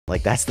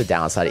Like that's the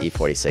downside of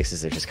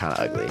E46s. They're just kind of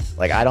ugly.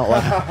 Like I don't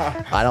love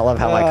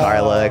how my car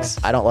looks.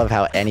 I don't love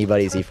how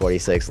anybody's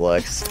E46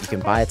 looks. You can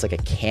buy it's like a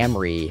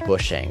Camry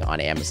bushing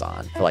on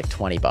Amazon for like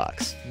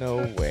 $20. No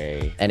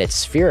way. And it's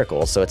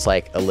spherical, so it's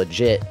like a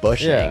legit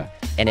bushing. Yeah.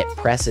 And it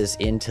presses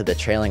into the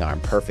trailing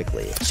arm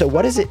perfectly. So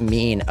what does it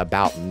mean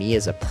about me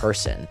as a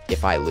person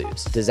if I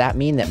lose? Does that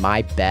mean that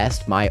my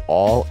best, my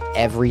all,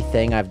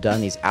 everything I've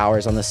done, these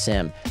hours on the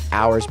sim,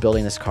 hours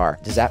building this car,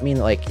 does that mean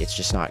like it's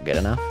just not good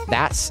enough?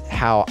 That's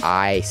how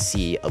I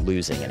see a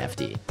losing an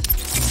FD.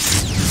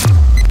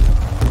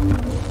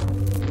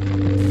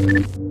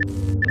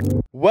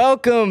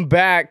 Welcome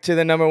back to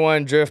the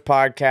 #1 Drift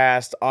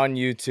podcast on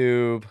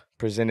YouTube,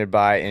 presented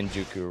by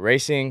Injuku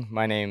Racing.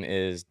 My name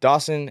is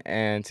Dawson,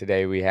 and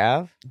today we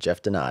have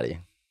Geoff Donati.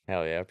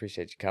 Hell yeah,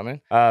 appreciate you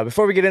coming.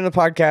 Before we get into the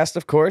podcast,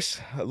 of course,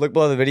 look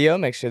below the video.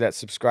 Make sure that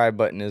subscribe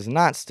button is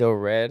not still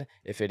red.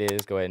 If it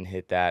is, go ahead and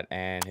hit that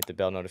and hit the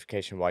bell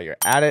notification while you're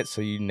at it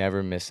so you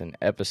never miss an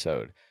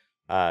episode.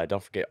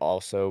 Don't forget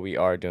also, we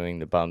are doing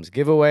the Bums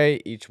giveaway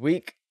each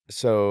week.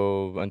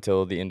 So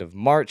until the end of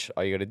March,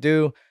 all you got to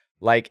do,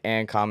 like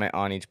and comment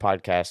on each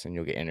podcast and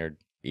you'll get entered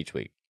each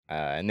week.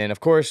 And then, of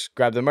course,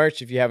 grab the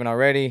merch if you haven't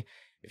already.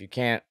 If you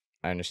can't,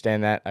 I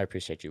understand that. I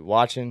appreciate you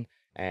watching.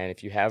 And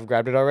if you have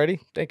grabbed it already,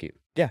 thank you.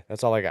 Yeah,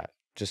 that's all I got.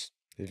 Just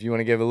if you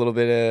want to give a little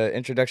bit of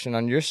introduction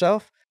on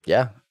yourself.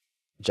 Yeah,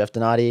 Geoff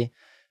Donati.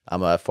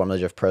 I'm a Formula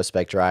Drift Pro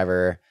Spec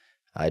driver.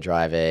 I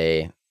drive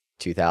a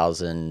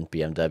 2000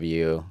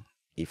 BMW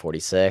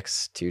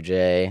E46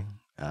 2J.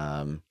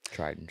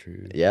 Tried and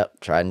true. Yep,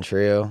 tried and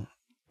true.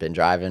 Been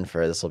driving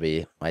for, this will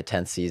be my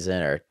 10th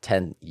season or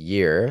 10th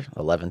year,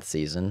 11th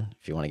season,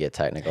 if you want to get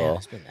technical. Damn,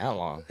 it's been that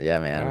long. Yeah,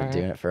 man, I've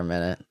been doing it for a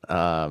minute.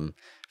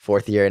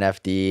 4th year in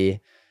FD.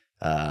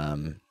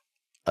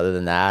 Other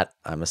than that,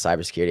 I'm a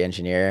cybersecurity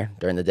engineer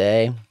during the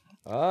day.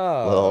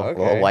 Oh,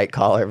 little white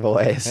collar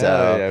boy.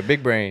 So yeah,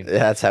 big brain.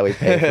 That's how we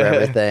pay for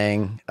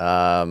everything.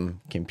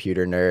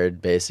 Computer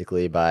nerd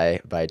basically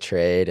by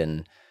trade.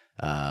 And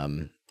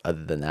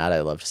other than that,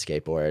 I love to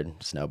skateboard,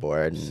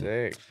 snowboard, and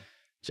Sick.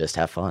 just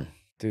have fun.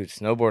 Dude,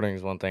 snowboarding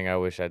is one thing I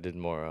wish I did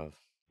more of.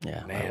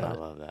 Yeah, Man, I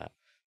love that.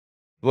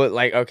 What,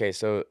 like, okay,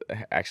 so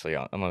actually,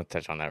 I'm going to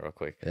touch on that real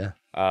quick.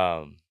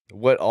 Yeah.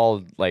 What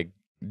all, like,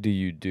 do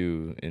you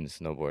do in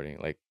snowboarding?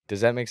 Like,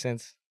 does that make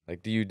sense?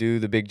 Like, do you do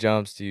the big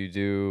jumps? Do you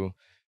do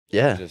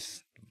Yeah.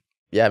 just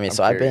Yeah, I mean, I'm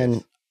so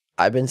curious.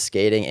 I've been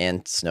skating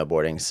and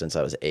snowboarding since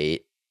I was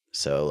 8.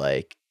 So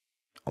like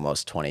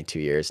almost 22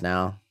 years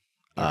now.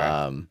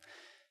 Okay.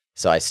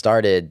 So I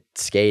started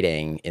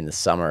skating in the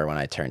summer when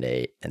I turned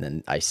 8, and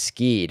then I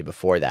skied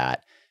before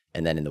that.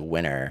 And then in the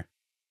winter,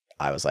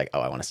 I was like,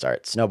 oh, I want to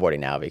start snowboarding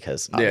now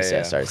because obviously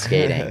I started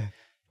skating.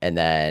 And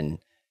then,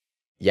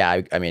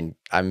 yeah, I mean,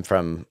 I'm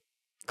from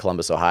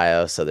Columbus,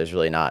 Ohio, so there's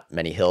really not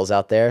many hills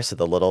out there. So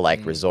the little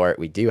like resort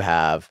we do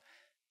have,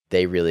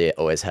 they really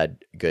always had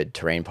good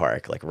terrain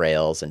park, like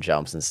rails and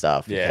jumps and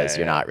stuff, because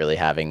you're not really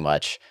having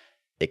much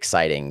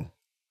exciting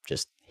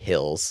just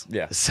hills.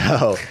 Yeah.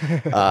 So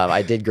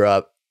I did grow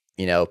up,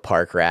 you know,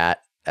 park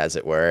rat, as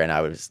it were, and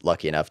I was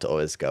lucky enough to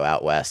always go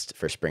out west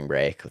for spring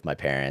break with my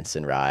parents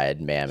and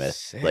ride Mammoth,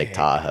 Sick. Lake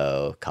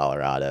Tahoe,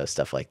 Colorado,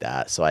 stuff like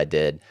that. So I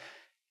did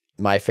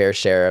my fair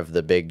share of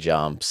the big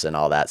jumps and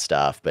all that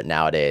stuff. But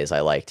nowadays I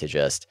like to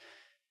just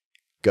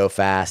go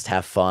fast,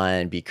 have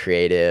fun, be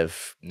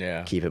creative,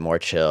 keep it more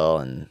chill,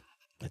 and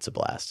it's a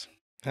blast.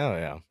 Hell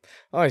yeah. I'm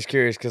always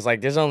curious because, like,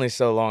 there's only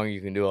so long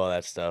you can do all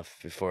that stuff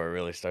before it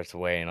really starts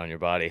weighing on your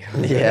body.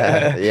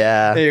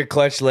 Yeah. Your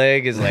clutch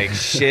leg is like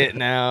shit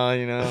now,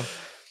 you know?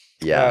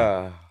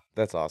 Yeah.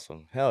 That's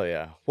awesome. Hell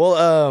yeah.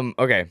 Well,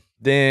 okay.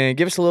 Then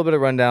give us a little bit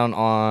of rundown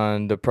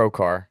on the Pro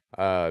car.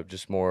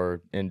 Just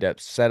more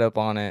in-depth setup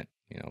on it.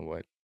 You know,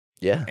 what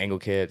angle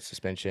kit,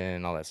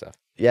 suspension, all that stuff.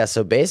 Yeah,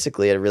 so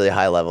basically at a really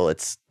high level,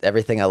 it's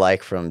everything I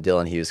like from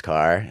Dylan Hughes'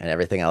 car and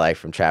everything I like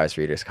from Travis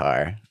Reeder's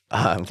car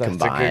That's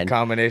combined. a good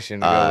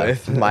combination to go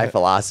with. My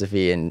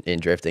philosophy in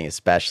drifting,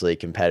 especially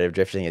competitive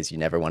drifting, is you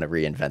never want to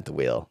reinvent the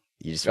wheel.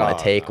 You just want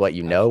to take what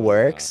you know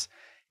works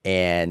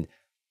and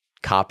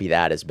copy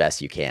that as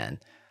best you can.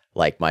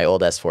 Like my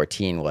old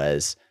S14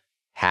 was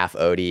half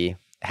Odie,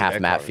 half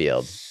Matt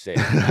Field.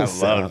 I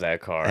love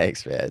that car.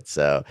 Thanks, man.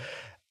 So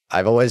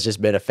I've always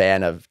just been a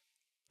fan of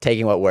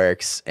taking what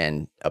works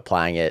and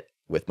applying it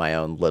with my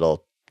own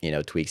little, you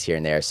know, tweaks here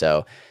and there.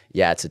 So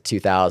yeah, it's a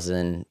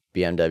 2000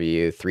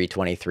 BMW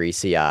 323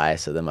 Ci,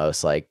 so the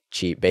most like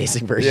cheap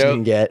basic version you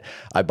can get.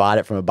 I bought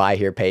it from a buy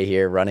here, pay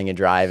here, running and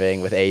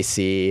driving with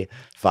AC,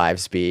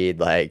 5-speed.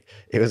 Like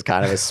it was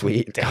kind of a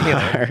sweet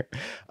car.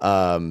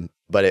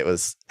 But it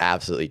was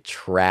absolutely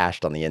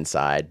trashed on the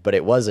inside. But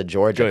it was a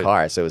Georgia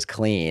car, so it was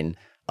clean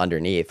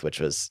underneath, which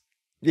was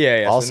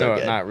also so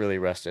good. Not really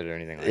rusted or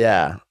anything like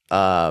that.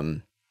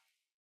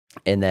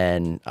 And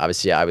then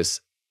obviously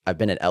I've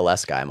been an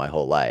LS guy my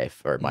whole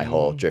life, or my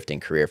whole drifting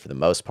career for the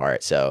most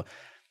part. So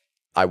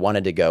I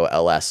wanted to go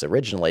LS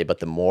originally, but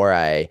the more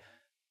I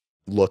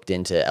looked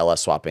into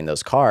LS swapping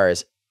those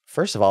cars,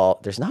 first of all,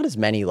 there's not as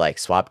many like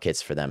swap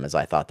kits for them as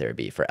I thought there would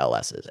be for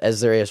LSs, as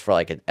there is for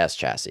like an S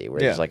chassis, where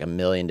there's like a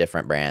million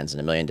different brands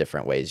and a million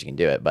different ways you can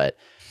do it. But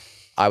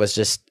I was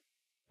just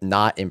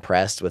not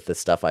impressed with the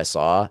stuff I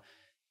saw.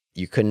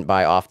 You couldn't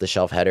buy off the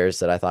shelf headers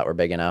that I thought were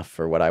big enough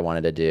for what I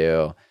wanted to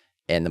do.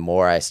 And the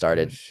more I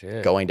started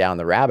going down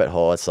the rabbit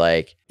hole, it's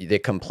like the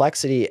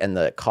complexity and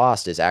the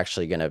cost is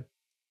actually going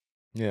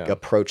to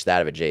approach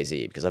that of a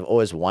JZ, because I've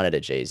always wanted a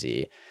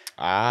JZ.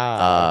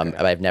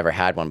 But I've never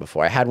had one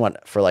before. I had one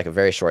for like a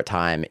very short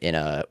time in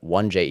a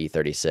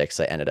 1JE36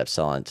 I ended up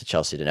selling to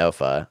Chelsea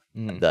DeNofa.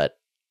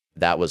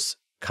 That was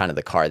kind of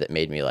the car that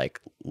made me like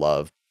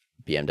love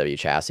BMW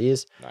chassis.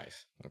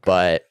 Nice. Okay.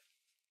 But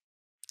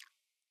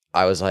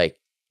I was like,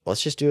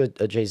 let's just do a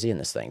JZ in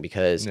this thing,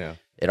 because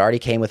it already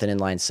came with an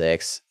inline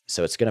six,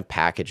 so it's going to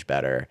package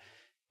better.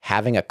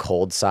 Having a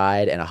cold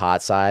side and a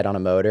hot side on a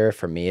motor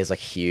for me is like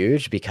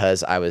huge,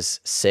 because I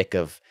was sick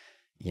of,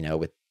 you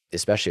know,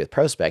 especially with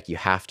Pro Spec, you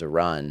have to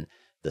run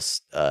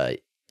this,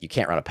 you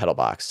can't run a pedal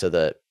box. So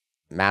the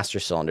master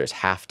cylinders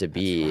have to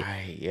be,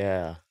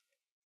 I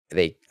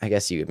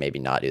guess you could maybe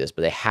not do this,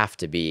 but they have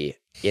to be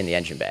in the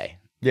engine bay.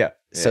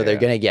 So they're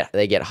going to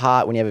they get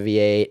hot when you have a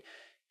V8.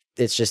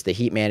 It's just the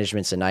heat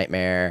management's a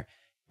nightmare.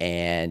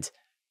 And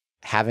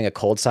having a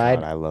cold side.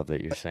 God, I love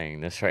that you're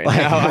saying this right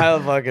now. I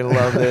fucking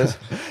love this.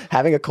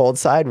 Having a cold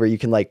side where you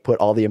can like put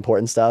all the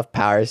important stuff,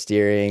 power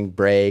steering,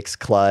 brakes,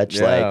 clutch,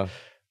 like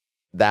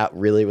that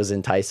really was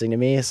enticing to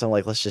me. So I'm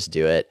like, let's just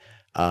do it.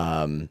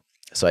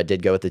 So I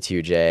did go with the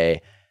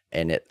 2J,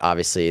 and it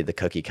obviously the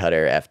cookie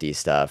cutter FD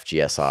stuff,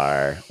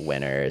 GSR,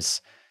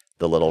 winners,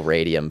 the little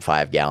radium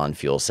 5-gallon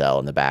fuel cell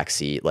in the back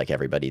seat, like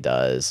everybody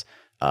does,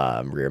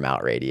 rear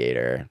mount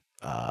radiator.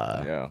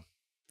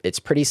 It's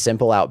pretty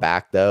simple out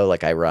back though.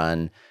 Like I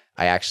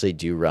actually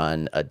do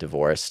run a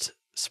divorced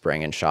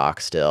spring and shock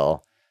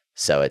still.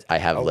 So I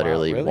have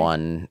literally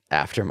one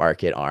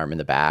aftermarket arm in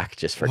the back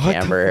just for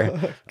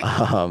camber.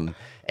 And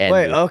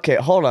wait, okay,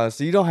 hold on.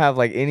 So you don't have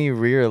like any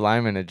rear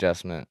alignment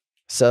adjustment?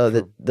 So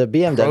the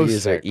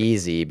BMWs are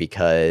easy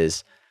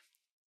because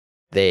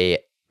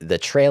the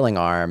trailing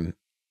arm,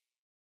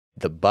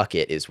 the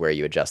bucket is where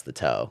you adjust the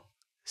toe.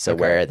 So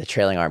where the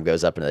trailing arm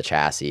goes up into the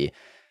chassis,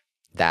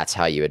 that's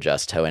how you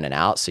adjust toe in and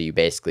out. So you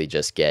basically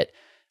just get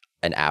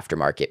an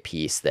aftermarket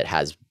piece that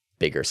has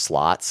bigger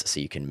slots so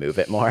you can move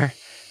it more.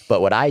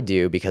 But what I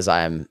do, because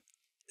I'm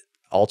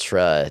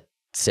ultra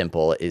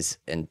simple, is,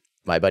 and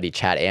my buddy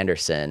Chad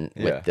Anderson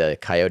with the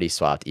Coyote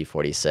swapped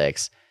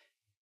E46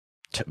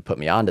 put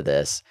me onto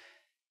this.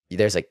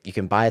 There's like, you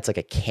can buy, it's like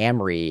a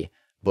Camry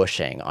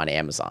bushing on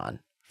Amazon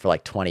for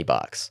like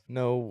 $20.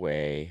 No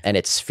way. And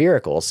it's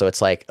spherical. So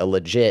it's like a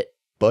legit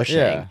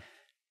bushing.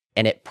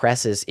 And it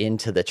presses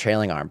into the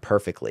trailing arm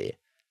perfectly.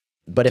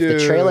 But if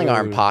the trailing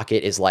arm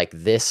pocket is like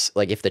this,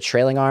 like if the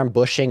trailing arm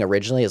bushing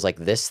originally is like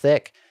this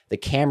thick, the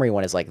Camry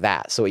one is like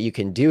that. So what you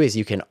can do is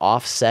you can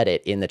offset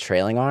it in the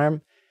trailing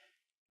arm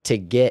to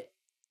get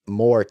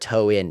more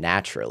toe in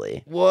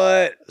naturally.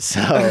 What?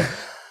 So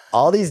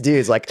all these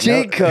dudes, like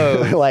cheat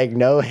code. Like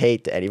no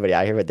hate to anybody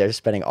out here, but they're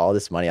spending all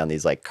this money on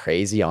these like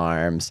crazy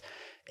arms.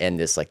 And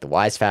this like the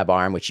WiseFab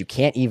arm, which you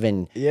can't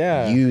even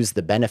use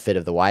the benefit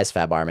of the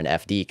WiseFab arm in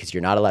FD because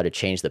you're not allowed to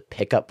change the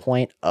pickup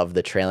point of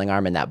the trailing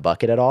arm in that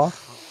bucket at all.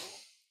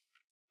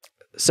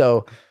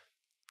 So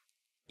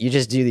you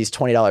just do these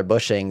 $20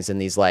 bushings and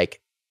these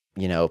like,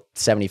 you know,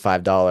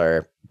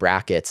 $75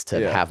 brackets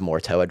to have more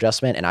toe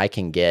adjustment. And I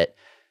can get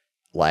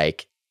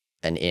like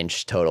an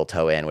inch total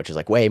toe in, which is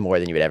like way more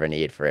than you would ever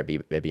need for a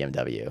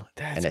BMW.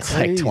 And it's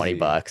crazy. Like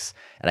 $20.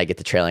 And I get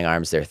the trailing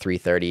arms. They're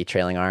 330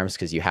 trailing arms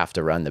because you have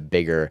to run the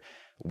bigger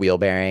wheel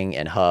bearing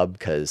and hub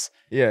because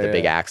the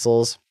big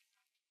axles.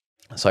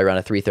 So I run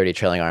a 330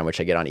 trailing arm, which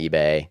I get on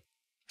eBay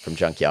from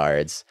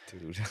junkyards.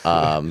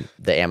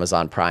 The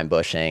Amazon Prime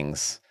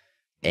bushings.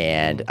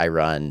 And I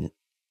run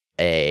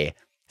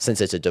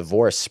since it's a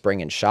divorce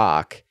spring and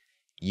shock,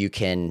 you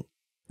can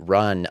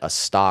run a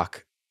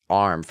stock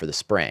arm for the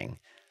spring.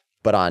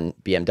 But on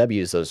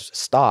BMWs, those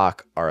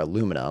stock are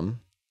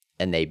aluminum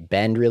and they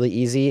bend really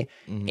easy.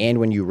 And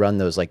when you run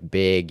those like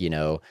big, you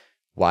know,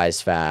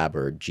 WiseFab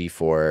or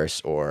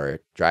G-Force or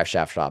drive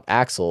shaft shop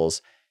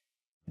axles,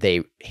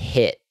 they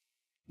hit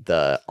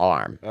the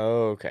arm.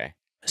 Oh, okay.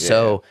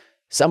 So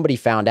somebody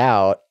found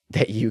out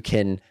that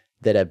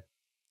that a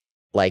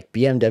like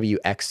BMW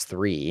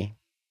X3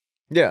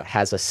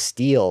 has a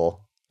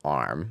steel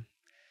arm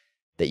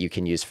that you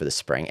can use for the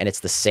spring. And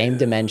it's the same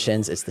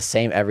dimensions. It's the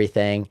same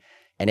everything.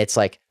 And it's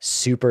like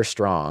super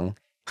strong,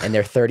 and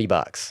they're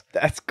 $30.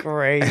 That's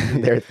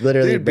crazy. They're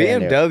literally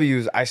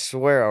BMWs. I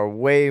swear are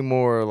way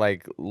more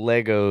like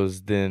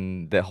Legos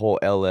than the whole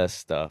LS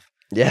stuff.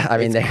 Yeah, I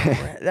mean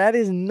that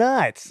is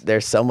nuts.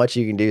 There's so much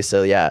you can do.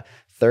 So yeah,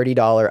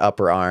 $30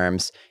 upper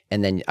arms,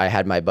 and then I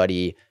had my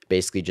buddy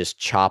basically just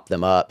chop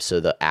them up so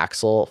the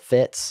axle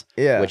fits.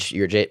 Yeah, which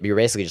you're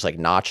basically just like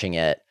notching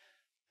it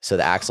so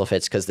the axle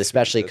fits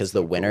especially because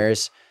the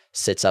winners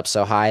sits up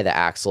so high, the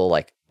axle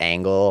like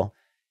angle.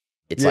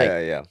 It's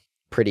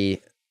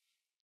pretty,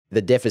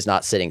 the diff is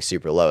not sitting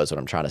super low is what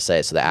I'm trying to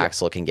say. So the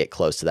axle can get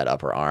close to that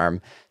upper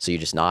arm. So you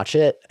just notch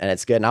it and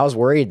it's good. And I was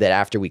worried that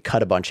after we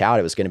cut a bunch out,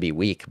 it was going to be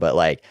weak. But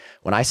like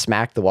when I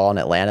smacked the wall in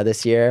Atlanta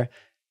this year,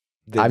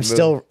 I'm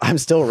still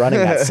running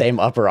that same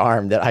upper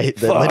arm that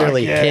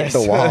literally hit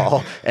the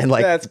wall and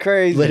like that's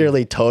crazy.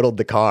 Literally totaled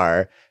the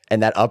car.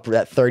 And that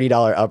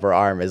 $30 upper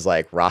arm is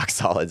like rock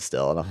solid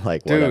still. And I'm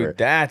like, whatever. Dude,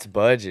 that's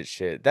budget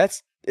shit.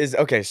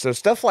 Okay. So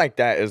stuff like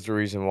that is the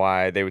reason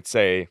why they would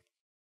say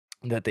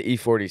that the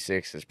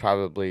E46 is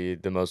probably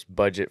the most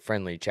budget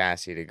friendly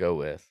chassis to go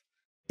with.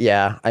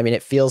 Yeah. I mean,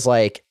 it feels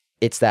like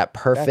it's that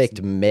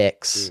perfect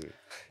mix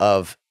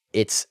of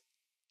it's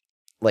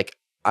like,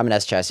 I'm an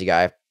S chassis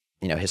guy,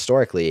 you know,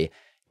 historically,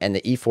 and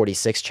the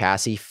E46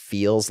 chassis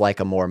feels like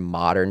a more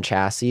modern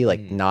chassis,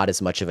 like not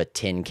as much of a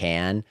tin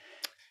can.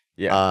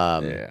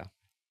 Yeah.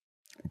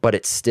 But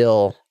it's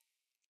still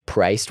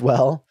priced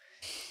well.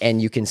 And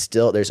you can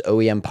still, there's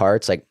OEM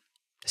parts like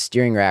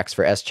steering racks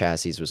for S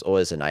chassis was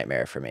always a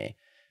nightmare for me.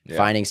 Yeah.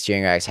 Finding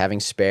steering racks,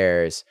 having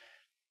spares.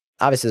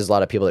 Obviously, there's a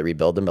lot of people that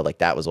rebuild them, but like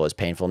that was always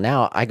painful.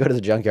 Now I go to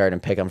the junkyard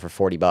and pick them for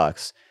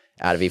 $40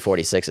 out of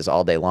E46s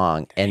all day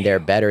long. Damn. And they're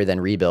better than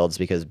rebuilds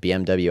because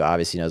BMW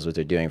obviously knows what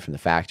they're doing from the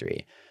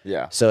factory.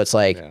 Yeah. So it's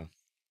like,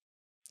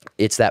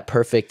 it's that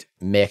perfect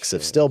mix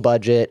of still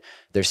budget.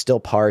 There's still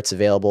parts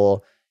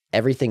available.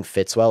 Everything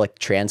fits well. Like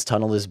trans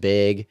tunnel is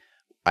big.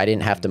 I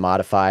didn't have to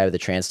modify the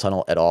trans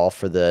tunnel at all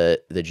for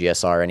the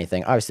GSR or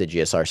anything. Obviously the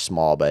GSR is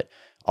small, but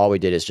all we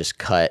did is just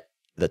cut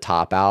the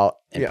top out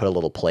and put a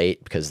little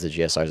plate because the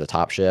GSR is a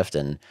top shift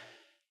and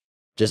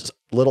just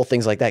little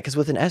things like that. Because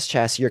with an S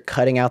chassis, you're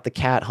cutting out the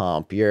cat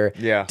hump. You're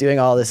doing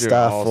all this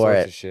stuff for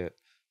it.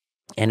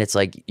 And it's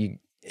like,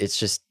 it's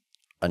just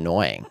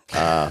annoying.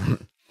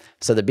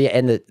 So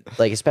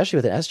like, especially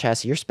with an S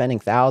chassis, you're spending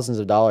thousands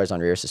of dollars on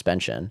rear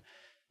suspension.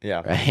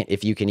 Yeah. Right.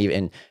 If you can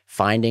even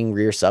finding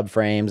rear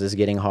subframes is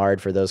getting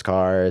hard for those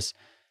cars.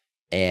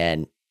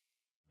 And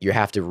you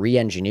have to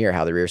re-engineer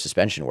how the rear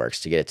suspension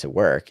works to get it to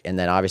work. And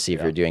then obviously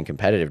if you're doing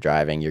competitive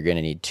driving, you're going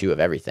to need 2 of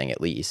everything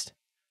at least.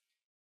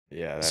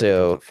 Yeah. That's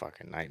a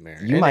fucking nightmare.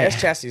 S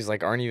chassis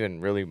like aren't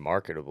even really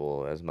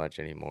marketable as much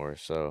anymore.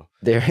 So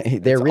they're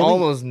really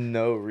almost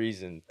no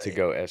reason to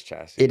go S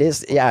chassis. It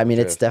is. Yeah. I mean,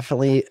 it's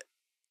definitely,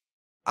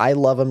 I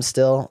love them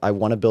still. I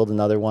want to build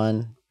another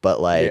one, but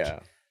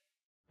like,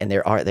 and they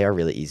are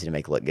really easy to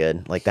make look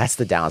good. Like that's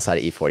the downside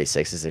of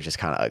E46s. They're just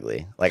kind of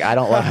ugly. Like I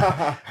don't love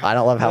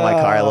how my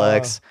car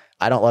looks.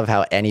 I don't love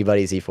how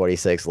anybody's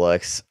E46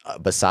 looks.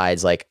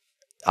 Besides, like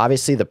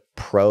obviously the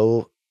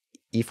pro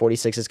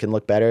E46s can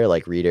look better,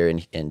 like Reader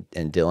and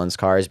Dylan's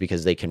cars,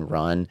 because they can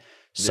run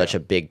such a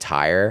big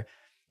tire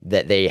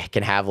that they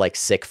can have like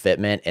sick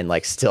fitment and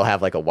like still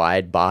have like a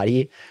wide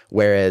body.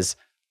 Whereas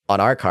on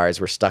our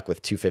cars, we're stuck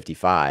with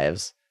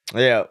 255s.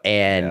 Yeah.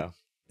 And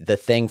the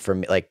thing for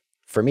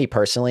me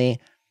personally,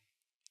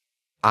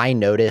 I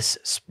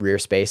notice rear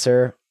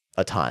spacer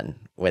a ton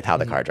with how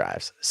the car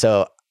drives.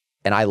 So,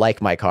 and I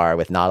like my car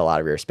with not a lot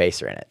of rear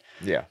spacer in it.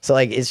 Yeah. So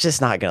like, it's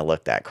just not going to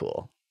look that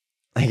cool.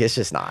 Like, it's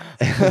just not.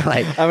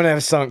 Like, I'm going to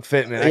have sunk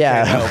fitment. I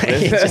can't help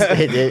it.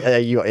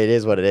 It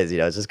is what it is. You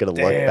know, it's just going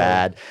to look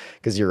bad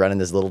because you're running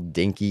this little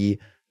dinky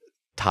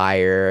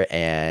tire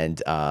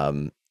and,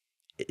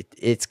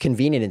 it's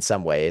convenient in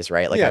some ways,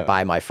 right? Like I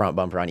buy my front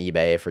bumper on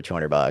eBay for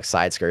 $200,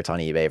 side skirts on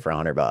eBay for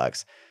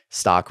 $100,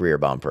 stock rear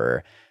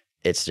bumper.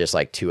 It's just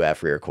like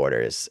 2F rear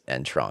quarters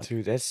and trunk.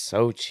 Dude, that's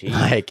so cheap.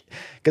 Like,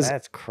 because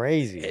that's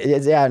crazy.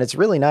 And it's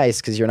really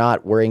nice because you're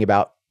not worrying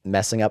about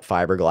messing up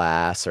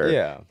fiberglass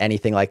or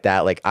anything like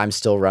that. Like I'm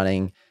still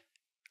running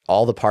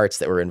all the parts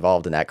that were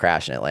involved in that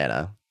crash in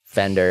Atlanta.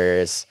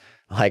 Fenders,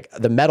 like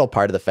the metal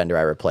part of the fender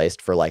I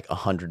replaced for like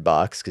 $100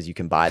 because you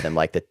can buy them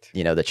like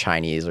the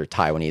Chinese or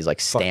Taiwanese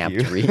like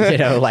stamped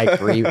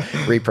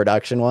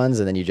reproduction ones,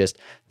 and then you just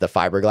the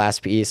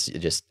fiberglass piece you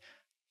just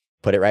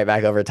put it right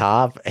back over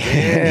top.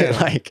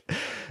 And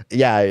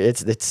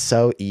it's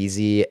so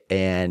easy,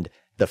 and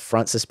the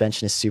front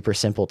suspension is super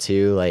simple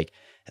too. Like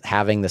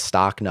having the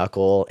stock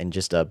knuckle and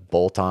just a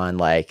bolt-on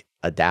like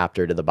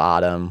adapter to the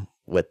bottom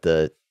with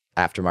the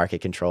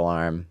aftermarket control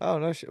arm. Oh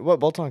no shit!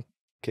 What bolt-on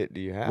kit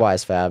do you have?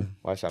 Wisefab.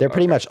 They're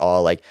pretty much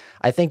all like,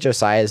 I think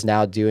Josiah is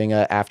now doing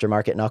a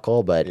aftermarket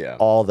knuckle, but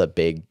all the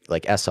big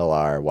like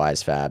SLR,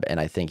 Wisefab, and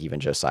I think even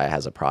Josiah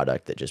has a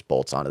product that just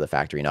bolts onto the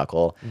factory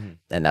knuckle,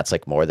 and that's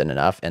like more than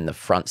enough. And the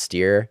front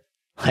steer,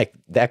 like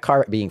that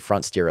car being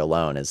front steer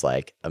alone is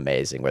like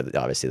amazing, where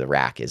obviously the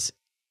rack is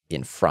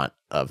in front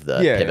of the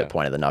pivot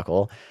point of the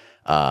knuckle,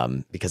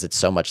 because it's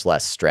so much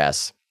less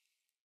stress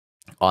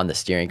on the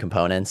steering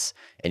components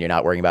and you're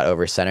not worrying about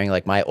over centering.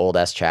 Like my old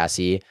S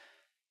chassis,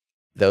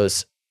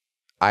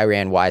 I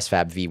ran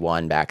Wisefab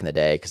V1 back in the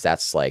day because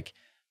that's like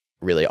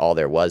really all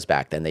there was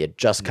back then. They had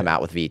just come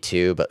out with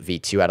V2, but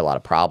V2 had a lot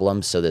of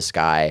problems. So this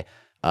guy,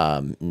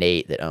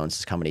 Nate, that owns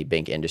this company,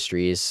 Bink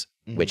Industries,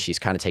 which he's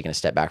kind of taken a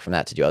step back from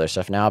that to do other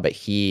stuff now, but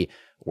he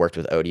worked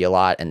with Odie a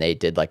lot, and they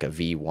did like a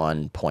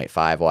V1.5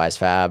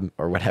 Wisefab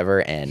or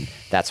whatever, and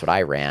that's what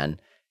I ran.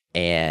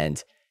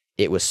 And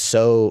it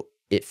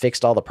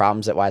fixed all the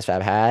problems that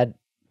Wisefab had,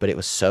 but it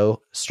was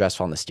so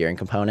stressful on the steering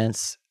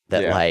components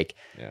that like,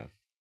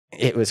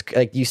 it was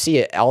like, you see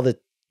it, all the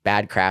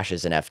bad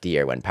crashes in FD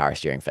are when power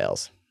steering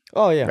fails.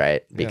 Oh yeah.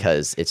 Right.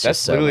 Because it's That's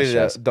just so much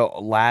stress. the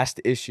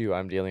last issue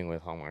I'm dealing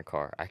with on my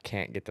car. I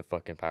can't get the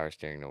fucking power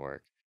steering to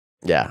work.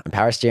 Yeah. And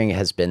power steering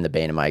has been the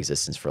bane of my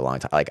existence for a long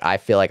time. Like, I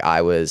feel like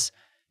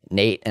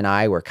Nate and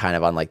I were kind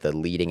of on like the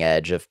leading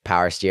edge of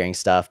power steering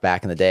stuff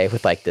back in the day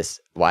with like this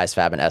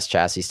WiseFab and S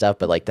chassis stuff.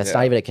 But like, that's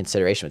not even a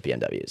consideration with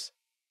BMWs.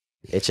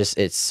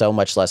 It's so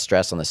much less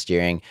stress on the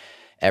steering.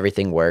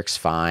 Everything works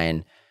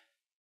fine.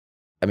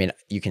 I mean,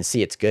 you can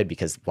see it's good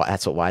because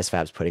that's what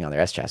WiseFab's putting on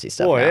their S chassis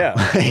stuff. Oh yeah,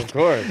 like, of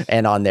course.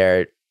 And on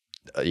their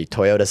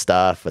Toyota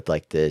stuff with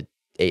like the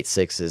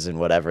 8.6s and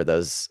whatever,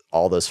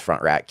 all those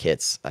front rack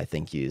kits, I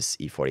think use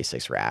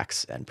E46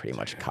 racks and pretty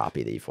much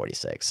copy the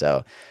E46.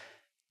 So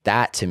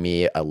that to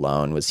me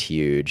alone was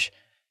huge.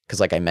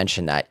 Cause like I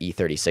mentioned that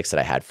E36 that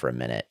I had for a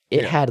minute,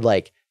 it had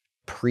like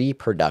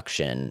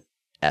pre-production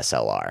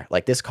SLR.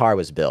 Like this car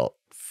was built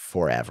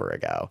forever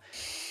ago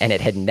and it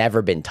had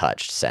never been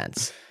touched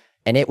since.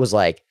 And it was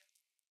like,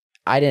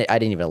 I didn't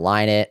even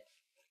align it.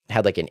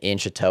 Had like an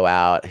inch of toe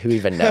out. Who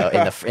even know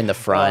in the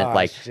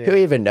front? Who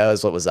even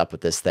knows what was up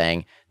with this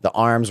thing? The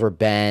arms were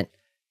bent.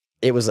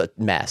 It was a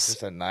mess.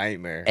 Just a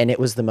nightmare. And it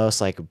was the most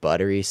like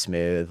buttery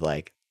smooth,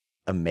 like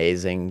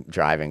amazing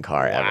driving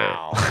car ever.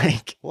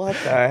 Like what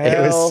the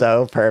hell? It was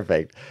so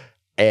perfect.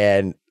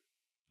 And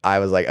I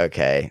was like,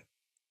 okay,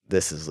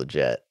 this is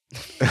legit.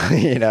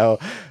 You know?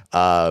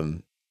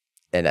 And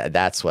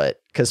that's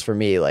because for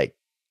me, like,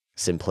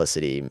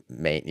 simplicity,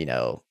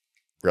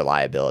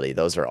 reliability,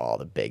 those are all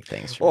the big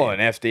things for me.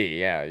 An FD,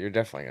 yeah, you're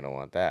definitely gonna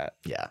want that.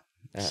 Yeah.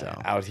 So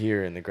out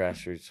here in the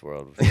grassroots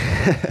world,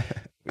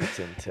 we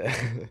tend to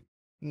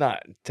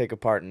not take a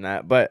part in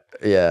that. But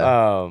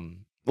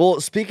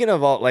well, speaking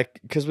of all, like,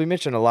 because we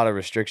mentioned a lot of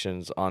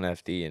restrictions on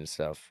FD and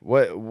stuff.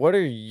 What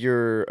are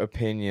your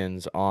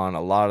opinions on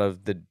a lot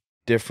of the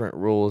different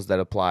rules that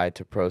apply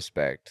to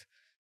Prospect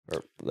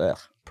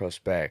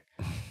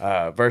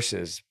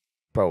versus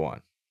Pro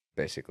 1?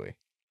 Basically,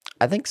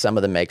 I think some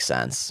of them make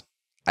sense.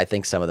 I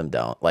think some of them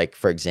don't. Like,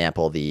 for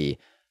example, the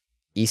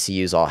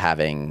ECUs all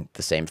having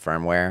the same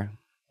firmware.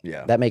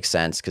 Yeah. That makes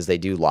sense because they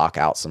do lock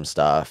out some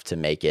stuff to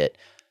make it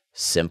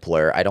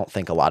simpler. I don't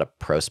think a lot of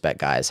Prospect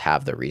guys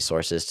have the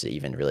resources to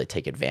even really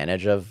take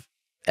advantage of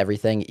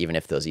everything, even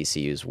if those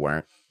ECUs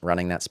weren't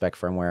running that spec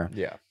firmware.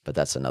 Yeah. But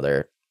that's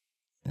another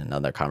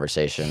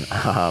conversation.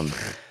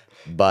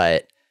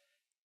 But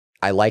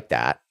I like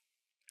that.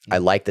 I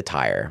like the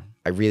tire.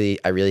 I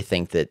really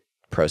think that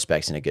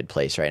Prospect's in a good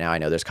place right now. I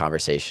know there's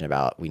conversation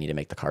about we need to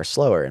make the car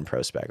slower in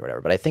Prospect or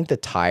whatever, but I think the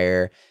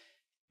tire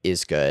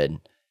is good.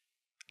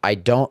 I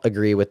don't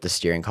agree with the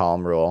steering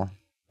column rule.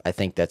 I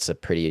think that's a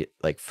pretty,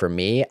 like, for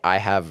me, I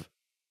have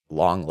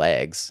long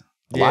legs.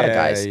 A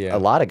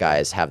lot of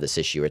guys have this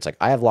issue where it's like,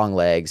 I have long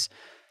legs,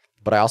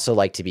 but I also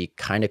like to be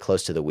kind of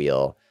close to the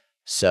wheel.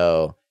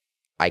 So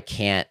I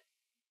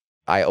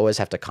always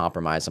have to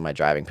compromise on my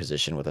driving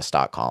position with a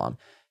stock column.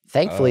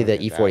 Thankfully, the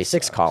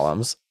E46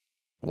 columns,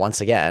 once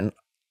again,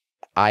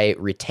 I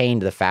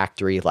retained the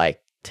factory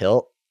like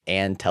tilt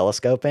and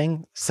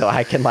telescoping, so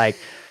I can like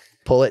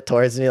pull it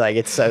towards me. Like,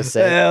 it's so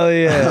sick. Hell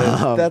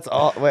yeah, that's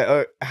all.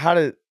 Wait,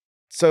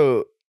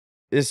 so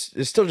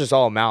it's still just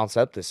all mounts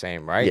up the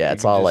same, right? Yeah,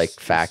 it's all like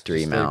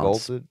factory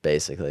mounts,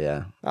 basically.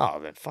 Yeah. Oh,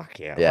 then fuck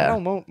yeah. Yeah.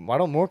 Why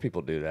don't more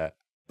people do that?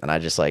 And I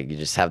just you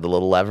just have the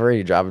little lever,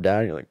 you drop it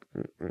down, you're like,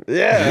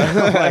 yeah.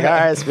 I'm like, all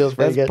right, this feels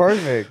pretty good. That's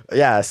perfect.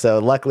 Yeah. So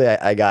luckily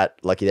I got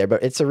lucky there,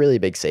 but it's a really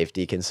big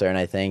safety concern,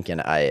 I think.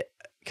 And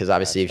because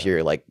obviously if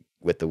you're like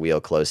with the wheel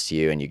close to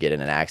you and you get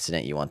in an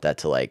accident, you want that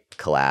to like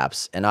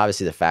collapse. And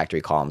obviously the factory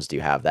columns do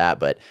have that,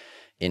 but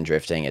in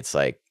drifting, it's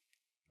like,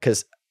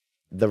 because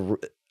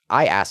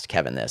I asked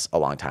Kevin this a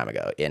long time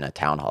ago in a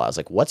town hall. I was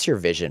like, what's your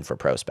vision for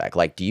Prospect?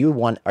 Like,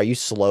 are you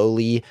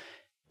slowly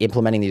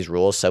implementing these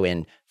rules so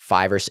in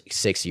 5 or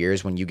 6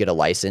 years when you get a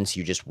license,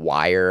 you just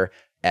wire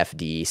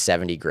FD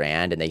 70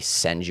 grand and they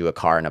send you a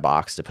car in a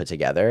box to put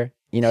together?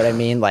 You know what I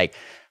mean? Like,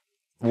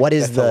 what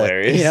is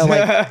hilarious.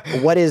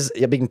 What is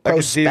being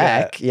pro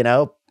spec,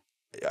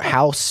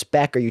 how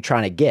spec are you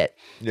trying to get?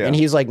 Yeah. And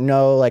he's like,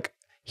 no, like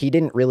he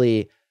didn't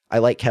really, I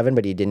like Kevin,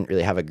 but he didn't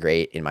really have a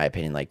great, in my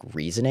opinion, like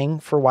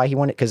reasoning for why he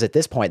wanted, because at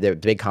this point, the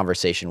big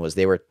conversation was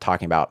they were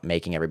talking about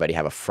making everybody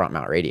have a front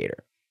mount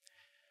radiator.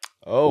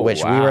 Oh,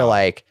 which we were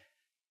like,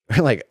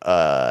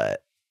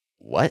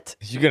 what?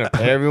 You're going to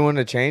pay everyone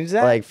to change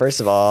that? Like,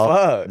 first of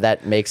all,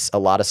 that makes a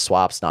lot of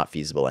swaps not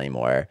feasible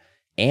anymore.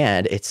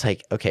 And it's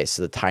like, okay,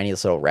 so the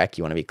tiniest little wreck,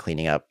 you want to be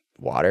cleaning up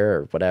water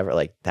or whatever,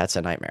 like that's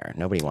a nightmare.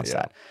 Nobody wants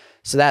that.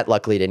 So that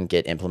luckily didn't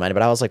get implemented,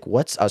 but I was like,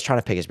 I was trying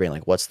to pick his brain,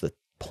 like, what's the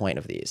point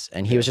of these?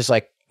 And he was just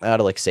like,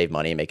 to like save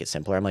money and make it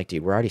simpler. I'm like,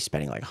 dude, we're already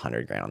spending like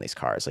 100 grand on these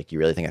cars. Like, you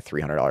really think a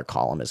 $300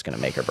 column is going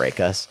to make or break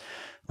us?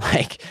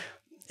 Like,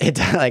 it,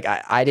 like,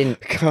 I don't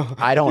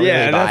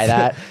really buy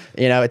that.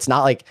 It's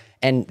not like,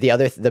 and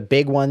the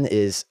big one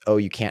is,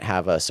 you can't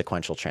have a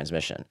sequential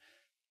transmission,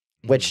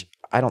 which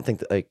I don't think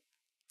that, like,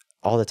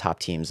 all the top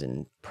teams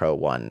in Pro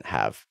 1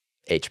 have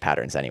H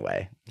patterns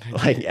anyway.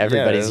 Like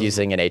everybody's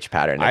using an H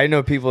pattern. I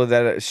know people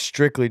that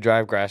strictly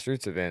drive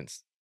grassroots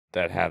events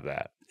that have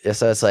that.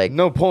 So it's like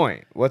no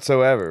point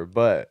whatsoever,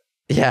 but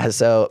yeah.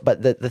 So,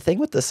 but the thing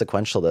with the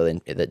sequential though,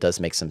 that does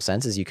make some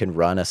sense is you can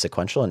run a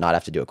sequential and not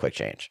have to do a quick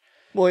change.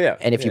 Well, yeah.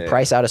 And if you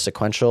price out a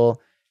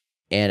sequential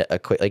and a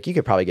quick, like you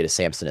could probably get a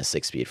Samson a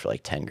 6-speed for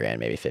like 10 grand,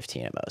 maybe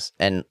 15 at most.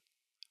 And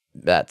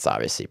that's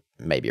obviously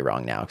maybe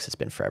wrong now because it's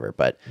been forever,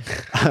 but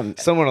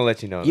someone will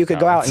let you know. You could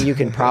go out and you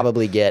can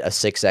probably get a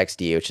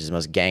 6XD, which is the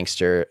most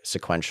gangster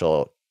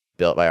sequential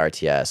built by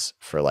RTS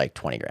for like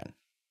 20 grand.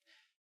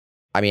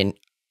 I mean,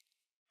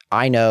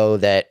 I know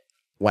that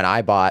when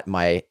I bought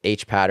my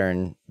H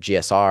pattern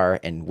GSR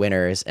and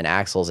winners and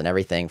axles and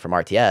everything from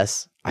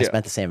RTS, I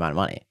spent the same amount of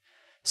money.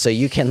 So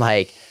you can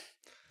like,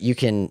 you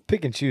can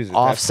pick and choose,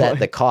 offset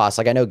the cost.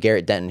 Like I know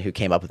Garrett Denton, who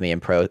came up with me in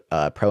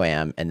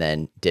Pro-Am and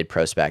then did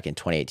Pro Spec in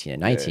 2018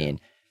 and 19.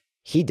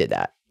 He did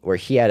that where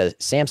he had a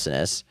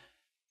Samsonus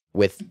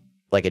with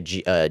like a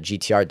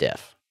GTR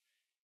diff.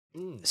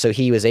 So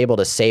he was able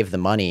to save the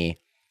money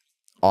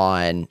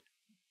on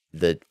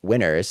the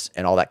winners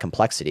and all that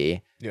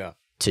complexity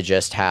to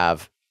just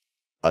have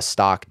a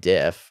stock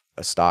diff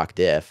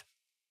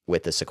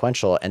with the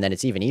sequential. And then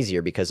it's even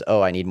easier because,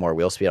 oh, I need more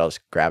wheel speed. I'll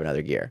just grab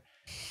another gear,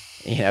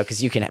 you know,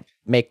 because you can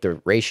make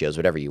the ratios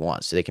whatever you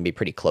want. So they can be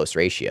pretty close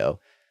ratio.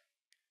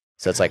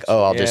 So it's like,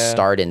 oh, I'll just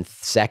start in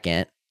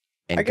second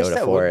and go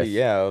to fourth. Would be,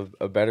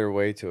 a better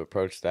way to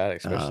approach that,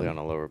 especially on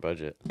a lower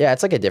budget. Yeah,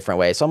 it's like a different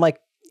way. So I'm like,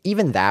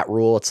 even that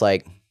rule, it's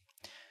like,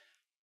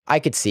 I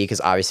could see,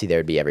 because obviously there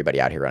would be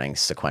everybody out here running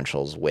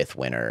sequentials with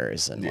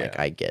winners. And like,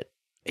 I get,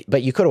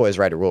 but you could always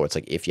write a rule. It's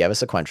like, if you have a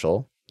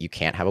sequential, you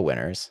can't have a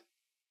winners.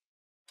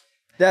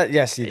 That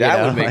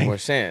would make more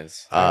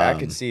sense. I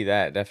could see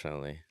that,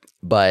 definitely.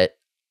 But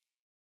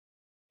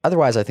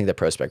otherwise, I think the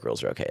Pro Spec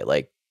rules are okay.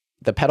 Like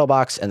the pedal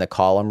box and the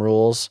column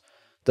rules,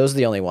 those are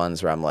the only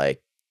ones where I'm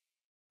like,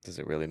 does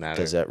it really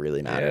matter? Does that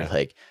really matter?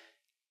 Like,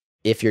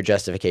 if your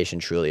justification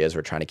truly is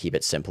we're trying to keep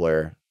it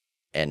simpler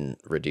and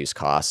reduce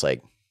costs,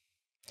 like,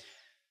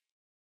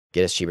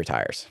 get us cheaper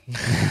tires.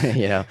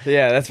 You know?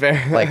 Yeah, that's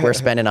fair. Like, we're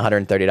spending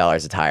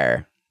 $130 a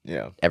tire.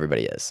 Yeah.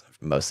 Everybody is.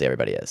 Mostly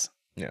everybody is.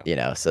 Yeah. You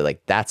know? So,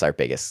 like, that's our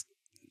biggest.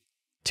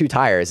 2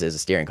 tires is a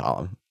steering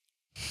column.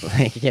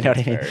 Like, you know what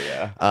I mean?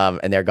 Fair, yeah.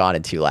 And they're gone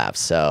in 2 laps.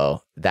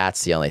 So,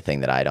 that's the only thing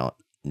that I don't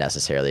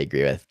necessarily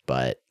agree with.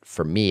 But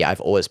for me,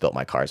 I've always built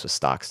my cars with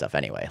stock stuff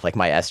anyway. Like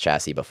my S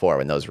chassis before,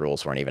 when those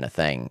rules weren't even a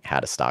thing,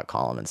 had a stock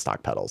column and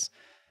stock pedals.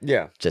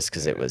 Yeah. Just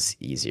because it was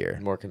easier.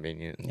 More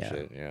convenient and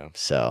shit, yeah.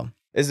 So.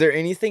 Is there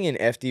anything in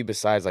FD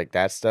besides like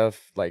that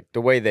stuff, like the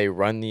way they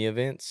run the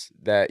events,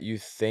 that you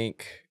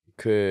think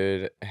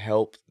could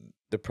help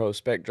the Pro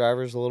Spec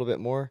drivers a little bit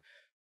more?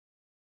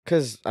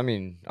 Because, I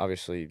mean,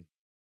 obviously,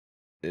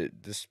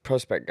 this Pro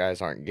Spec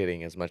guys aren't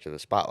getting as much of the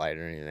spotlight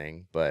or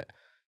anything, but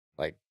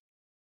like,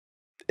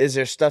 is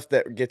there stuff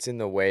that gets in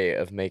the way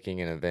of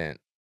making an event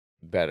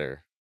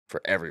better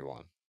for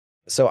everyone?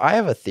 So I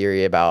have a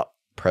theory about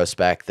Pro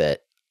Spec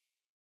that,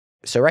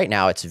 so right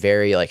now it's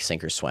very like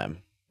sink or swim.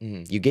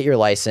 You get your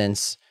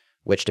license,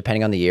 which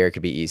depending on the year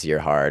could be easy or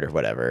hard or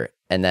whatever.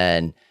 And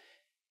then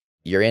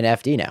you're in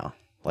FD now.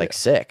 Like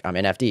sick, I'm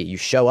in FD. You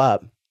show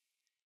up.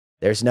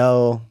 There's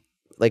no,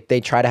 like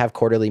they try to have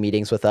quarterly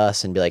meetings with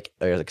us and be like,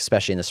 or like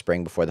especially in the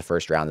spring before the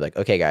first round, they're like,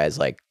 okay guys,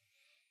 like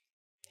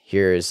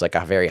here's like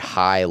a very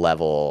high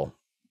level,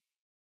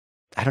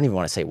 I don't even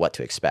want to say what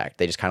to expect.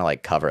 They just kind of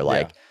like cover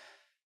like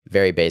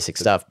very basic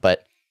stuff.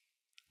 But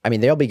I mean,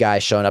 there'll be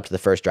guys showing up to the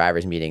first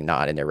driver's meeting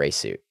not in their race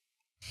suit,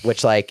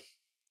 which like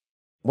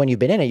when you've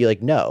been in it, you're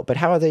like, no, but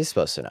how are they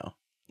supposed to know?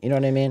 You know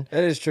what I mean?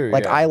 That is true.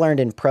 Like I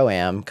learned in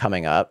Pro-Am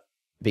coming up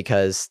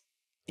because,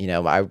 you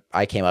know,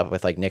 I came up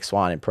with like Nick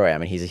Swan in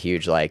Pro-Am and he's a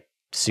huge like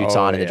suits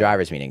on in the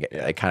driver's meeting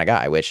like, kind of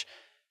guy, which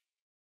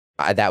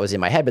that was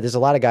in my head. But there's a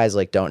lot of guys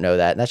like don't know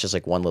that. And that's just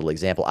like one little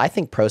example. I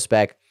think Pro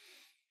Spec,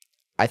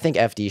 I think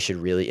FD should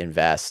really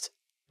invest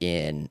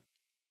in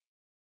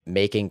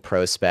making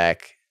Pro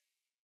Spec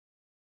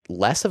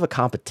less of a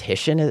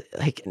competition,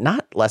 like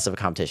not less of a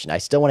competition. I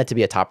still want it to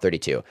be a top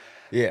 32.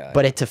 Yeah.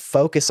 But it to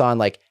focus on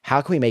like,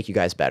 how can we make you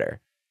guys better?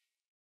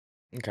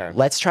 Okay.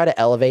 Let's try to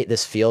elevate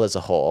this field as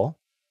a whole.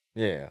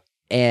 Yeah.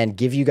 And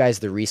give you guys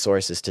the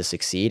resources to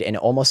succeed and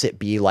almost it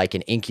be like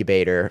an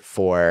incubator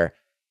for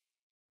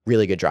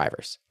really good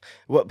drivers.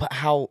 But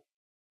how,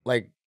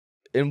 like,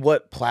 in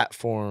what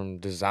platform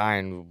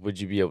design would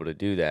you be able to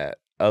do that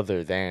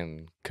other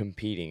than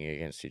competing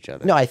against each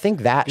other? No, I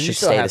think that should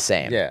stay the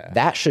same. Yeah.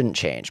 That shouldn't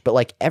change. But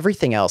like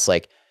everything else,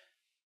 like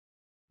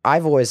I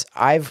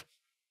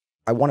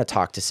want to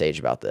talk to Sage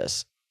about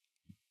this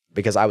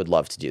because I would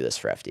love to do this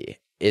for FD,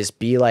 is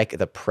be like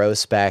the Pro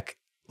Spec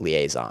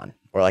liaison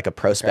or like a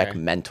Pro Spec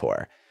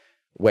mentor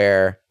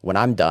where when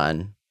I'm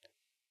done,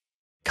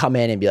 come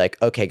in and be like,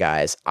 okay,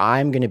 guys,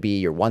 I'm going to be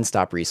your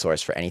one-stop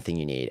resource for anything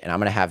you need. And I'm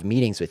going to have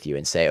meetings with you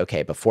and say,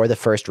 okay, before the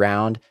first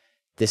round,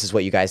 this is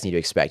what you guys need to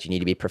expect. You need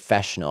to be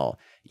professional.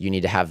 You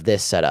need to have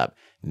this set up.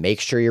 make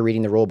sure you're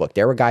reading the rule book.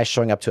 There were guys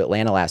showing up to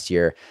Atlanta last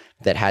year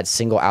that had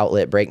single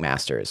outlet brake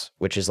masters,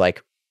 which is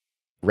like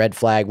red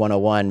flag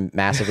 101,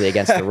 massively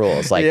against the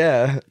rules. Like,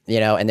 you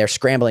know, and they're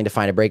scrambling to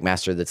find a brake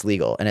master that's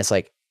legal. And it's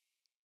like,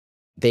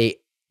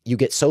 you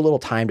get so little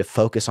time to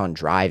focus on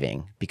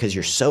driving because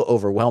you're so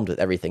overwhelmed with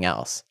everything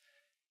else,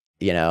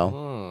 you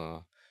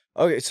know?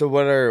 Okay. So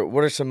what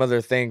are some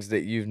other things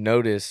that you've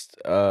noticed,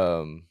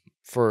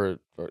 for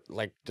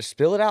like, to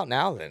spill it out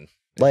now then,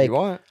 if like you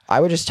want. I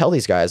would just tell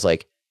these guys,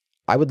 like,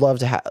 I would love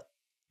to have,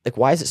 like,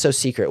 why is it so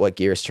secret what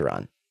gears to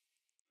run?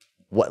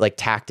 What, like,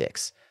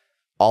 tactics,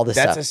 all this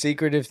That's stuff. a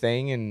secretive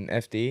thing in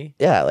FD?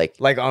 Yeah,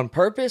 like on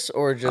purpose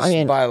or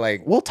just by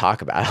like... We'll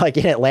talk about it. Like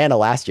in Atlanta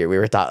last year,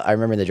 I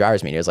remember in the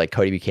drivers meeting, it was like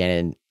Cody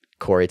Buchanan,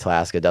 Corey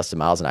Talaska, Dustin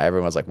Miles, and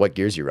everyone was like, what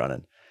gears you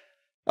running?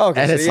 Oh,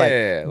 okay. And So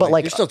it's but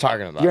like, you're still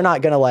talking about you're it.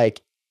 not going to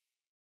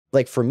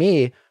like for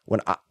me,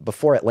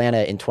 before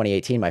Atlanta in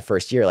 2018, my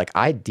first year, like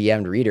I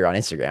DM'd Reader on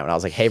Instagram and I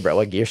was like, hey bro,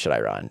 what gear should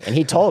I run? And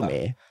he told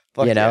me,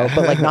 you know,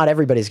 but like not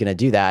everybody's going to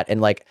do that. And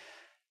like,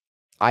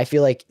 I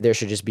feel like there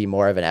should just be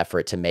more of an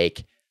effort to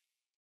make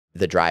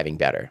the driving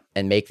better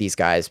and make these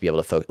guys be able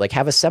to focus, like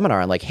have a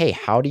seminar on like, hey,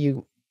 how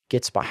to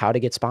get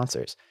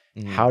sponsors,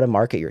 how to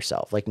market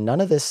yourself. Like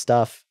none of this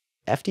stuff,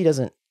 FD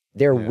doesn't,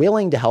 they're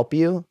willing to help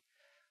you.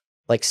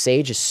 Like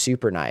Sage is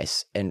super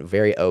nice and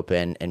very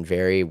open and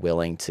very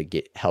willing to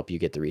help you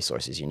get the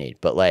resources you need.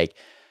 But like,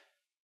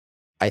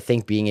 I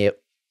think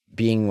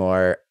being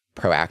more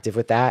proactive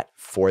with that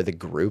for the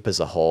group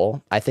as a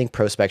whole, I think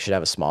Prospect should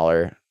have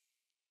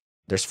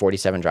there's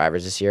 47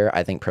 drivers this year.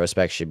 I think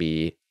Prospect should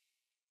be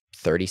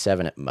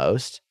 37 at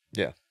most.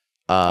 Yeah.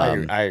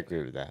 I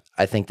agree with that.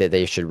 I think that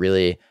they should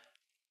really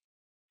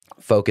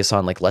focus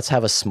on like, let's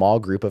have a small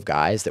group of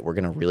guys that we're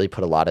going to really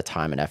put a lot of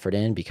time and effort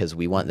in because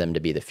we want them to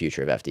be the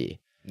future of FD.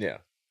 Yeah.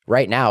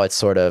 Right now it's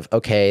sort of,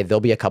 okay, there'll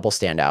be a couple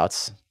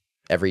standouts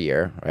every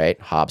year, right?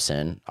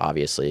 Hobson,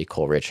 obviously,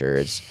 Cole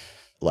Richards,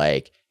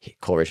 like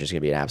Cole Richards is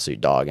going to be an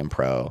absolute dog in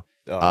pro.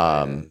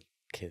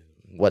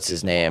 What's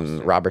his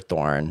name? Robert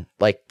Thorne.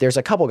 Like there's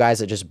a couple guys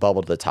that just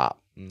bubble to the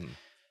top.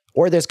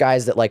 Or there's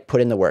guys that like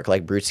put in the work,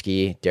 like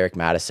Brutski, Derek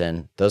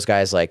Madison. Those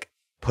guys like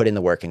put in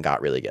the work and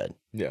got really good.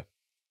 Yeah.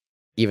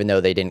 Even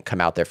though they didn't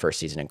come out their first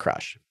season and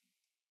crush.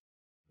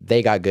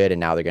 They got good and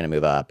now they're going to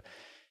move up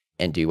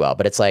and do well.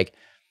 But it's like,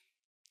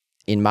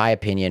 in my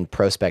opinion,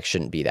 Prospect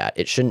shouldn't be that.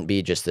 It shouldn't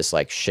be just this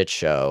like shit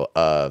show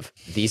of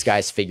these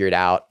guys figured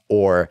out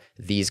or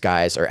these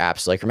guys are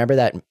absolutely like, remember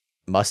that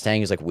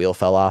Mustang whose like wheel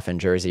fell off in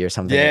Jersey or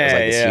something? Yeah, it was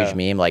like this huge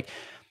meme. Like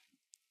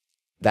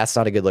that's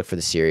not a good look for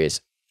the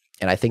series.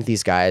 And I think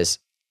these guys.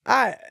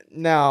 I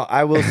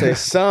will say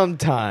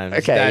sometimes.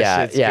 Okay,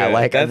 that yeah, good.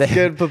 like that's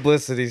good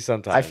publicity.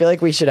 Sometimes I feel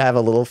like we should have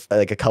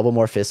a couple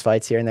more fist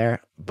fights here and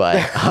there, but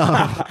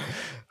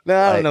no,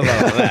 I don't know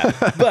about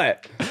that.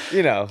 But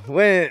you know,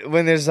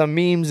 when there's some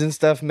memes and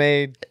stuff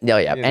made,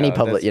 any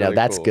public, really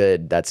that's cool.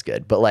 good. That's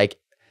good. But like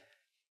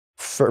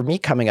for me,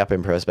 coming up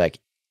in Prospect,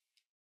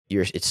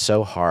 it's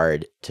so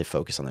hard to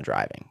focus on the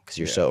driving because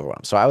you're so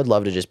overwhelmed. So I would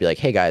love to just be like,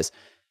 hey guys,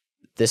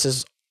 this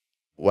is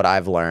what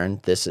I've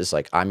learned. This is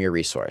like, I'm your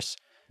resource.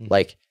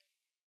 Like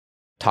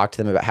talk to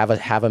them about,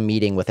 have a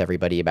meeting with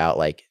everybody about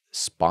like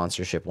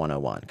sponsorship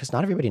 101. Cause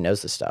not everybody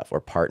knows this stuff,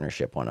 or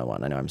partnership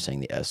 101. I know I'm saying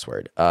the S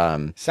word.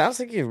 Sounds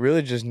like you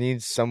really just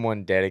need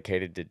someone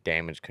dedicated to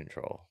damage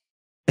control.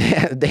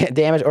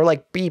 Damage, or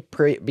like be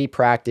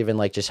proactive and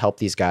like just help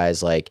these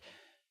guys, like,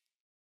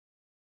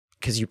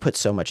 cause you put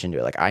so much into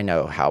it. Like I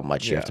know how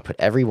much you have to put.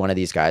 Every one of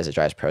these guys that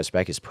drives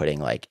Prospect is putting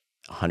like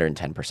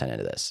 110%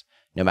 into this.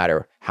 No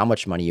matter how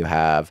much money you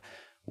have,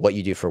 what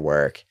you do for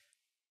work,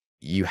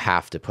 you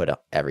have to put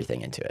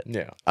everything into it.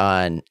 Yeah.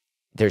 And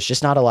there's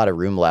just not a lot of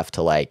room left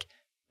to like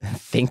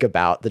think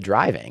about the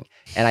driving.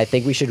 And I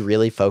think we should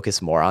really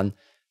focus more on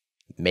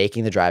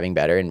making the driving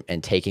better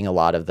and taking a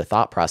lot of the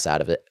thought process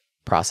out of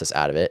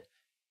it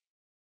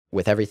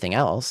with everything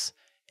else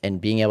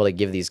and being able to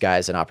give these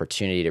guys an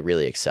opportunity to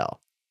really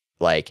excel.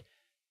 Like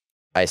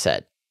I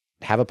said,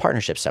 have a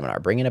partnership seminar,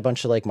 bring in a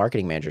bunch of like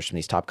marketing managers from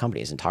these top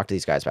companies and talk to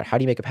these guys about how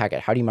do you make a packet?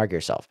 How do you market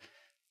yourself?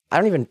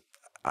 I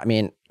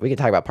mean, we can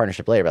talk about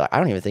partnership later, but like, I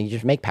don't even think you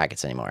should make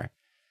packets anymore.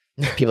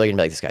 People are gonna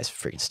be like, this guy's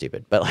freaking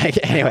stupid. But like,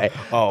 anyway.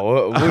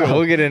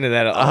 We'll get into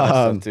that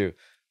stuff too.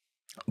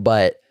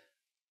 But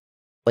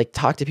like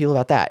talk to people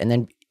about that. And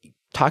then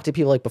talk to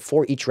people like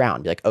before each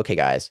round. Be like, okay,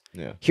 guys,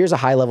 here's a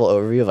high level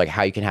overview of like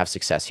how you can have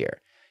success here.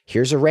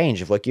 Here's a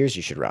range of what gears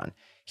you should run.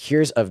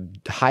 Here's a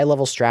high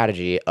level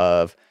strategy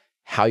of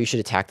how you should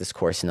attack this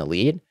course in the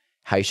lead,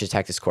 how you should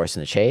attack this course in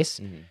the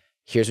chase.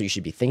 Here's what you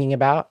should be thinking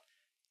about.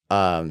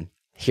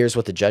 Here's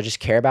what the judges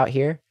care about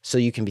here. So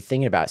you can be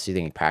thinking about it so you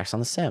can practice on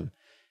the sim.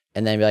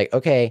 And then be like,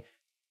 okay.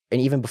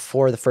 And even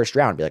before the first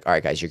round, be like, all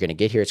right, guys, you're going to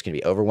get here. It's going to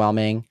be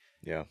overwhelming.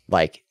 Yeah.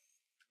 Like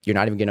you're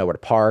not even going to know where to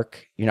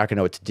park. You're not going to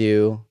know what to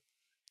do.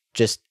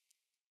 Just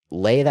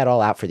lay that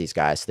all out for these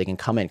guys so they can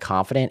come in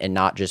confident and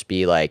not just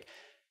be like,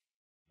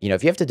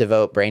 if you have to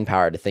devote brain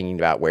power to thinking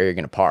about where you're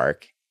going to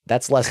park,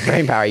 that's less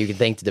brain power you can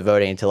think to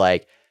devoting to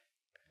like,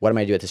 what am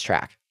I going to do at this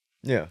track?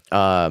 Yeah.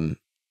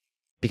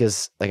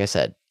 because like I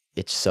said,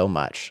 it's so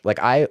much. Like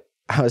I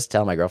was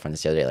telling my girlfriend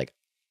this the other day, like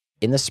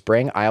in the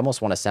spring, I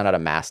almost want to send out a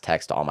mass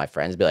text to all my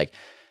friends, be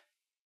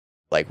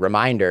like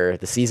reminder,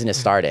 the season is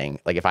starting.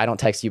 Like if I don't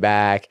text you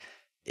back,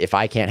 if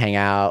I can't hang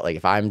out, like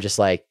if I'm just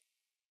like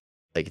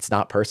it's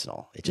not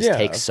personal. It just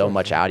takes so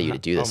much out of you to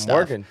do this stuff.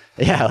 Working.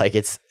 Yeah, like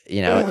it's,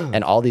 you know,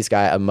 and all these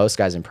guys, most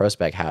guys in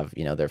Prospect have,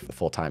 you know, their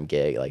full-time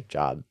gig, like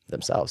job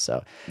themselves.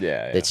 So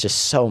it's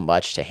just so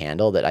much to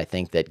handle that I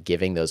think that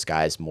giving those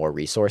guys more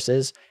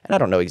resources, and I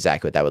don't know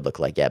exactly what that would look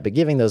like yet, but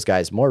giving those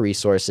guys more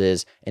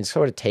resources and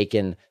sort of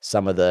taking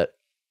some of the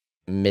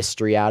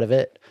mystery out of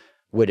it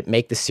would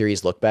make the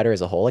series look better as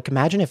a whole. Like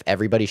imagine if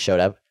everybody showed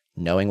up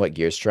knowing what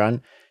gears to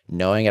run,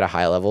 knowing at a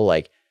high level,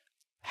 like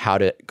how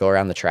to go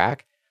around the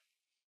track,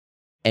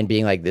 and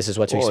being like, this is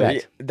what to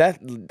expect.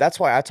 That's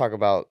why I talk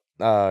about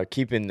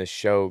keeping the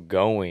show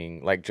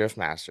going like Drift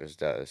Masters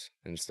does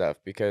and stuff,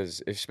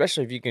 because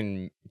especially if you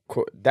can,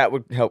 that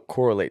would help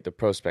correlate the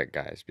Prospect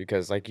guys,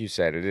 because like you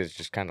said, it is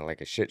just kind of like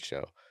a shit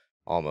show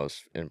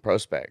almost in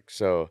Prospect.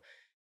 So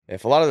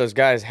if a lot of those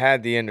guys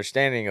had the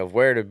understanding of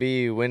where to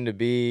be, when to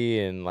be,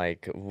 and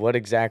like what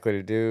exactly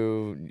to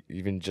do,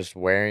 even just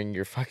wearing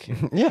your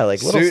fucking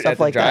like little suit stuff at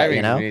the like that, driving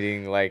you know,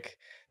 meeting, like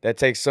that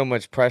takes so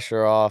much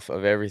pressure off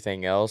of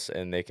everything else,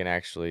 and they can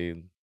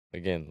actually,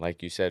 again,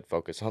 like you said,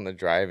 focus on the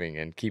driving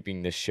and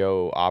keeping the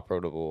show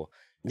operable.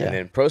 And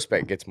then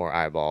Prospect gets more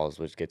eyeballs,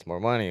 which gets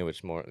more money,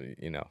 which more,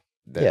 you know,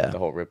 the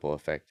whole ripple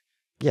effect.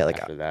 Like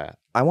after that,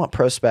 I want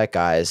Prospect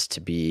guys to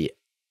be,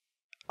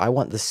 I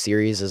want the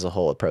series as a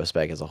whole,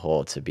 Prospect as a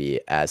whole, to be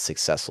as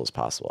successful as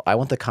possible. I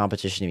want the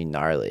competition to be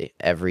gnarly,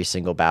 every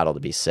single battle to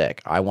be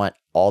sick. I want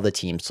all the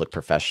teams to look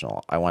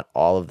professional. I want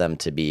all of them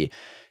to be,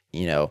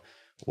 you know,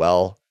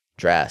 well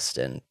dressed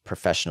and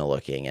professional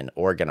looking and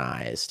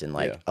organized, and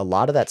like a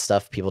lot of that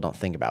stuff people don't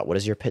think about. What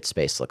does your pit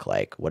space look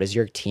like? What does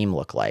your team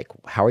look like?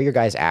 How are your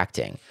guys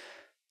acting?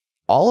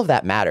 All of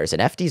that matters,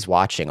 and FD's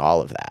watching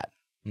all of that.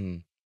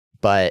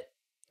 But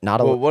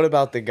not well, what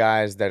about the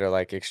guys that are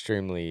like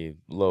extremely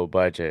low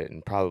budget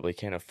and probably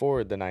can't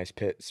afford the nice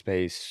pit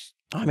space,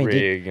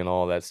 rig, and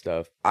all that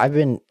stuff? I've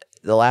been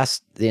the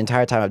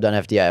entire time I've done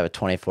FD, I have a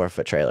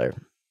 24-foot trailer,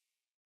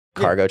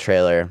 cargo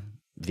trailer,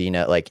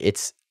 Vina. Like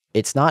it's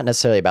not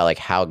necessarily about like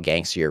how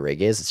gangster your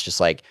rig is. It's just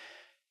like,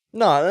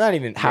 no, not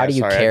even. How do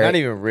you carry? Not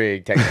even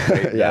rig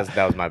technically.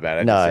 That was my bad.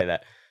 I didn't say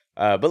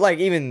that. But like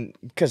even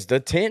because the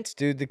tents,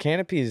 dude, the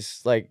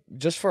canopies, like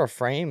just for a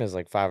frame is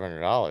like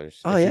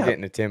 $500. Oh, if you're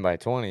getting a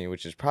 10x20,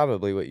 which is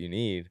probably what you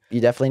need.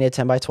 You definitely need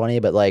a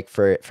 10x20, but like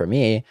for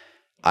me,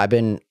 I've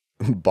been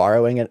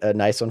borrowing a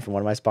nice one from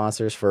one of my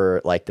sponsors for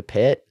like the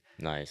pit.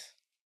 Nice.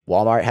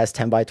 Walmart has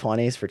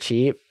 10x20s for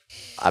cheap.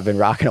 I've been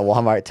rocking a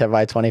Walmart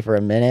 10x20 for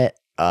a minute.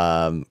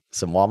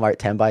 Some Walmart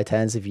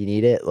 10x10s if you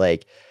need it.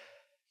 Like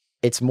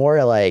it's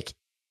more like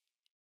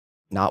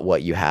not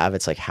what you have.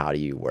 It's like, how do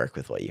you work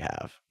with what you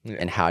have?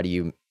 And how do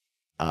you,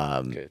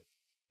 and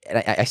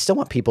I still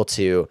want people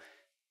to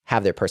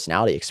have their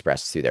personality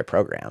expressed through their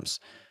programs,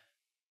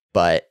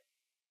 but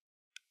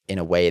in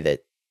a way that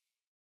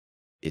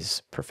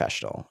is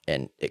professional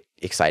and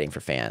exciting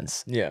for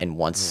fans. And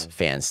wants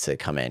fans to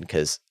come in,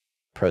 because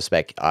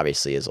Prospect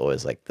obviously is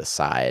always like the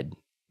side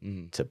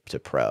to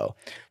pro.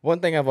 One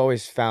thing I've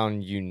always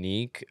found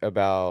unique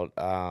about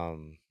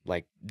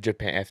like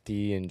Japan,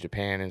 FD in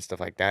Japan and stuff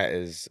like that,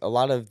 is a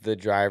lot of the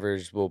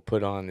drivers will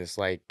put on this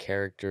like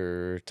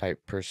character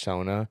type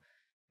persona,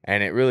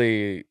 and it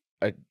really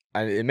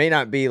it may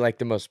not be like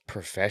the most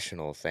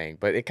professional thing,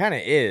 but it kind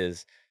of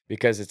is,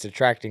 because it's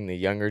attracting the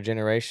younger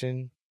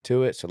generation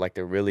to it. So like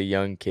the really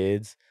young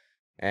kids.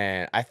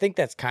 And I think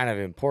that's kind of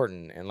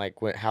important. And like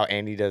how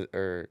Andy does,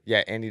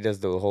 Andy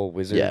does the whole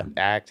wizard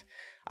act.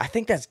 I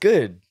think that's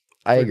good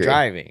I for agree.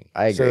 driving.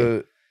 I agree.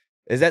 So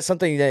is that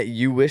something that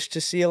you wish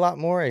to see a lot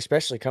more,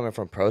 especially coming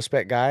from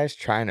Prospect guys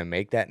trying to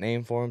make that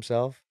name for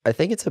himself? I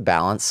think it's a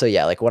balance. So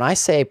yeah, like when I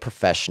say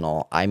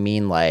professional, I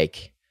mean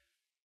like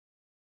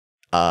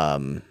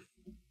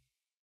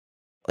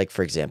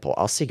for example,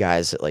 I'll see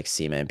guys at like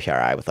SEMA and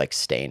PRI with like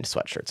stained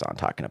sweatshirts on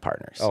talking to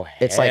partners. Oh,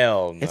 it's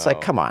hell It's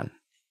like, come on.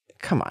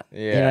 Yeah.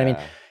 You know what I mean?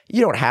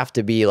 You don't have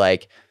to be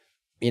like,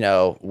 you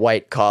know,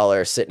 white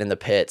collar sitting in the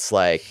pits,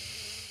 like,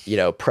 you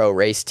know, pro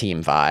race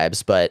team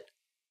vibes, but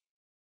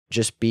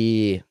just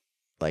be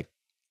like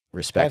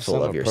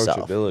respectful of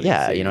yourself.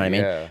 Yeah. You know what I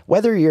mean? Yeah.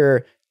 Whether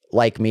you're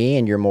like me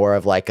and you're more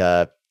of like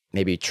a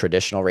maybe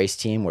traditional race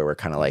team where we're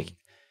kind of like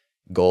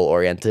goal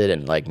oriented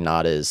and like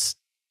not as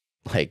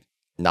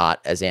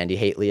Andy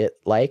Haley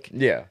like.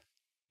 Yeah.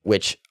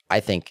 Which I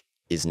think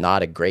is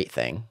not a great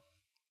thing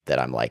that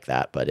I'm like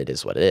that, but it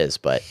is what it is.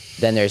 But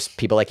then there's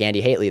people like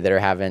Andy Haley that are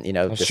having, you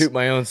know, I'll shoot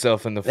my own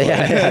self in the foot.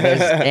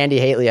 Andy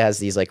Haley has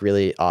these like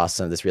really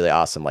awesome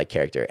like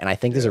character. And I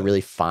think there's a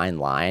really fine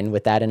line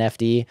with that in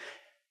FD,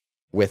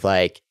 with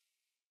like,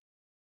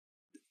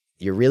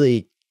 you're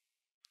really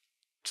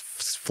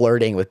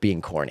flirting with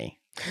being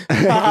corny.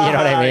 You know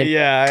what I mean?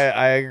 Yeah,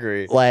 I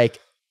agree. Like,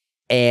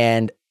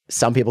 and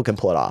some people can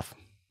pull it off.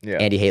 Yeah.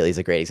 Andy Haley's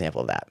a great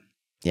example of that.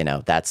 You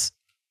know, that's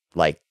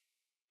like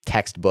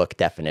textbook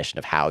definition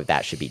of how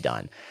that should be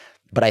done.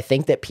 But I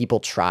think that people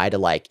try to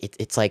like,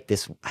 it's like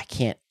this, I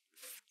can't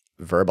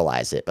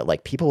verbalize it, but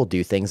like people will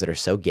do things that are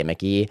so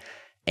gimmicky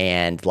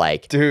and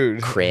like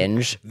Dude,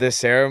 cringe. The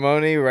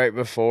ceremony right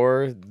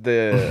before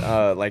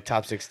the like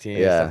top 16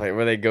 and stuff like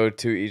where they go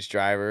to each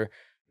driver.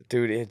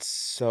 Dude, it's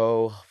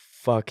so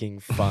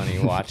fucking funny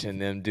watching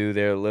them do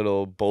their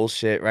little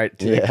bullshit right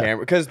to the camera,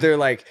 because they're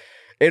like,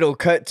 it'll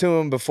cut to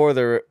them before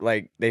they're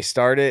like they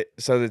start it,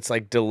 so it's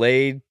like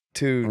delayed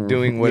to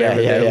doing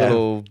whatever their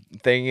little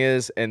thing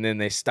is, and then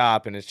they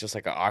stop and it's just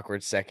like an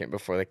awkward second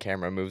before the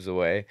camera moves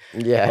away.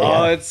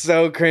 It's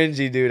so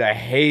cringy, dude. I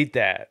hate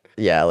that.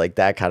 Like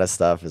that kind of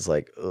stuff is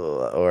like,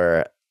 ugh.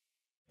 Or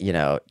you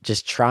know,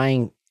 just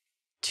trying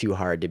too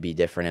hard to be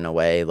different in a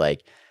way.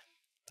 Like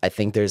I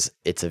think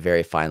it's a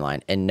very fine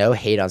line, and no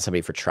hate on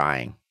somebody for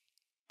trying.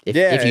 If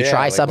you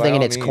try like, something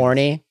and it's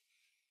corny,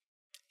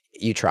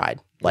 you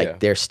tried. Like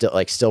there's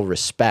still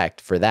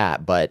respect for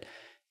that, but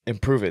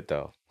improve it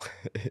though.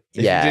 If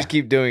you just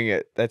keep doing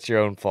it, that's your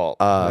own fault.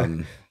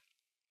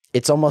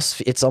 It's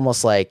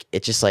almost like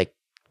it's just like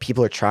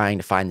people are trying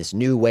to find this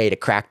new way to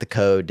crack the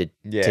code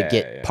to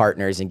get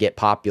partners and get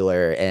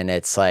popular, and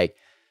it's like,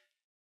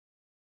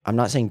 I'm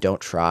not saying don't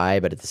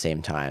try, but at the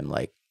same time,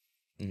 like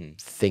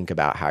think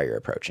about how you're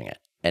approaching it.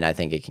 And I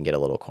think it can get a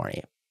little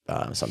corny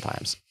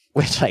sometimes,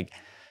 which like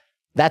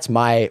that's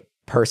my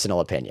personal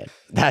opinion.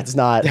 That's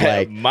not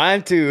like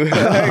mine too.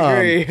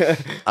 I agree.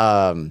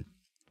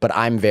 But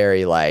I'm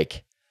very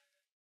like,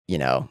 you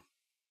know,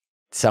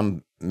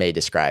 some may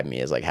describe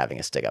me as like having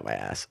a stick up my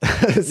ass.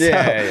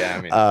 I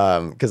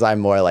mean, because I'm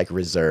more like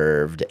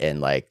reserved and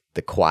like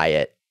the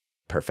quiet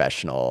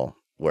professional,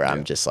 where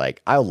I'm just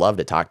like, I would love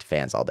to talk to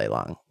fans all day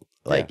long.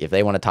 Like if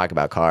they want to talk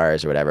about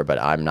cars or whatever, but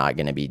I'm not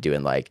going to be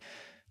doing like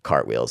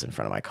cartwheels in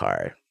front of my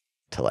car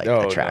to like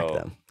attract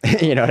them.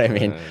 You know what I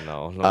mean?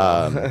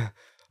 No.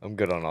 I'm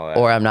good on all that.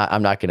 Or I'm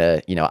not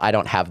gonna, you know, I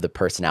don't have the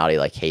personality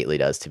like Haley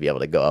does to be able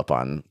to go up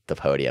on the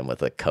podium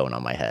with a cone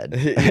on my head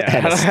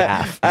and a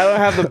staff. I don't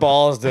have the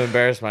balls to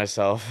embarrass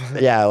myself.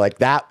 Like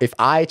that. If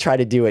I try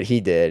to do what he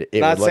did,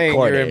 it not would look saying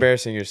corny. You're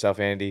embarrassing yourself,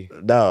 Andy.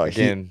 No,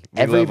 again,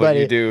 everybody love what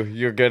you do.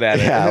 You're good at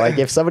it. Like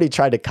if somebody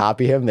tried to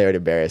copy him, they would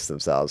embarrass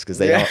themselves because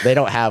they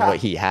don't have what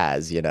he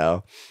has, you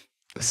know.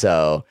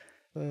 So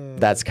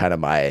that's kind of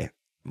my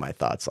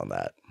thoughts on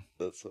that.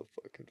 That's so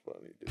fucking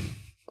funny, dude.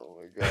 Oh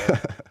my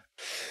god.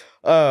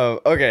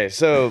 Okay,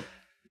 so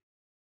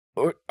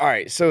all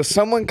right, so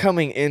someone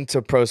coming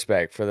into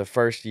Prospect for the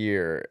first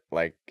year,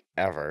 like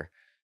ever,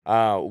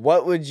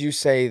 what would you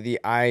say the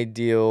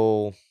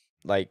ideal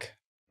like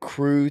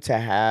crew to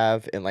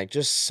have and like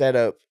just set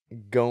up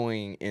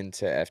going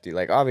into FD?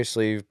 Like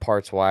obviously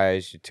parts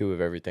wise, your two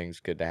of everything's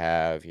good to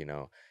have. You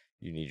know,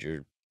 you need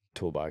your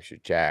toolbox, your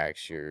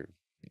jacks, your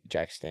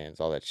jack stands,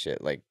 all that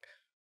shit. Like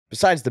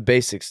besides the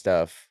basic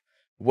stuff,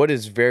 what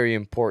is very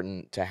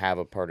important to have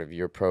a part of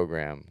your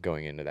program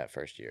going into that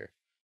first year?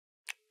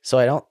 So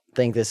I don't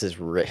think this is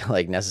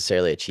like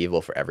necessarily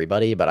achievable for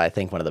everybody, but I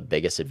think one of the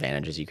biggest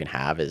advantages you can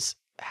have is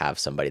have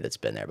somebody that's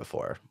been there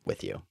before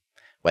with you,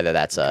 whether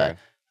that's a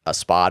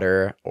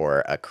spotter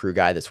or a crew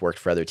guy that's worked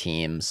for other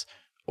teams,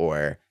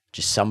 or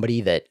just somebody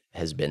that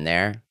has been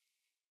there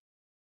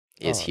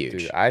is huge.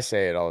 Dude, I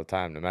say it all the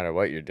time. No matter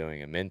what you're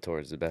doing, a mentor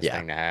is the best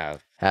thing to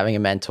have. Having a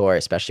mentor,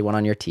 especially one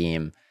on your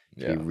team,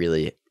 can be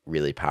really,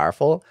 really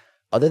powerful.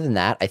 Other than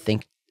that, I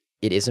think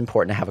it is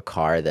important to have a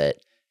car that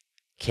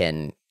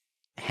can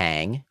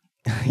hang.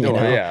 You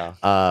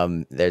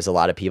know? There's a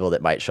lot of people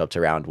that might show up to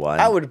round one.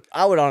 I would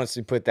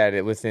honestly put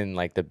that within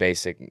like the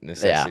basic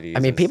necessities. I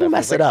mean, people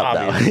mess it up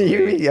though.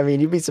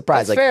 You'd be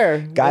surprised. That's like fair.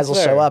 Guys will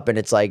show up and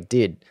it's like,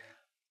 dude,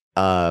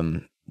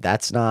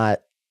 that's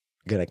not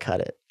gonna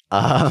cut it.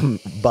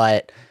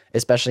 But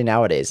especially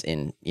nowadays,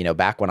 in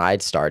back when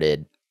I'd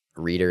started,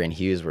 Reeder and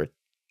Hughes were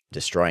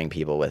destroying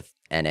people with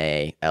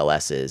NA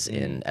LSs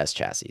in S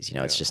chassis.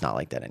 It's just not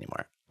like that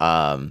anymore.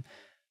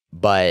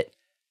 But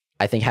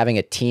I think having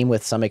a team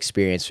with some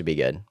experience would be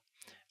good.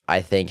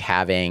 I think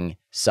having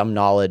some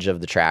knowledge of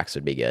the tracks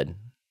would be good.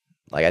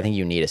 Like, I think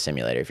you need a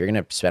simulator. If you're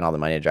going to spend all the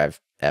money to drive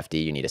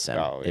FD, you need a sim.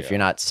 If you're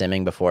not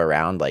simming before a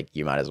round, like,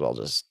 you might as well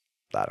just,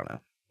 I don't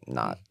know,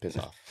 not piss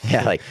off.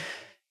 Like,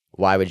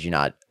 why would you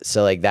not?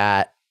 So like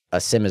that,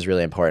 a sim is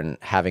really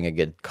important. Having a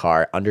good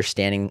car,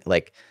 understanding,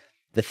 like,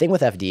 the thing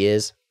with FD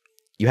is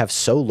you have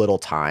so little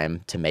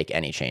time to make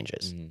any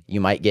changes.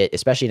 You might get,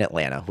 especially in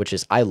Atlanta, which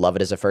is, I love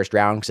it as a first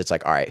round because it's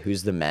like, all right,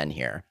 who's the men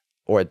here?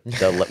 Or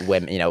the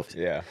women,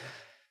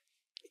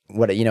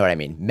 what, you know what I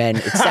mean? Men,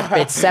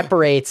 it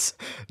separates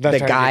the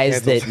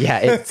guys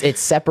that, it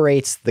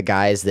separates the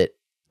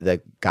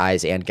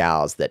guys and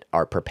gals that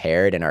are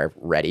prepared and are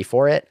ready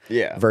for it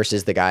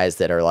versus the guys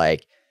that are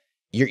like,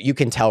 you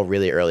can tell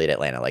really early at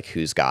Atlanta, like,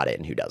 who's got it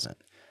and who doesn't.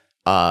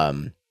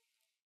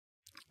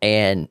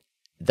 And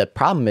the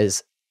problem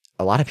is,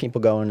 a lot of people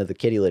go into the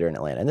kitty litter in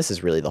Atlanta, and this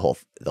is really the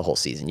whole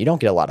season. You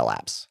don't get a lot of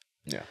laps.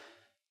 Yeah.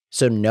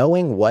 So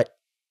knowing what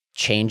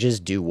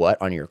changes do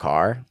what on your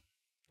car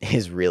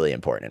is really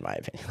important in my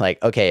opinion.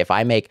 Like, okay, if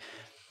I make,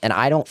 and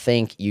I don't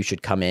think you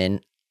should come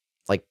in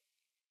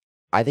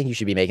I think you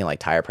should be making like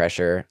tire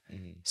pressure,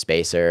 Mhm.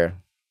 spacer,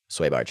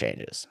 sway bar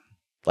changes.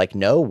 Like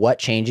know what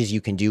changes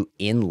you can do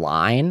in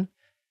line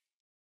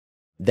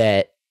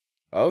that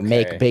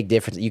make big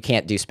difference. You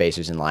can't do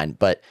spacers in line,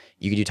 but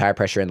you can do tire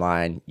pressure in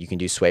line. You can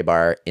do sway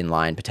bar in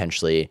line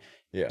potentially.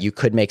 Yeah. You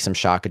could make some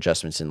shock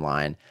adjustments in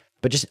line,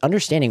 but just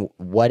understanding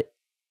what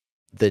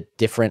the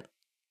different,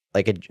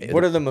 like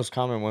what are the most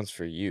common ones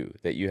for you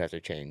that you have to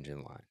change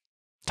in line?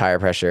 Tire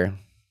pressure.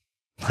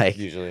 Like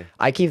Usually,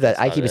 I keep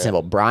it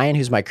simple. Brian,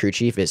 who's my crew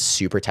chief, is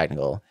super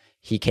technical.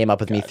 He came up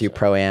with me through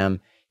Pro-Am.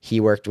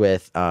 He worked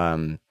with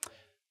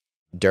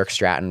Dirk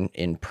Stratton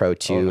in Pro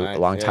 2 a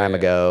long time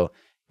ago.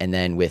 And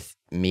then with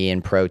me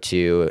in Pro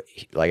 2,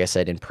 like I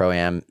said, in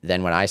Pro-Am.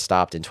 Then when I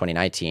stopped in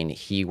 2019,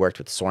 he worked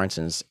with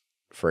Sorenson's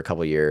for a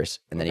couple of years.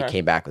 And then he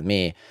came back with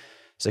me.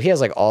 So he has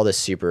like all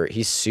this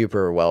he's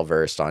super well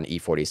versed on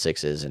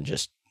E46s and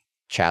just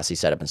chassis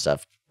setup and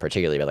stuff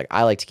particularly. But like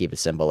I like to keep it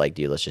simple. Like,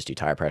 dude, let's just do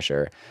tire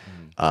pressure.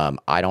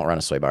 I don't run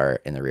a sway bar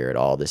in the rear at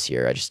all this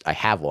year. I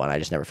have one. I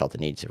just never felt the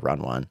need to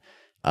run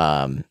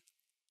one.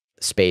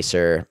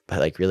 Spacer, but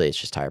like really it's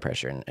just tire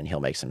pressure and he'll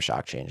make some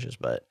shock changes.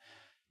 But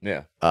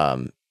yeah.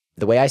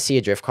 The way I see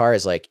a drift car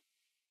is like,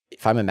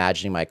 if I'm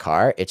imagining my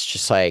car, it's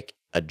just like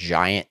a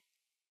giant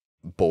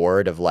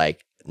board of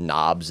like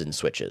knobs and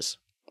switches,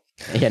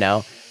 you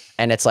know?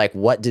 And it's like,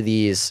 what do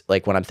these,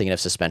 like when I'm thinking of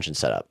suspension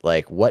setup,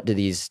 like what do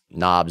these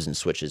knobs and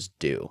switches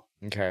do?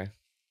 Okay.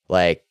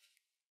 Like,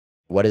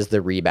 what does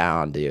the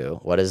rebound do?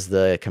 What does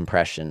the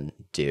compression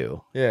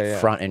do? Yeah.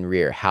 Front and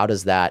rear. What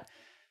does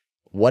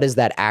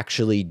that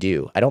actually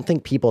do? I don't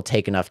think people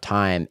take enough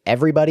time.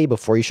 Everybody,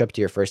 before you show up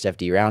to your first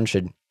FD round,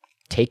 should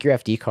take your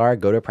FD car,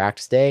 go to a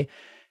practice day,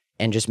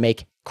 and just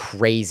make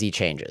crazy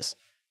changes.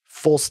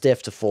 Full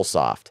stiff to full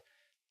soft.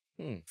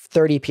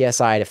 30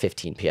 PSI to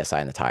 15 PSI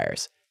in the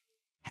tires.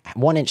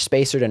 1 inch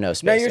spacer to no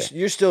spacer. Now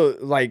you're still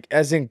like,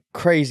 as in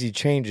crazy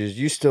changes,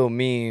 you still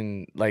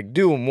mean like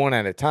do them one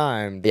at a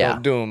time.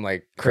 Don't do them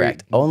like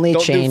correct. Only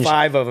don't change do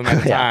 5 of them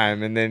at a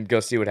time and then go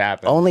see what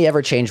happens. Only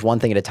ever change one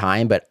thing at a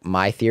time. But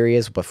my theory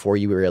is before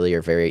you really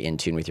are very in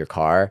tune with your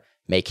car,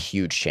 make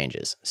huge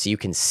changes so you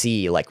can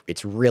see like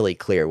it's really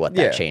clear what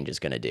that change is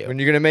going to do. When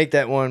you're going to make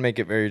that one, make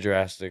it very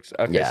drastic.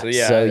 Okay,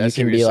 so you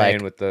can be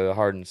like with the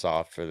hard and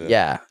soft for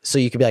the so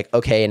you could be like,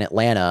 okay, in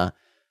Atlanta,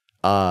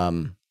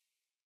 I'm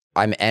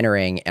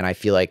entering and I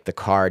feel like the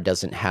car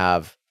doesn't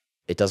want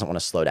to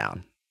slow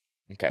down.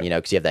 Okay. You know,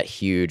 because you have that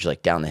huge,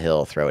 like down the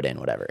hill, throw it in,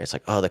 whatever. It's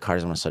like, oh, the car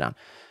doesn't want to slow down.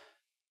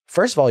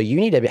 First of all, you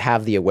need to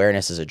have the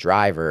awareness as a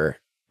driver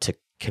to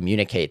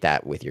communicate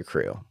that with your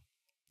crew.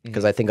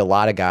 Because I think a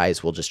lot of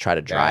guys will just try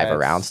to drive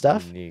around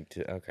stuff,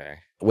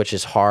 which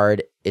is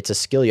hard. It's a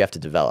skill you have to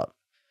develop.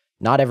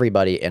 Not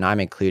everybody, and I'm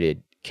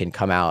included, can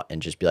come out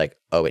and just be like,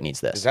 oh, it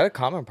needs this. Is that a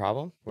common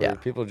problem? Where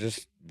people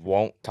just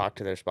won't talk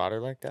to their spotter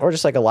like that? Or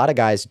just like a lot of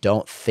guys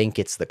don't think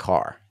it's the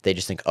car. They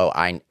just think, oh,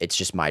 it's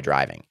just my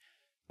driving.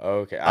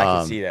 Okay, I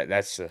can see that.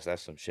 That's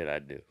some shit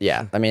I'd do.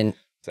 Yeah, I mean,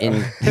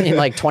 in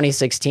like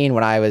 2016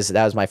 when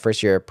that was my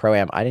first year of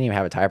Pro-Am, I didn't even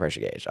have a tire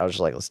pressure gauge. I was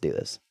just like, let's do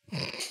this.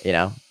 You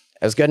know,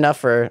 it was good enough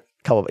for a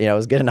couple. You know, it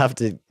was good enough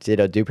to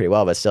do pretty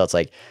well, but still, it's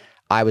like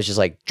I was just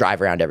like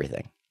drive around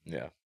everything.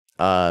 Yeah.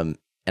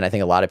 And I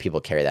think a lot of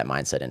people carry that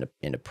mindset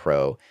into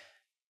pro,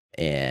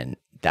 and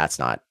that's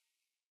not,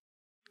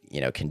 you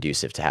know,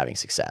 conducive to having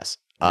success.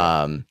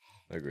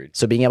 Agreed.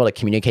 So being able to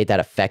communicate that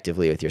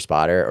effectively with your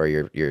spotter or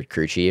your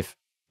crew chief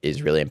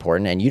is really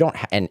important. And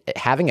and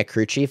having a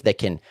crew chief that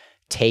can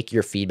take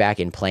your feedback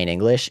in plain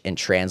English and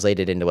translate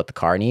it into what the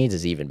car needs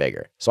is even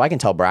bigger. So I can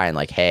tell Brian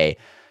like, hey,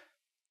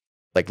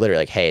 like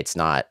literally like, hey,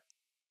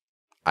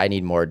 I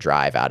need more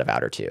drive out of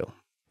outer 2.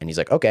 And he's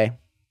like, okay.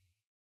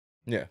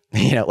 Yeah.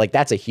 You know, like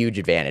that's a huge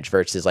advantage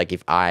versus like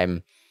if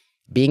I'm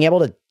being able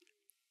to,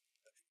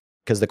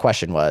 because the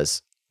question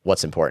was,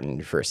 what's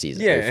important for a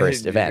season, your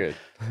first event?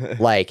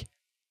 Like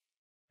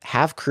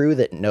have crew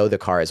that know the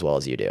car as well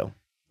as you do,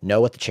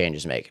 know what the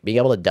changes make, being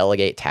able to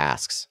delegate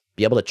tasks,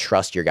 be able to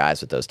trust your guys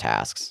with those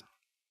tasks.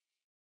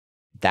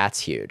 That's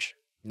huge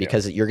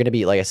because you're going to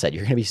be, like I said,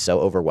 you're going to be so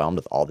overwhelmed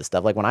with all this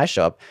stuff. Like when I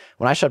show up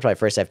to my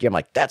first FD, I'm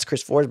like, that's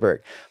Chris Forsberg.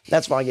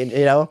 That's fucking,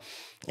 you know,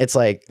 it's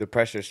like the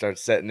pressure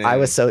starts setting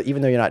in.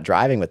 Even though you're not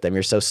driving with them,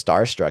 you're so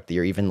starstruck that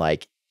you're even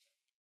like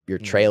your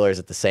trailer's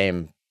at the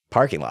same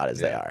parking lot as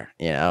they are,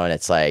 you know? And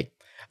it's like,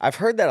 I've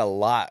heard that a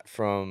lot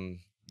from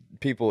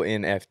people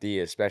in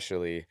FD,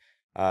 especially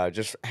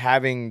just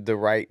having the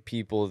right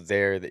people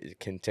there that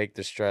can take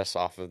the stress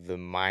off of the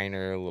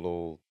minor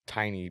little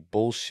tiny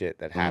bullshit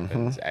that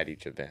happens at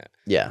each event.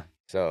 Yeah.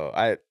 So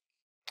I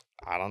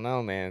don't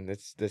know, man.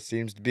 This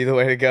seems to be the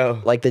way to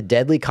go. Like the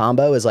deadly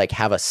combo is like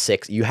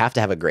you have to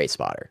have a great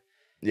spotter.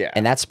 Yeah.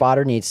 And that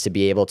spotter needs to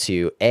be able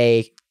to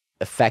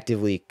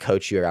effectively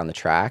coach you around the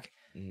track.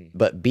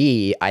 But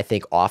B, I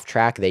think off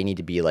track, they need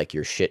to be like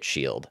your shit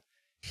shield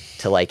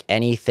to like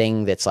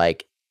anything that's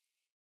like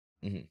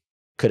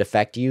could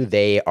affect you.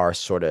 They are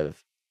sort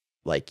of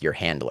like your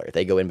handler.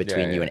 They go in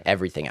between you and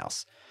everything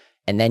else.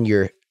 And then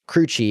your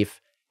crew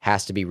chief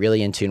has to be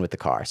really in tune with the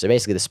car. So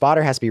basically the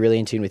spotter has to be really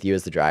in tune with you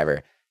as the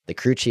driver. The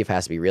crew chief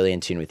has to be really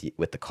in tune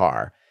with the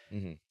car.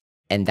 Mm-hmm.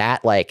 And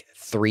that like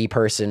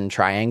 3-person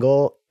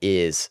triangle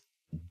is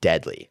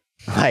deadly.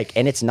 Like,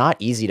 and it's not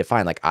easy to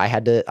find. Like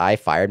I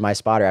fired my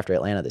spotter after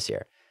Atlanta this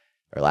year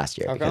or last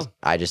year because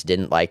I just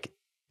didn't like,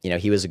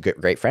 he was a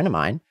great friend of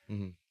mine,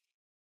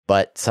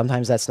 but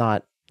sometimes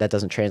that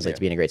doesn't translate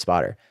to being a great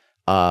spotter.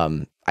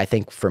 I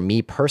think for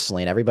me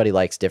personally, and everybody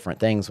likes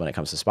different things when it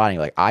comes to spotting.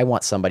 Like I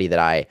want somebody that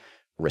I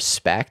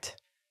respect,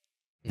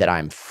 that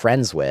I'm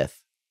friends with,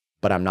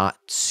 but I'm not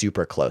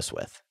super close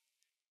with.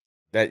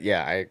 I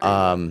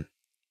agree.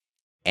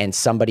 And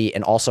somebody,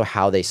 and also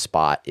how they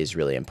spot is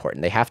really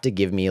important. They have to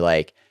give me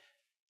like,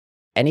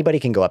 anybody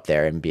can go up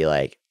there and be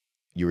like,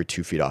 you were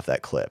 2 feet off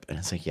that clip. And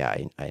it's like, yeah,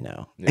 I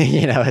know.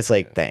 Yeah. It's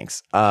like,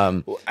 thanks.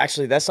 Well,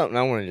 actually, that's something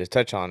I wanted to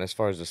touch on as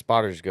far as the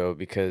spotters go,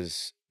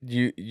 because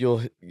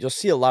you'll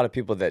see a lot of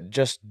people that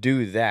just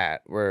do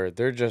that, where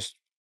they're just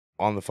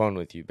on the phone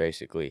with you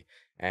basically,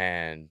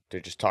 and they're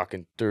just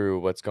talking through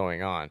what's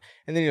going on.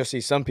 And then you'll see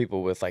some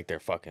people with like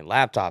their fucking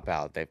laptop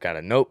out. They've got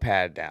a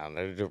notepad down.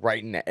 They're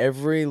writing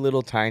every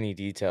little tiny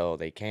detail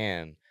they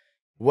can.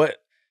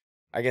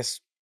 I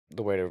guess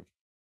the way to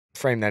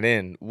frame that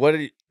in, what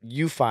do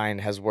you find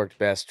has worked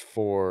best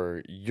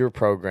for your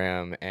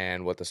program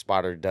and what the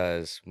spotter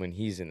does when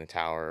he's in the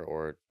tower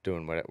or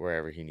doing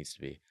wherever he needs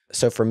to be?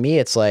 So for me,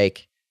 it's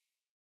like,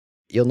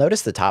 you'll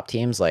notice the top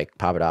teams like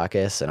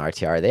Papadakis and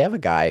RTR, they have a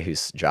guy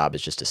whose job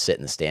is just to sit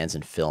in the stands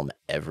and film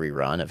every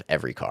run of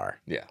every car.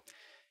 Yeah.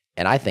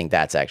 And I think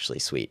that's actually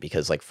sweet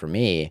because like for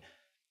me,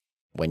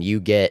 when you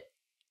get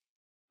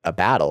a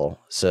battle,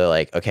 so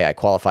like, okay, I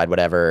qualified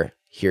whatever,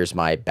 here's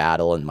my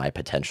battle and my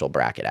potential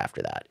bracket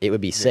after that. It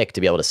would be sick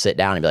to be able to sit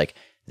down and be like,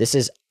 this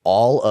is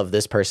all of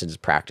this person's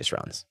practice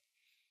runs.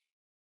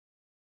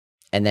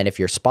 And then if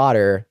you're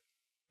spotter,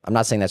 I'm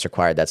not saying that's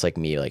required. That's like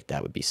me, like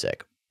that would be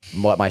sick.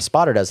 What my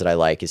spotter does that I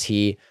like is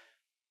he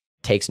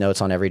takes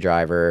notes on every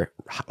driver,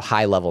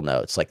 high level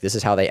notes. Like this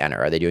is how they enter.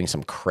 Are they doing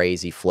some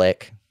crazy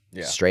flick,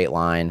 straight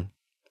line?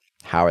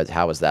 How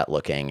is that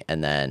looking?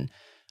 And then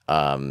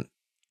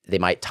they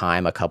might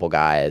time a couple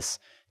guys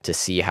to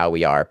see how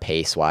we are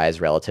pace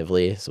wise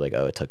relatively. So like,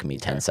 oh, it took me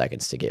 10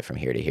 seconds to get from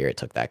here to here. It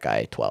took that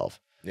guy 12.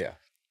 Yeah.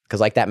 Cause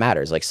like that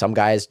matters. Like some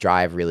guys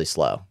drive really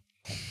slow,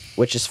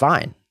 which is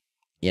fine,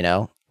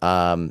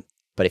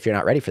 but if you're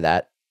not ready for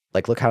that,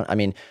 like, look how,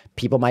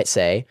 people might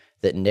say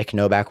that Nick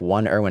Novak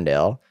won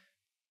Irwindale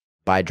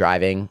by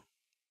driving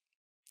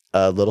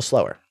a little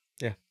slower.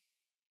 Yeah.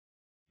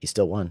 He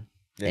still won.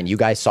 Yeah. And you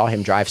guys saw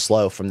him drive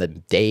slow from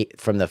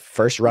the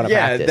first run of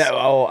practice.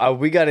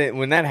 We got it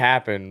when that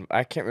happened.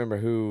 I can't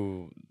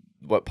remember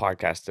what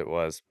podcast it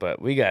was, but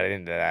we got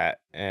into that.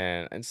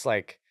 And it's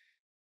like,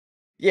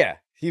 yeah,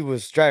 he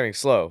was driving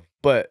slow,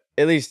 but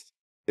at least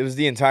it was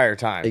the entire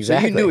time.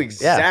 Exactly. So you knew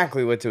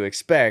exactly what to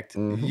expect.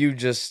 You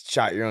just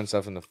shot your own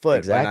self in the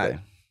foot by not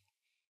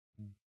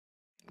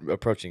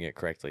approaching it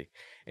correctly.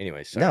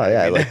 Anyway, sorry.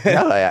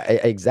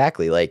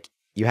 Exactly. Like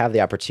you have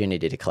the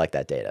opportunity to collect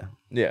that data.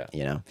 Yeah.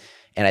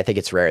 And I think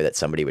it's rare that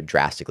somebody would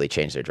drastically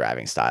change their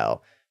driving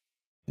style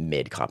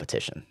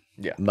mid-competition.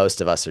 Yeah.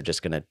 Most of us are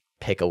just going to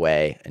pick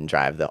away and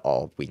drive the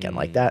all weekend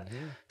like that.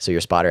 So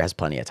your spotter has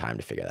plenty of time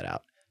to figure that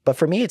out. But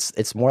for me,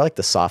 it's more like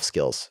the soft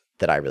skills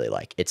that I really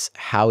like. It's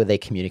how they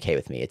communicate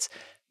with me. It's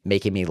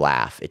making me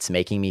laugh. It's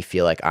making me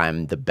feel like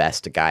I'm the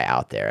best guy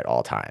out there at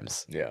all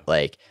times. Yeah.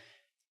 Like,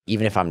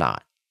 even if I'm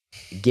not,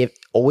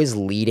 always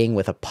leading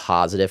with a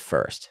positive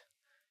first,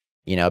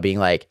 being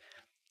like,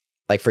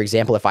 for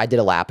example, if I did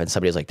a lap and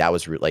somebody was like, that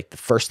was like the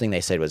first thing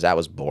they said was that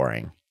was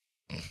boring.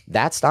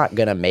 That's not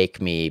going to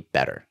make me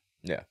better.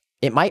 Yeah.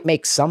 It might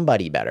make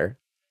somebody better,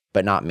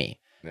 but not me.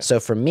 Yeah. So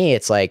for me,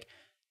 it's like,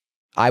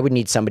 I would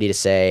need somebody to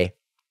say,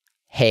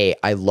 hey,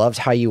 I loved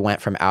how you went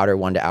from outer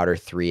 1 to outer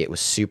 3. It was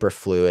super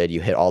fluid.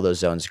 You hit all those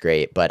zones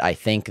great, but I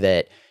think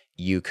that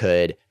you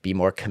could be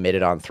more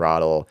committed on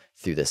throttle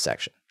through this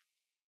section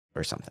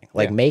or something.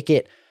 Like make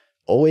it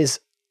always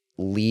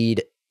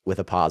lead with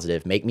a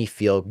positive, make me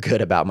feel good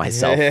about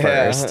myself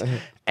first,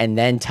 and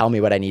then tell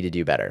me what I need to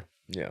do better.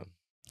 Yeah.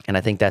 And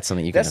I think that's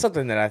something that's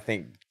something that I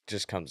think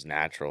just comes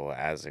natural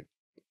as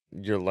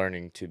you're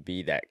learning to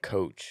be that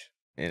coach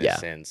in a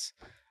sense.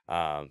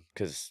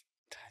 Because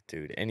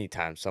dude,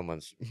 anytime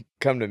someone's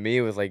come to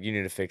me with like, you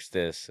need to fix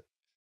this,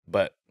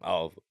 but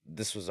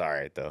this was all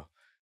right though,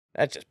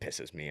 that just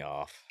pisses me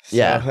off. So,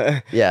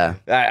 yeah.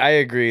 I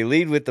agree.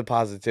 Lead with the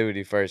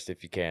positivity first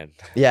if you can.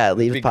 Yeah,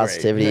 lead with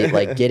positivity.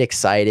 Like get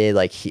excited.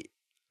 Like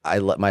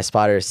my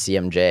spotter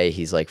CMJ,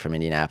 he's like from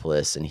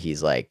Indianapolis, and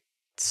he's like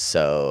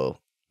so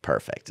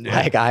perfect.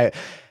 Yeah.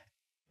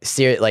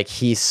 Like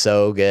he's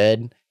so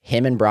good.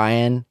 Him and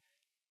Brian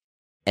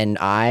and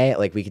I,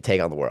 like we could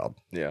take on the world.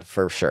 Yeah,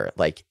 for sure.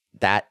 Like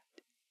that.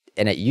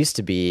 And it used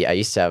to be, I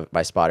used to have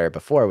my spotter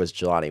before was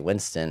Jelani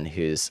Winston,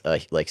 who's a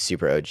like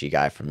super OG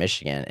guy from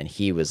Michigan. And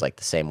he was like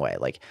the same way.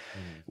 Like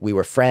we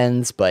were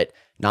friends, but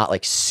not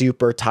like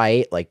super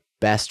tight, like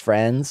best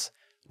friends,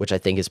 which I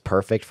think is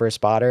perfect for a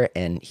spotter.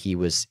 And he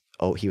would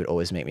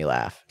always make me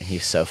laugh. And he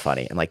was so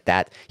funny. And like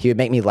that, he would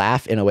make me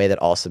laugh in a way that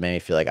also made me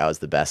feel like I was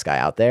the best guy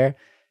out there.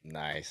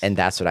 Nice. And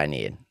that's what I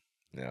need.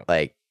 Yeah.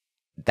 Like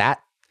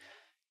that.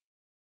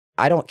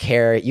 I don't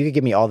care. You could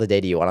give me all the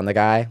data you want on the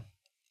guy.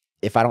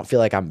 If I don't feel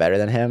like I'm better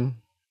than him,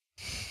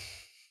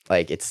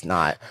 like it's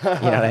not, you know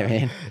what I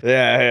mean?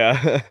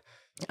 Yeah.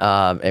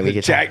 And we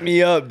could jack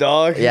me up,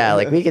 dog. Yeah,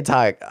 like we could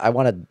talk. I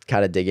want to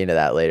kind of dig into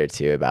that later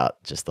too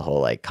about just the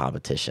whole like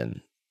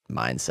competition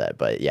mindset.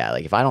 But yeah,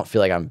 like if I don't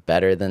feel like I'm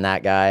better than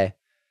that guy,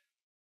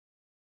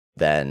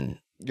 then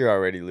you're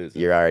already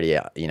losing. You're already,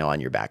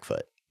 on your back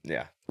foot.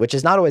 Yeah. Which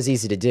is not always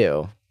easy to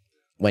do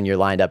when you're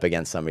lined up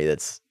against somebody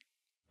that's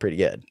pretty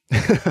good.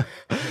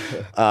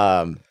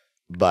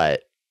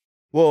 But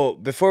well,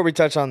 before we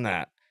touch on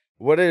that,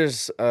 what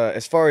is,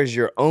 as far as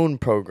your own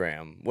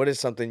program, what is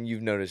something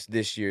you've noticed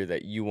this year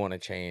that you want to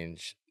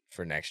change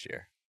for next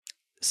year?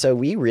 So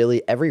we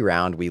really, every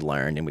round we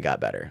learned and we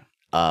got better.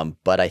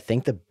 But I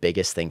think the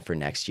biggest thing for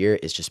next year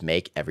is just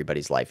make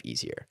everybody's life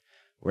easier.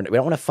 We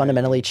don't want to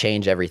fundamentally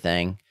change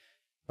everything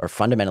or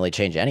fundamentally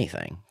change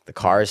anything. The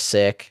car is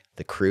sick.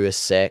 The crew is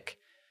sick.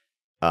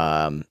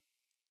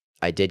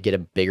 I did get a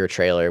bigger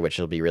trailer, which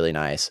will be really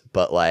nice.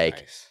 But like,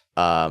 Nice.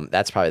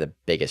 That's probably the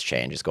biggest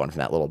change, is going from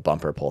that little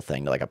bumper pull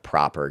thing to like a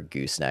proper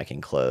gooseneck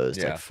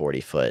enclosed, like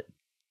 40-foot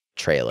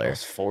trailer.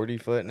 It's 40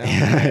 foot now.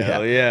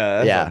 Hell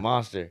yeah, that's a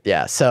monster.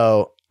 Yeah.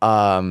 So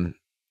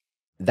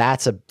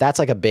that's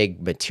like a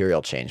big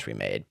material change we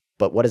made.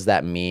 But what does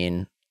that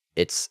mean?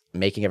 It's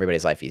making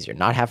everybody's life easier.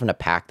 Not having to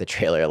pack the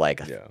trailer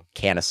like a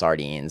can of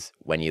sardines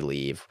when you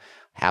leave.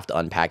 Have to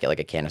unpack it like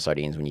a can of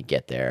sardines when you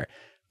get there.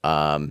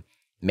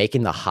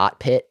 Making the hot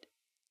pit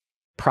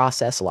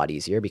process a lot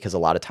easier, because a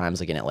lot of times,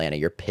 like in Atlanta,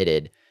 you're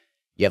pitted.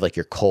 You have like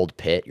your cold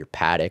pit, your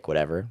paddock,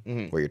 whatever,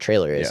 where your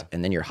trailer is,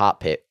 and then your hot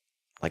pit,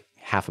 like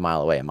half a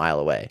mile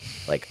away,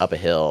 like up a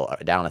hill,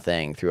 down a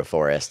thing, through a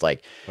forest,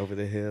 like over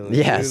the hill.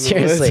 Yeah,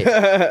 seriously.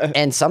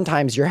 And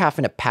sometimes you're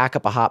having to pack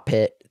up a hot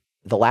pit.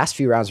 The last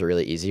few rounds were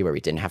really easy where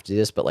we didn't have to do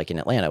this, but like in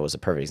Atlanta was a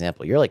perfect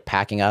example. You're like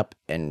packing up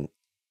and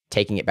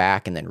taking it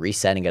back and then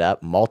resetting it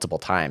up multiple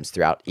times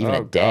throughout even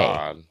a day.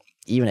 God.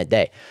 Even a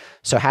day.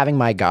 So having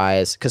my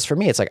guys, because for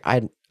me, it's like,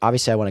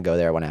 obviously I want to go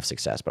there, I want to have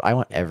success, but I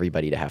want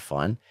everybody to have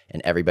fun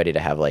and everybody to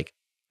have like,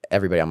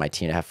 everybody on my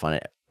team to have fun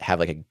and have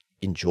like a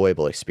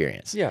enjoyable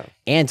experience. Yeah.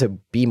 And to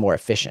be more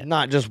efficient.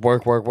 Not just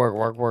work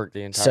the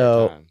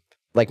entire time.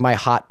 Like my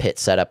hot pit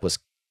setup was,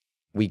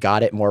 we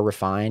got it more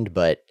refined,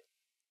 but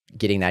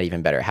getting that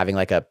even better. Having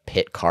like a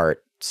pit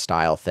cart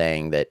style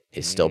thing that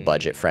is still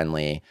budget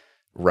friendly.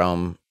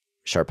 Rome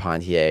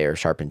Charpentier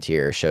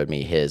showed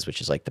me his, which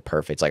is like the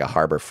perfect, it's like a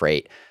Harbor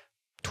Freight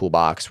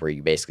toolbox where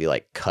you basically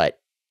like cut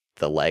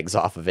the legs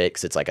off of it,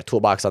 because it's like a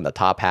toolbox on the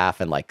top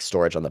half and like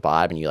storage on the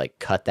bottom, and you like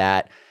cut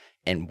that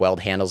and weld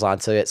handles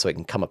onto it so it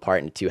can come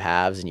apart into two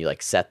halves, and you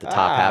like set the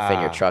top half in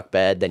your truck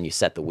bed, then you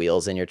set the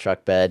wheels in your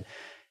truck bed.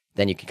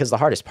 Then you can, because the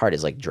hardest part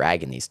is like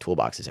dragging these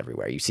toolboxes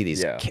everywhere. You see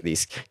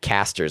these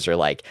casters are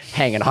like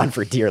hanging on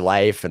for dear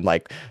life, and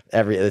like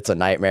it's a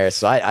nightmare.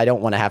 So I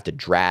don't want to have to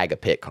drag a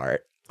pit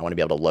cart. I want to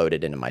be able to load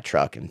it into my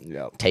truck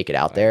and take it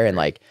out there and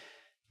like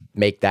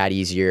make that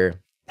easier.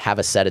 Have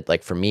a set of,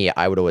 like for me,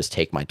 I would always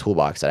take my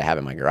toolbox that I have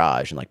in my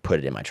garage and like put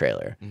it in my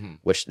trailer,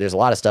 which there's a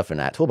lot of stuff in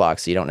that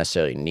toolbox so you don't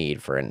necessarily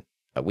need for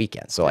a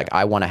weekend. So like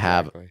I want to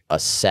have a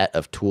set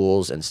of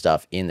tools and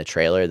stuff in the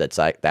trailer that's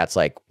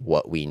like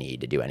what we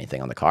need to do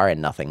anything on the car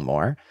and nothing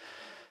more.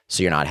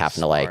 So you're not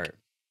having to like,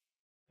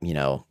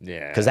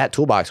 because that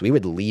toolbox, we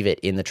would leave it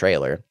in the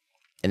trailer,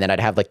 and then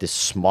I'd have like this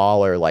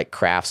smaller like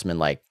Craftsman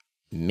like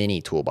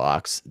mini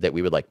toolbox that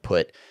we would like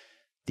put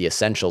the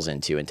essentials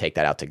into and take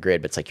that out to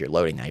grid. But it's like you're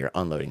loading that, you're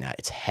unloading that.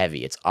 It's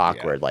heavy, it's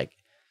awkward, like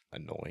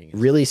annoying.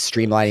 Really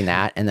streamlining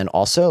that. And then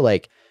also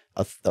like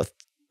a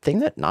thing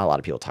that not a lot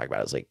of people talk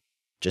about is like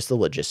just the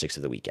logistics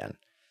of the weekend.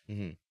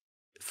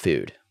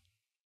 Food.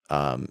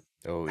 How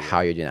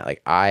you're doing that.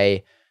 Like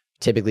I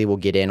typically will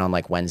get in on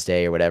like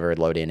Wednesday or whatever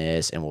load in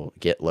is, and we'll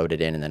get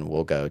loaded in, and then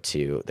we'll go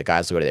to, the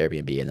guys will go to the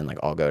Airbnb, and then like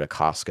I'll go to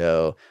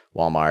Costco,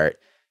 Walmart,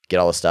 get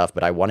all the stuff.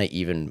 But I want to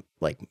even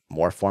like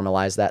more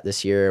formalize that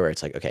this year, where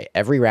it's like, okay,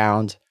 every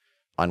round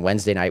on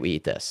Wednesday night we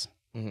eat this.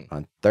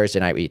 On Thursday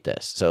night we eat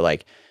this. So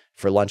like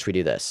for lunch we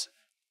do this.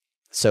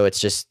 So it's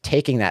just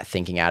taking that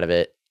thinking out of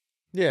it.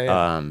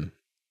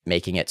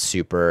 Making it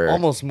super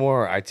almost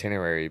more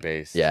itinerary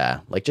based. Yeah,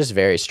 like just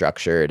very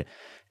structured,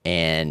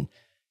 and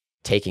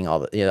taking all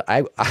the,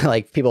 I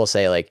like, people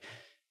say like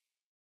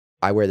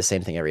I wear the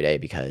same thing every day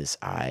because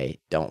I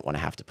don't want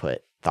to have to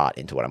put thought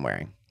into what I'm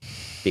wearing,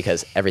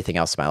 because everything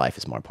else in my life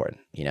is more important.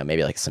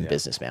 Maybe like some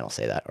businessman will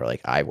say that, or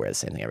like I wear the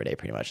same thing every day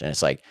pretty much. And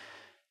it's like,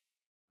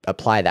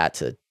 apply that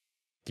to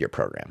your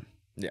program.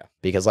 Yeah.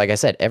 Because like I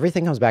said,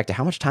 everything comes back to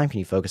how much time can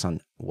you focus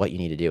on what you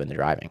need to do in the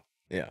driving.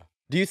 Yeah.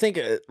 Do you think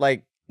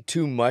like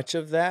too much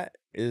of that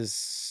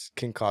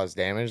can cause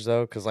damage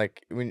though? Because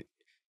like when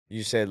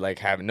you said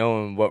like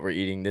knowing what we're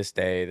eating this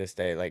day,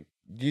 like,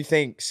 do you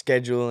think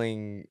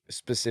scheduling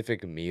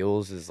specific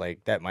meals is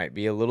like, that might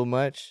be a little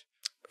much?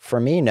 For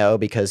me, no,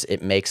 because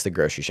it makes the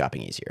grocery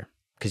shopping easier.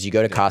 Because you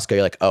go to Costco,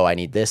 you're like, oh, I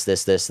need this.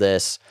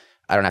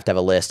 I don't have to have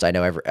a list. I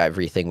know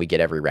everything we get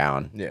every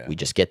round. Yeah. We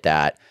just get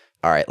that.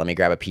 all right, let me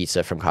grab a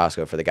pizza from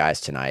Costco for the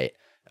guys tonight.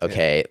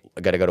 Okay,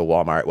 I got to go to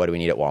Walmart. What do we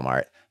need at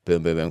Walmart?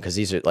 Boom, boom, boom. Because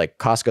these are like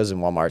Costco's and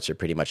Walmarts are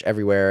pretty much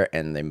everywhere,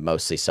 and they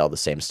mostly sell the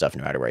same stuff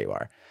no matter where you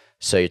are.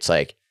 So it's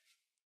like,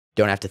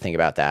 don't have to think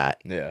about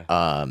that. Yeah.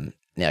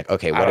 Yeah. Like,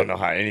 okay. I don't know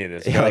how any of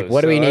this goes. Like,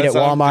 what do we need at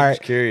Walmart? I'm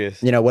just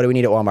curious. You know, what do we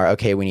need at Walmart?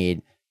 Okay, we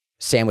need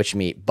sandwich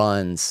meat,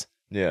 buns,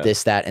 Yeah.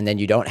 this, that, and then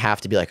you don't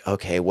have to be like,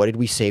 okay, what did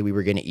we say we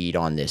were going to eat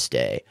on this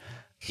day?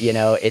 You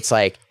know, it's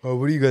like, oh,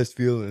 what are you guys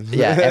feeling?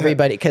 yeah,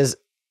 everybody, because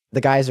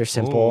the guys are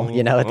simple,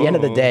 you know, at the end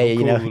of the day,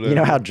 you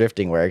know how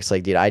drifting works.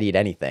 Like, dude, I'd eat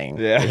anything,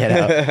 Yeah. you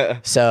know?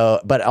 So,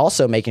 but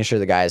also making sure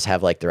the guys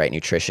have like the right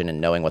nutrition and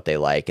knowing what they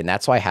like. And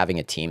that's why having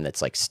a team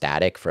that's like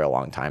static for a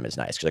long time is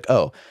nice. Cause like,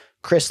 oh,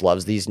 Chris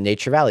loves these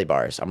Nature Valley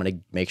bars. I'm going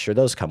to make sure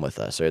those come with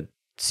us. Or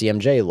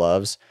CMJ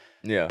loves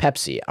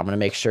Pepsi. I'm going to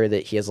make sure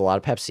that he has a lot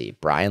of Pepsi.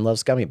 Brian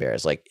loves gummy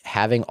bears. Like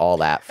having all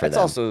that for them.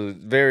 That's also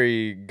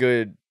very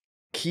good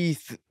key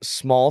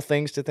small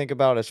things to think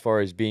about as far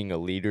as being a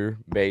leader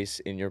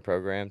base in your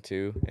program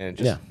too, and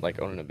just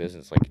like owning a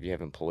business. Like if you have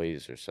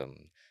employees or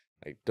something,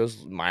 like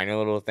those minor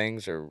little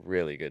things are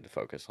really good to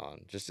focus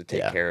on just to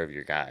take care of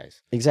your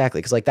guys.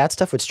 Exactly, because like that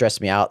stuff would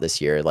stress me out this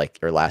year, like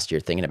or last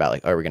year, thinking about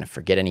like, are we going to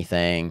forget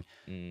anything?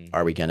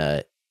 Are we going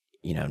to,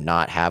 you know,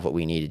 not have what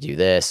we need to do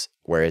this?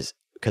 Whereas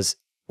because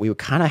we would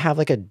kind of have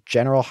like a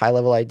general high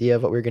level idea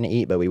of what we were going to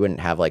eat, but we wouldn't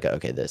have like,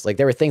 okay, this, like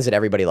there were things that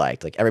everybody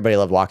liked. Like everybody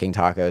loved walking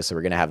tacos. So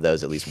we're going to have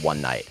those at least one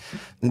night.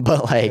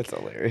 But like, that's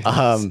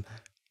hilarious.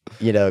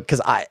 You know,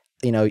 cause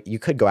you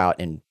could go out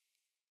and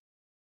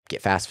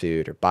get fast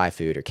food or buy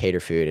food or cater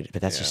food, but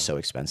that's just so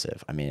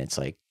expensive. I mean, it's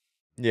like,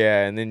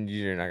 yeah. And then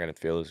you're not going to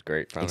feel as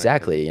great from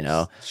it. You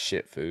know,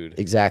 shit food.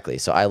 Exactly.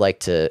 So I like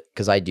to,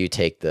 cause I do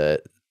take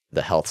the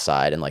health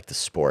side and like the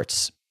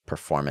sports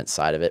performance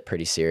side of it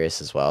pretty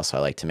serious as well. So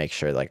I like to make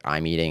sure like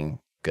I'm eating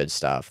good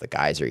stuff. The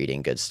guys are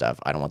eating good stuff.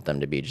 I don't want them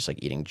to be just like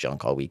eating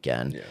junk all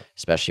weekend,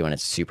 especially when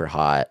it's super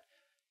hot.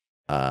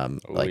 I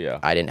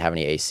didn't have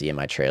any AC in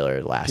my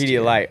trailer last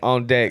year. Pedialyte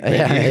on deck. Baby.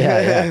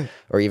 Yeah.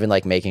 Or even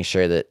like making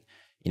sure that,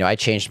 you know, I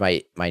changed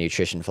my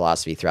nutrition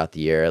philosophy throughout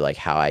the year, like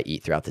how I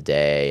eat throughout the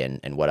day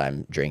and what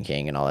I'm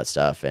drinking and all that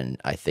stuff.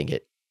 And I think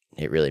it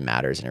really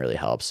matters and it really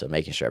helps. So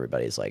making sure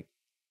everybody's like,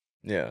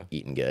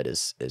 eating good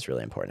is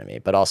really important to me.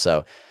 But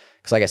also,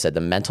 because like I said,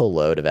 the mental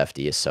load of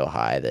FD is so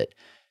high that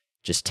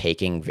just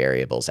taking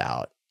variables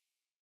out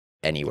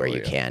anywhere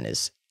you can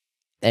is,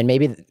 and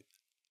maybe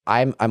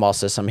I'm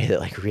also somebody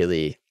that like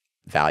really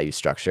values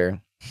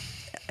structure,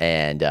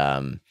 and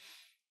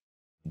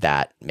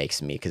that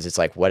makes me, because it's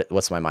like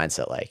what's my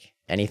mindset like?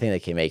 Anything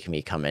that can make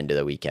me come into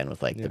the weekend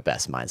with like the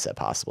best mindset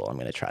possible, I'm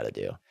gonna try to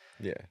do.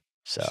 Yeah.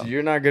 So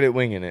you're not good at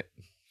winging it.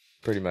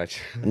 Pretty much.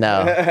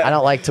 No, I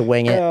don't like to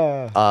wing it.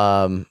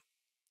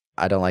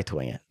 I don't like to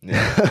wing it.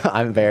 Yeah.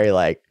 I'm very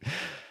like,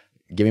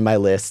 give me my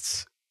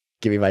lists,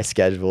 give me my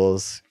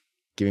schedules,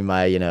 give me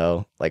my, you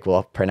know, like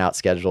we'll print out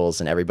schedules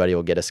and everybody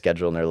will get a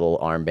schedule in their little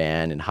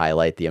armband and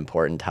highlight the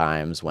important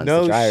times. When's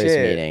the drivers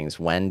meetings?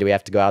 When do we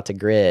have to go out to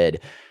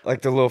grid?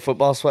 Like the little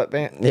football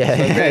sweatband?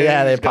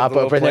 Yeah, they pop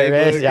open their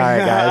wrist. Yeah, all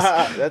right,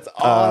 guys. That's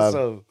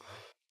awesome.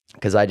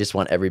 Because I just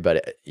want everybody,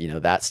 you know,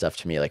 that stuff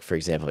to me. Like, for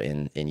example,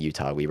 in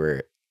Utah,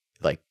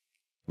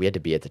 we had to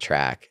be at the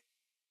track.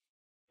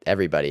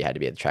 Everybody had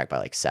to be at the track by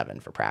like 7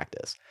 for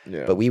practice.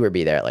 Yeah. But we would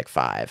be there at like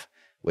 5,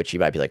 which you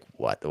might be like,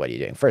 what are you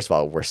doing? First of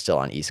all, we're still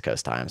on East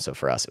Coast time. So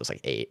for us, it was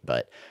like 8.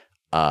 But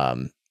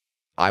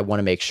I want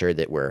to make sure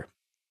that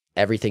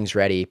everything's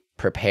ready,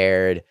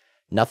 prepared.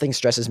 Nothing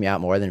stresses me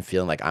out more than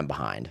feeling like I'm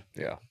behind.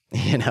 Yeah.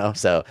 You know,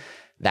 so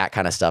that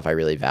kind of stuff I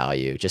really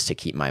value just to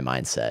keep my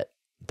mindset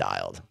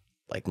dialed.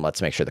 Like,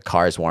 let's make sure the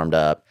car's warmed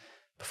up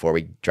before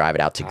we drive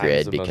it out to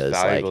grid, the because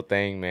most valuable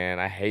thing, man.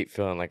 I hate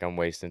feeling like I'm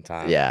wasting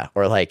time. Yeah.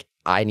 Or like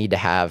I need to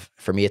have,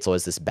 for me, it's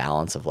always this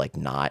balance of like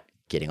not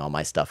getting all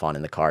my stuff on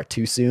in the car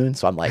too soon.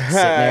 So I'm like sitting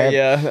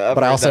there,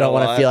 but I also don't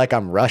want to feel like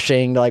I'm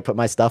rushing to like put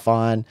my stuff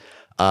on.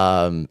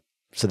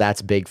 So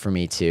that's big for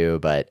me too.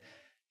 But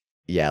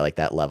yeah, like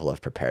that level of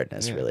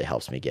preparedness really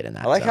helps me get in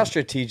that. I like how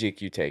strategic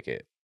you take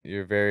it.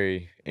 You're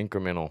very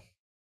incremental.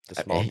 The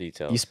small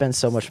details. You spend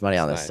so much money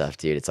on this stuff,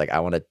 dude. It's like, I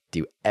want to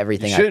do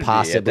everything I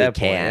possibly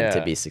can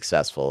to be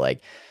successful.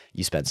 Like,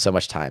 you spend so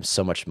much time,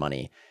 so much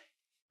money,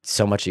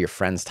 so much of your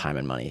friends' time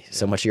and money,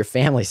 so much of your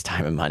family's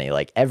time and money.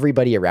 Like,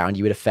 everybody around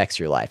you, it affects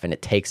your life, and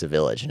it takes a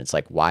village. And it's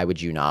like, why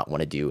would you not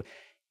want to do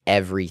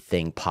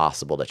everything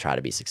possible to try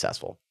to be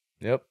successful?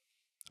 Yep.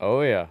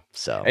 Oh yeah.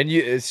 So, and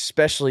you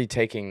especially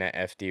taking that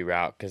FD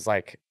route, because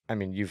like, I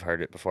mean, you've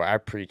heard it before. I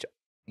preach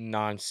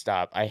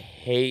nonstop. I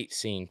hate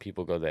seeing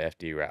people go the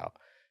FD route.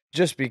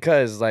 Just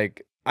because,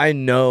 like, I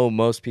know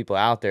most people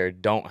out there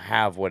don't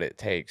have what it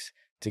takes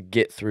to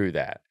get through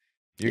that.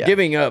 You're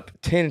giving up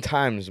 10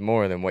 times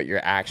more than what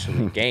you're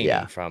actually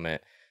gaining from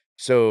it.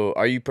 So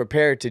are you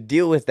prepared to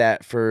deal with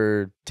that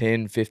for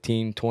 10,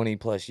 15, 20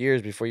 plus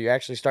years before you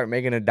actually start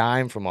making a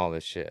dime from all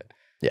this shit?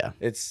 Yeah.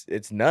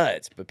 It's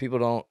nuts, but people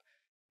don't,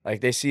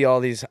 like, they see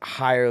all these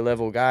higher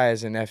level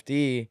guys in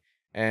FD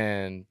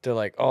And they're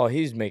like, oh,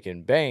 he's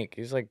making bank.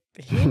 He's like,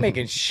 he ain't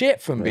making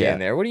shit from being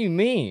there. What do you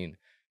mean?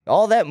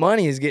 All that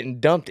money is getting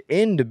dumped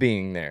into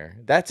being there.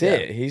 That's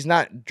it. He's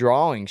not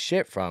drawing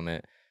shit from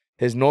it.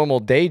 His normal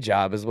day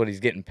job is what he's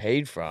getting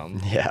paid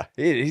from. Yeah.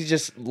 He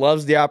just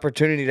loves the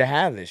opportunity to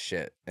have this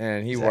shit.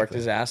 And he worked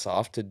his ass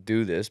off to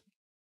do this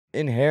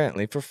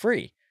inherently for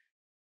free.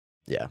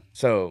 Yeah.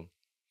 So,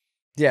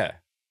 yeah.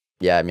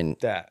 Yeah, I mean,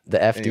 the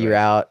FD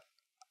route,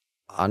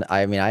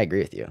 I mean, I agree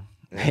with you.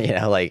 You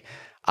know, like,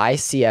 I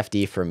see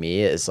FD for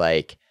me as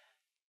like,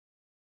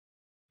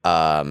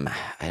 I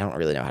don't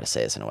really know how to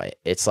say this in a way.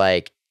 It's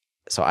like,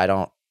 so I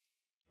don't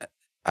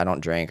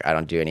drink. I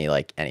don't do any,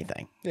 like,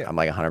 anything. Yeah. I'm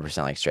like 100%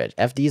 like straight.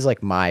 FD is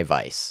like my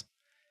vice.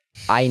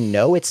 I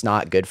know it's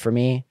not good for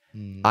me.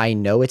 I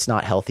know it's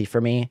not healthy for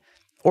me.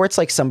 Or it's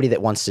like somebody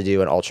that wants to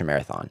do an ultra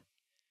marathon.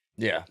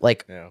 Yeah.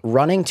 Like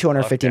running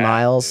 250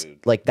 miles,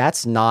 dude. Like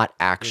that's not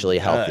actually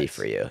healthy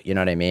for you. You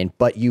know what I mean?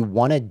 But you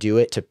want to do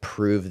it to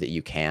prove that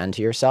you can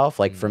to yourself.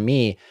 Like for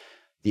me,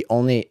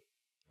 and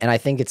I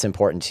think it's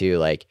important too,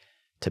 like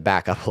to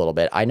back up a little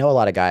bit. I know a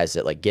lot of guys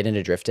that like get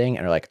into drifting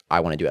and are like, I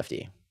want to do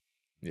FD.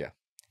 Yeah.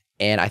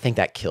 And I think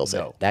that kills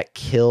it. That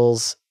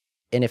kills.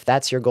 And if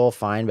that's your goal,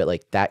 fine. But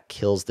like that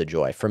kills the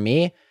joy. For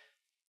me,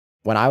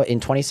 in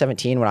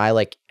 2017, when I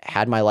like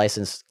had my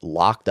license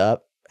locked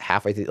up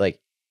halfway through, like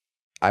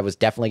I was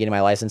definitely getting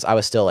my license. I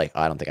was still like,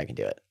 oh, I don't think I can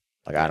do it.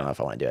 Like, I don't know if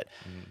I want to do it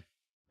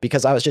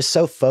because I was just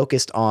so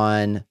focused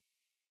on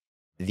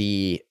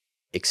the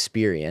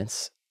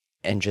experience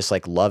and just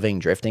like loving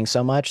drifting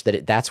so much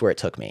that that's where it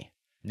took me.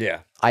 Yeah.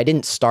 I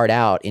didn't start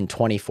out in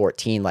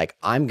 2014 like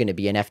I'm going to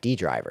be an FD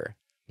driver.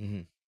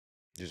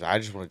 I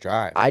just want to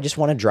drive. I just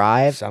want to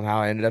drive.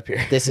 Somehow I ended up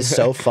here. This is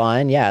so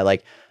fun. Yeah.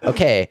 Like,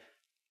 okay,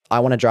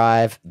 I want to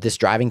drive. This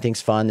driving thing's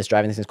fun. This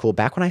driving thing's cool.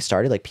 Back when I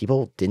started, like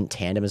people didn't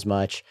tandem as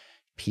much.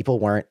 People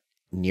weren't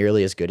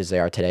nearly as good as they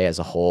are today as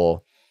a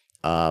whole.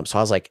 So I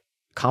was like,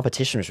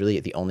 competition was really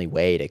the only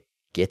way to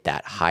get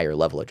that higher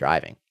level of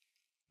driving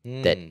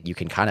that you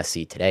can kind of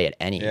see today at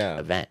any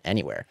event,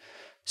 anywhere.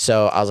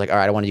 So I was like, all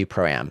right, I want to do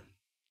Pro-Am.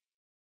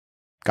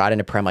 Got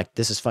into Pro-Am, like,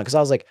 this is fun. Cause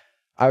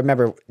I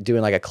remember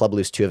doing like a Club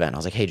Loose 2 event. I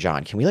was like, hey,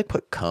 John, can we like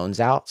put cones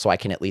out so I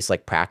can at least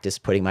like practice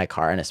putting my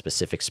car in a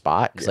specific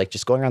spot? Cause like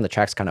just going around the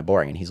track's kind of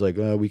boring. And he's like,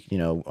 oh,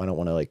 I don't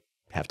want to like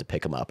have to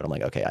pick them up. And I'm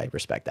like, okay, I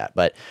respect that.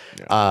 But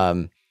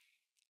I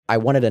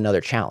wanted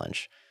another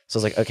challenge. So I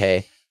was like,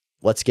 okay,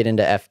 let's get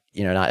into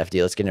not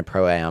FD, let's get into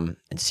Pro-Am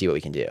and see what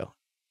we can do.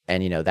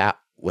 And, that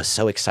was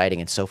so exciting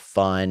and so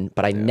fun,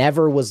 but I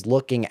never was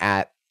looking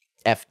at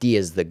FD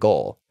as the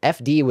goal.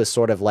 FD was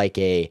sort of like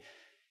a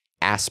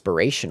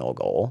aspirational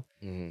goal,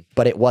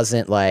 but it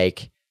wasn't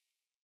like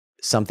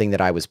something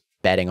that I was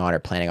betting on or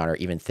planning on or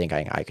even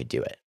thinking I could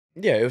do it.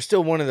 Yeah, it was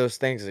still one of those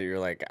things that you're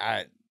like,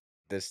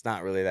 that's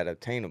not really that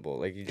obtainable.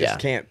 Like you just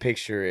can't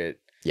picture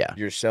it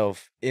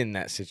yourself in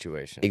that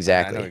situation.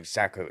 Exactly. I know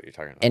exactly what you're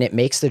talking about. And it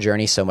makes the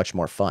journey so much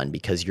more fun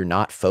because you're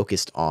not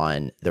focused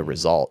on the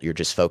result. You're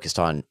just focused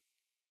on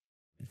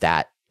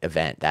that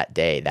event, that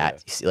day,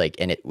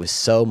 and it was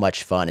so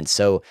much fun. And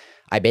so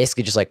I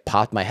basically just like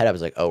popped my head up. I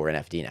was like, oh, we're in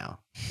FD now.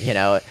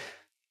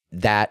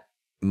 That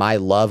my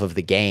love of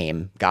the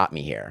game got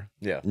me here.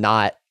 Yeah.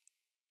 Not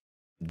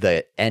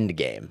the end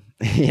game.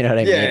 You know what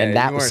I mean? And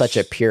that was such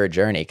a pure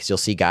journey because you'll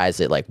see guys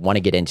that like want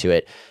to get into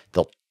it.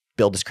 They'll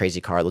build this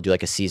crazy car. They'll do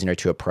like a season or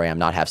two of Pro-Am,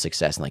 not have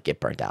success and like get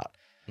burnt out.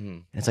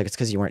 And it's like, it's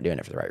because you weren't doing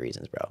it for the right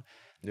reasons, bro.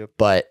 Yep.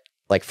 But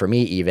like for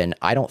me, even,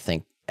 I don't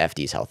think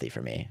FD is healthy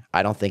for me.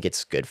 I don't think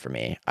it's good for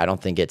me. I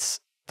don't think it's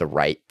the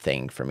right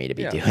thing for me to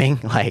be doing,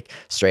 like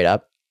straight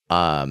up.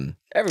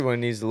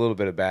 Everyone needs a little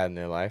bit of bad in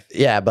their life.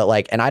 Yeah, but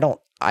like, and I don't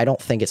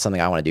think it's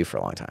something I want to do for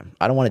a long time.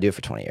 I don't want to do it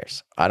for 20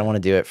 years. I don't want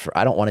to do it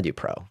I don't want to do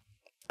pro.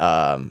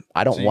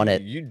 I don't want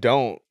it. You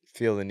don't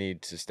feel the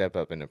need to step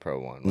up into Pro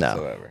 1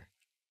 whatsoever.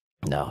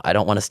 No, I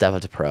don't want to step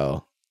up to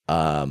pro.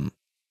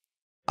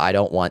 I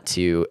don't want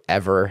to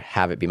ever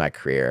have it be my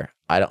career.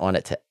 I don't want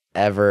it to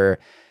ever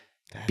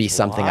be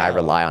something I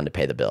rely on to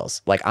pay the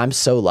bills. Like I'm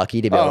so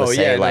lucky to be able to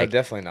say like, no,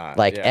 definitely not.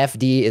 Like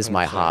FD is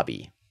my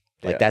hobby.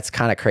 Like that's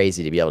kind of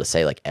crazy to be able to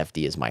say like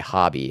FD is my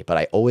hobby, but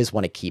I always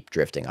want to keep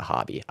drifting a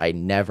hobby. I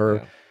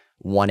never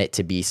want it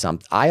to be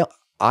something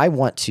I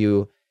want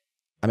to,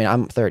 I mean,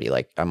 I'm 30,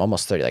 like I'm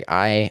almost 30. Like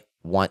I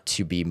want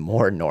to be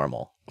more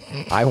normal.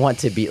 I want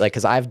to be like,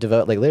 cause I've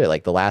devoted like literally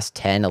like the last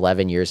 10,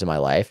 11 years of my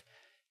life,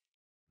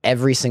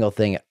 every single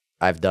thing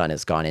I've done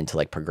has gone into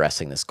like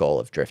progressing this goal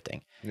of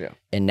drifting. Yeah.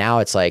 And now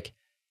it's like,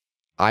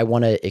 I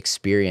want to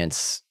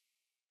experience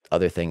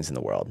other things in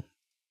the world.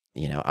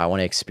 I want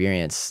to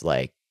experience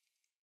like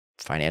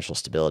financial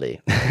stability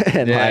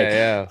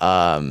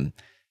and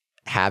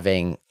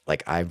having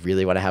like, I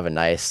really want to have a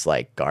nice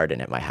like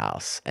garden at my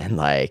house and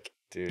like,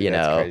 dude,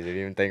 that's crazy to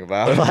even think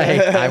about.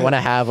 Like I want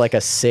to have like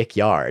a sick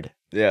yard.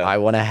 Yeah. I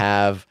want to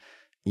have,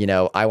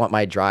 I want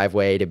my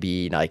driveway to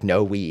be like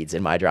no weeds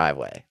in my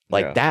driveway.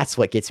 Like that's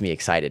what gets me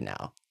excited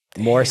now.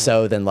 Damn. More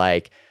so than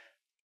like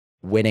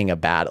winning a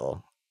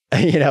battle,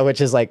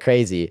 which is like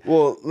crazy.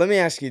 Well, let me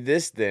ask you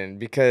this then,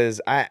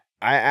 because I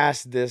I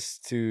asked this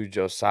to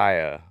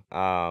Josiah.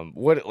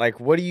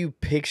 What do you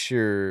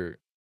picture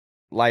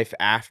life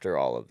after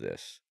all of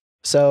this?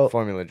 So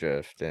Formula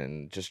drift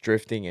and just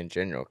drifting in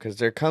general, because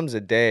there comes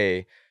a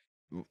day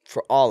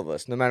for all of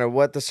us, no matter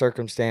what the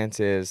circumstance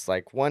is,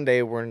 like one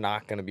day we're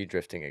not going to be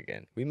drifting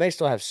again. We may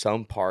still have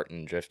some part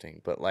in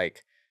drifting, but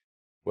like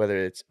whether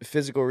it's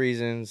physical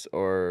reasons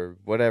or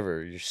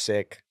whatever, you're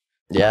sick.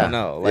 I yeah, don't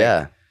know. Like,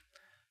 yeah.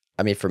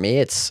 I mean, for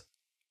me,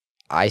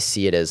 I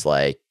see it as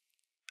like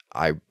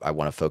I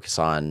want to focus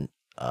on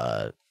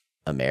a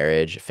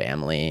marriage,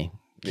 family,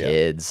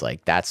 kids.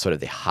 Like that's sort of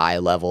the high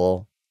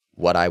level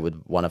what I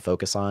would want to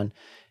focus on,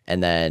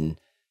 and then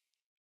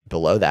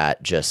below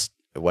that, just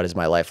what is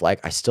my life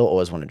like? I still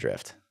always want to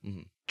drift.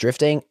 Mhm.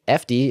 Drifting,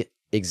 FD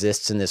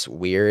exists in this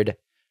weird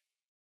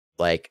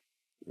like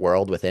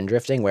world within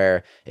drifting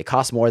where it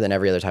costs more than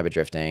every other type of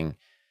drifting.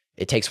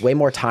 It takes way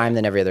more time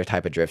than every other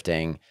type of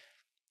drifting,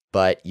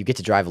 but you get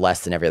to drive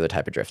less than every other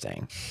type of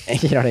drifting.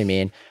 You know what I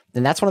mean?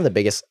 And that's one of the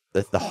biggest,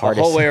 the hardest.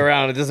 The whole way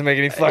around, it doesn't make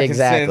any fucking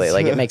exactly. sense.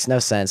 Like it makes no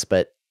sense,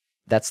 but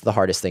that's the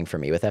hardest thing for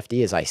me with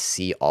FD is I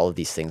see all of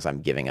these things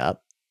I'm giving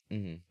up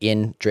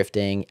in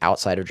drifting,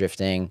 outside of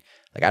drifting.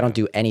 Like I don't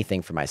do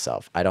anything for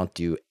myself. I don't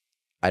go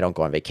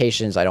on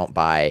vacations. I don't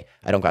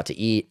go out to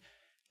eat.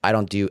 I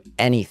don't do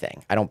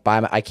anything. I don't buy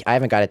I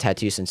haven't got a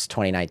tattoo since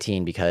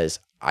 2019 because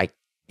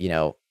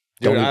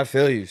Dude, I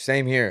feel you.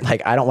 Same here.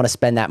 Like I don't want to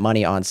spend that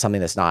money on something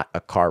that's not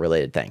a car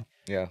related thing.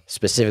 Yeah.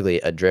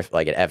 Specifically a drift,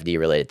 like an FD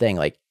related thing.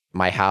 Like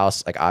my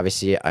house, like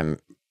obviously I'm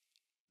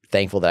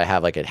thankful that I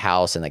have like a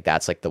house and like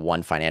that's like the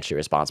one financially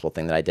responsible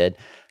thing that I did.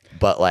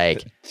 But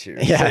like,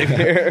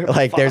 yeah,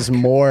 like there's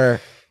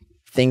more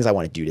things I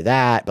want to do to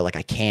that, but like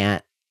I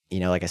can't,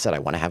 like I said, I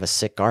want to have a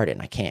sick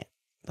garden. I can't,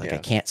 I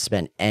can't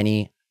spend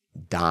any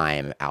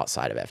dime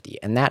outside of FD.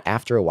 And that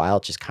after a while,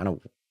 it just kind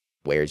of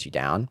wears you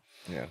down.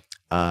 Yeah.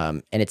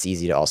 And it's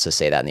easy to also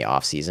say that in the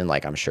off season.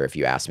 Like I'm sure if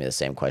you asked me the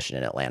same question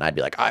in Atlanta, I'd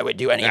be like, I would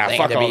do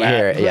anything to be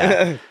here.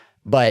 Yeah.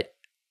 But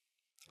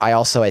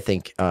I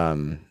think,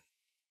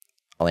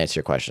 I'll answer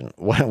your question.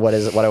 What I want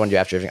to do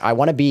after drifting? I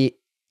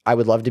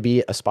would love to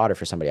be a spotter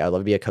for somebody. I would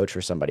love to be a coach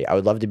for somebody. I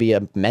would love to be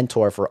a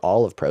mentor for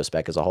all of Pro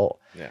Spec as a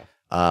whole. Yeah.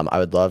 I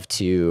would love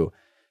to,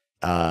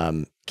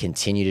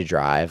 continue to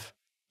drive.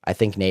 I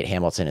think Nate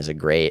Hamilton is a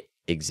great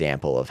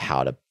example of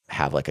how to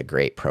have like a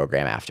great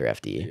program after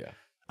FD. Yeah.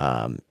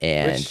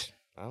 And which,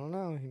 I don't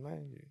know, he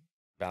might be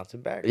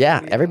bouncing back.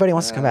 Yeah, everybody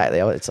wants to come back.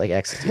 It's like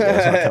X. They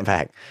always want to come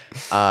back.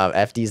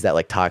 FD's that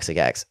like toxic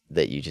X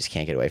that you just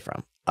can't get away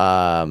from.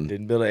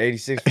 Didn't build an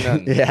 86 for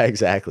nothing. Yeah,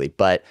 exactly.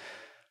 But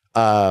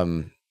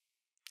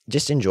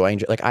just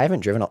enjoying. Like I've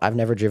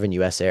never driven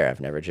US Air.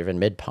 I've never driven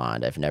Mid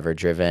Pond. I've never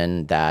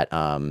driven that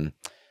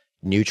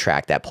new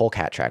track, that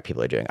polecat track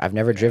people are doing. I've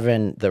never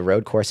driven the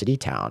road course at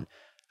E-Town.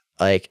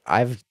 Like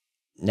I've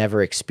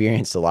never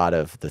experienced a lot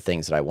of the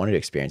things that I wanted to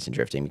experience in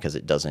drifting because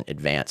it doesn't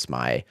advance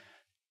my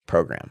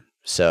program.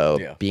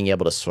 So being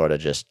able to sort of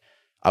just,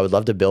 I would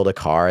love to build a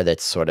car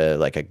that's sort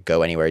of like a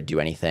go anywhere, do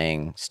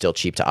anything, still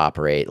cheap to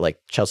operate, like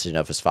Chelsea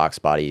Denofa's Fox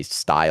Body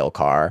style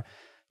car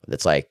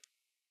that's like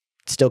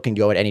still can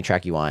go at any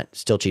track you want,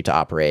 still cheap to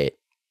operate,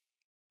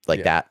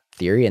 like that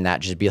theory, and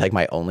that just be like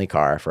my only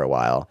car for a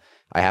while.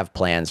 I have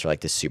plans for like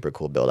this super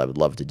cool build I would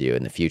love to do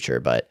in the future,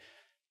 but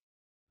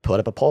put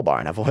up a pole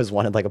barn. I've always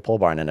wanted like a pole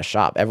barn in a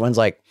shop. Everyone's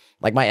like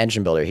my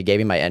engine builder, he gave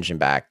me my engine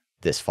back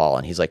this fall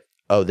and he's like,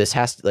 oh, this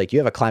has to, like, you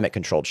have a climate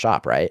controlled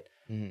shop, right?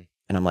 And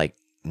I'm like,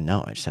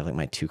 no, I just have like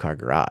my 2-car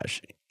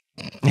garage.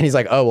 And he's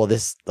like, oh, well,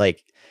 this,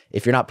 like,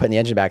 if you're not putting the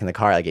engine back in the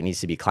car, like it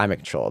needs to be climate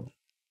controlled.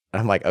 And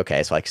I'm like,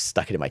 okay. So I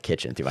stuck it in my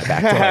kitchen through my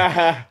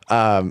back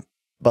door.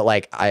 But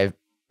like, I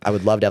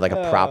would love to have like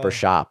a proper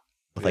shop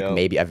with like,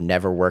 maybe I've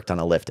never worked on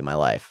a lift in my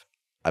life.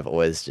 I've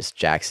always just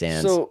jack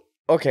stands. So,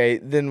 okay,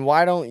 then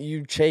why don't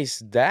you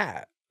chase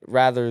that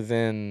rather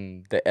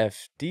than the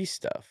FD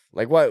stuff?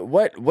 Like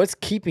what's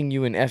keeping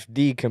you in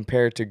FD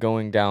compared to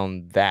going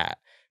down that,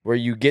 where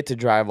you get to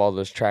drive all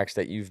those tracks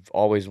that you've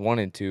always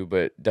wanted to,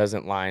 but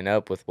doesn't line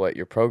up with what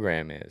your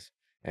program is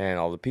and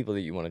all the people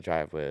that you want to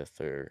drive with,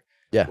 or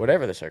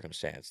whatever the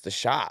circumstance, the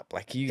shop,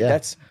 like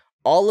that's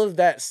all of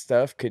that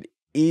stuff could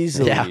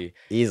easily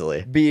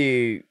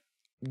be,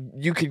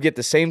 you could get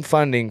the same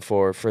funding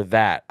for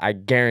that. I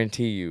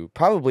guarantee you,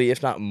 probably,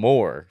 if not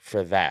more,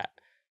 for that,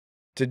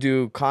 to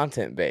do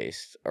content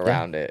based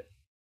around it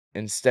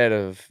instead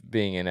of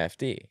being an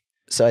FD.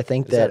 So I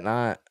think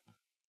I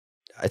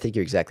think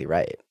you're exactly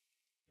right.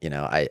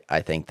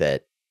 I think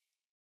that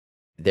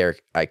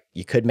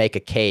you could make a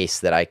case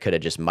that I could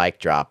have just mic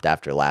dropped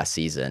after last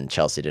season,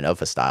 Chelsea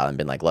Denofa style, and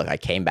been like, look, I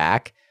came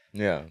back.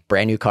 Yeah.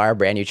 Brand new car,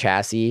 brand new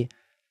chassis,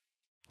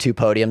 2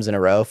 podiums in a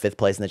row, 5th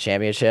place in the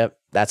championship.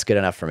 That's good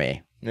enough for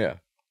me. Yeah.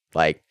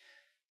 Like,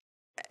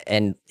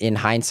 and in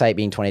hindsight,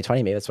 being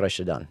 2020, maybe that's what I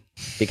should have done.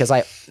 Because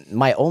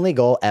my only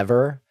goal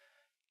ever,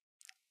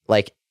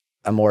 like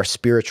a more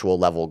spiritual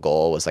level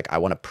goal, was like, I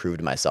want to prove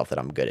to myself that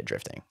I'm good at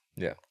drifting.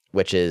 Yeah.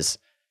 Which is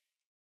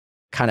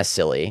kind of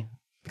silly,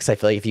 because I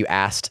feel like if you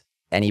asked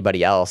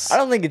anybody else. I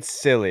don't think it's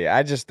silly.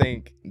 I just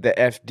think the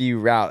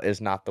FD route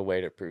is not the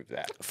way to prove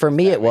that. For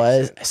me, That it makes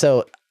was. sense.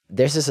 So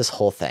there's this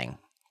whole thing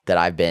that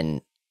I've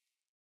been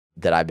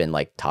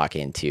like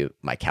talking to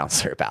my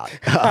counselor about.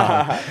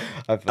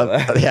 I feel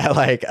that. Yeah,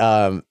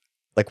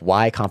 like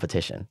why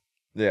competition?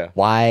 Yeah.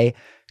 Why?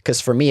 Because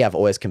for me, I've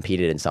always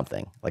competed in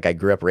something. Like I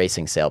grew up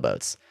racing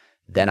sailboats.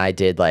 Then I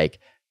did like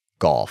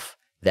golf.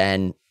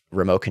 Then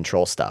remote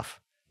control stuff.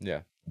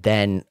 Yeah.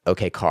 Then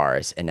okay,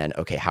 cars, and then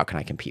okay, how can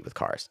I compete with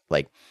cars?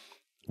 Like,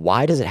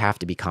 why does it have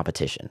to be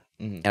competition?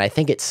 And I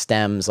think it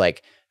stems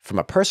like from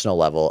a personal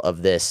level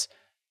of this,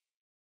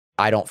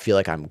 I don't feel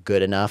like I'm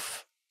good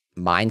enough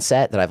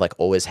mindset that I've like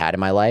always had in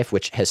my life,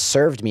 which has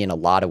served me in a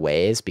lot of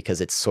ways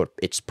because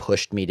it's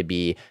pushed me to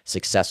be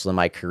successful in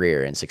my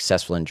career and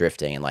successful in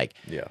drifting and like,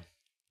 Yeah.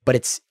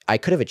 but I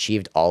could have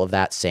achieved all of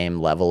that same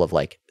level of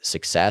like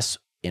success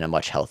in a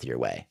much healthier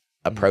way,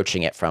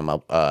 approaching it from a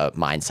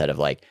mindset of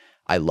like,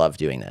 I love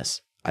doing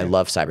this. I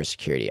love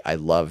cybersecurity. I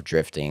love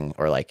drifting,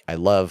 or like, I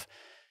love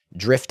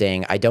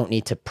drifting. I don't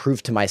need to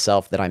prove to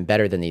myself that I'm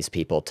better than these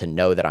people to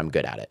know that I'm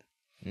good at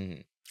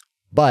it.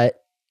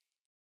 But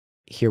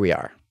here we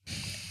are,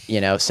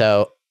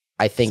 so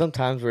I think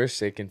Sometimes we're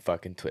sick and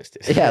fucking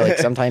twisted. yeah, like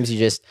sometimes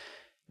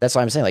that's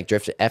why I'm saying like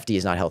FD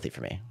is not healthy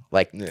for me.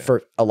 Like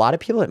for a lot of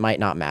people, it might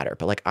not matter,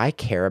 but like I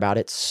care about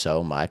it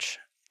so much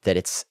that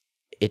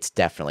it's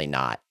definitely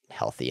not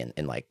healthy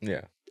in like,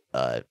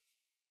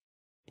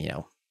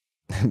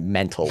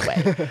 mental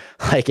way.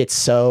 Like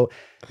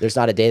there's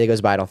not a day that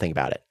goes by I don't think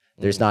about it.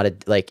 There's not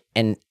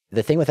and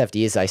the thing with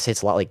FD is I say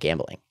it's a lot like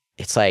gambling.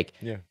 It's like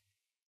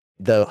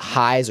the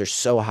highs are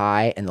so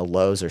high and the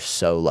lows are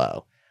so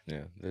low.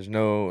 Yeah. There's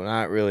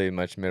not really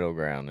much middle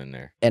ground in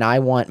there. And I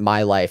want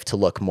my life to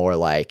look more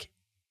like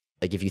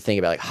if you think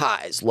about like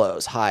highs,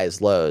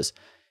 lows,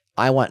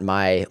 I want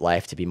my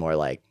life to be more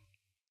like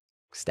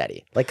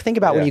steady. Like think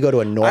about when you go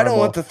to a normal. I don't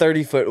want the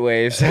 30-foot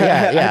waves.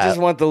 Yeah. I just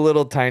want the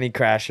little tiny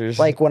crashers.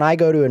 Like when I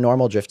go to a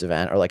normal drift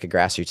event or like a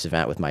grassroots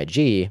event with my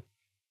G,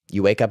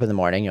 you wake up in the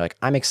morning, you're like,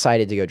 I'm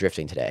excited to go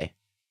drifting today.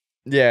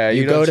 Yeah,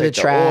 you don't go to check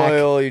the track.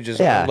 Oil, you just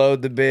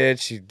unload the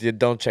bitch. You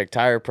don't check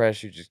tire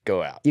pressure. You just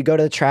go out. You go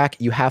to the track,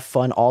 you have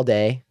fun all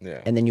day,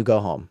 and then you go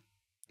home.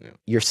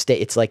 Yeah.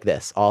 It's like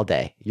this all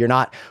day. You're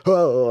not,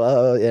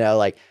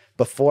 like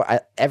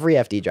before. Every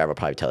FD driver will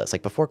probably tell this.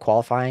 Like before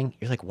qualifying,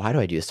 you're like, why do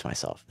I do this to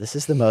myself? This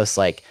is the most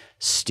like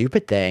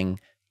stupid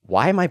thing.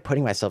 Why am I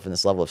putting myself in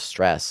this level of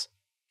stress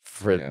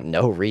for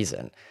no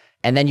reason?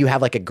 And then you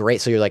have like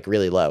so you're like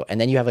really low,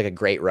 and then you have like a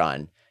great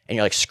run. And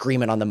you're like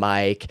screaming on the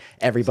mic.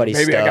 Everybody's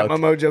maybe stoked. I got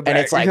my mojo back. And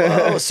it's like,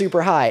 oh,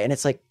 super high. And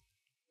it's like,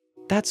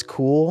 that's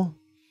cool.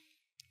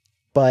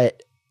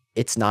 But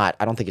it's not,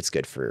 I don't think it's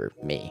good for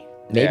me.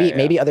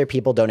 Maybe other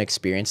people don't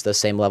experience those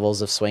same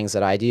levels of swings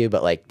that I do,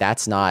 but like,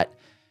 that's not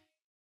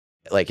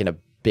like in a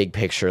big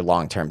picture,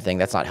 long-term thing.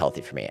 That's not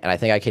healthy for me. And I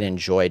think I can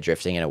enjoy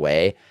drifting in a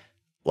way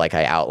like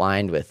I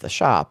outlined with a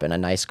shop and a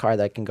nice car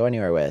that I can go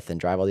anywhere with and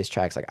drive all these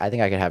tracks. Like, I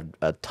think I could have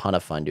a ton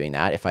of fun doing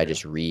that if I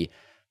just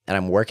and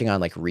I'm working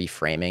on like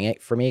reframing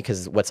it for me,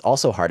 because what's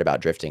also hard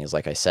about drifting is,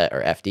 like I said,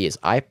 or FD, is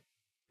I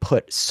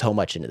put so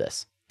much into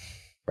this,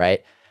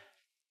 right?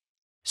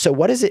 So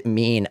what does it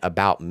mean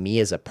about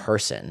me as a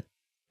person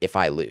if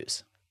I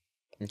lose?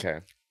 Okay.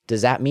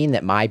 Does that mean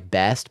that my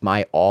best,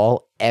 my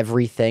all,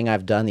 everything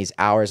I've done, these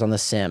hours on the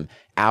sim,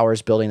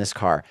 hours building this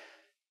car,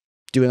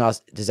 doing all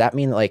this, does that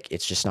mean like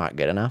it's just not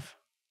good enough?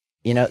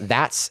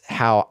 That's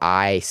how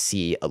I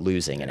see a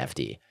losing in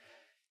FD.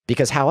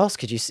 Because how else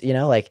could you,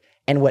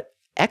 and what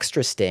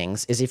extra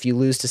stings is if you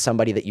lose to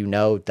somebody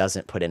that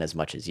doesn't put in as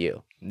much as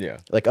you. Yeah.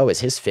 Like, oh, is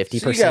his 50%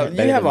 so better you have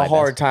than a my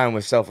hard best? time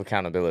with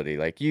self-accountability.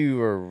 Like,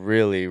 you are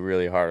really,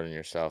 really hard on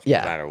yourself no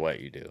matter what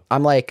you do.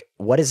 I'm like,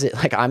 what is it?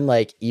 Like, I'm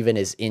like, even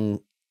as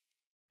into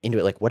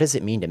it, like, what does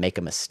it mean to make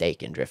a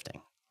mistake in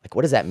drifting? Like,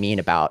 what does that mean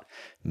about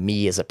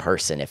me as a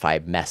person if I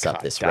mess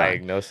up this run?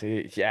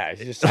 Diagnosis. Yeah,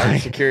 it's just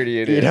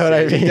cybersecurity. It is. You know what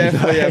I mean? You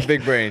definitely have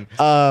big brain.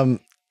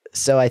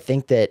 So I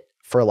think that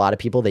for a lot of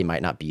people, they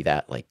might not be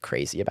that like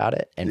crazy about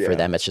it. And for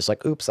them, it's just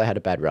like, oops, I had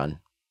a bad run.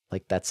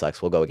 Like, that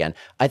sucks. We'll go again.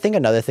 I think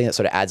another thing that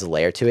sort of adds a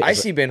layer to it. I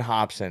see Ben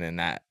Hobson in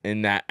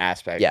that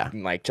aspect. Yeah.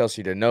 Like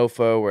Chelsea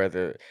DeNofo, where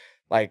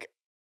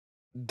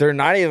they're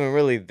not even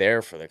really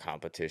there for the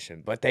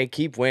competition, but they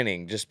keep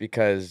winning just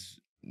because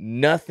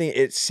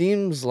it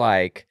seems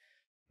like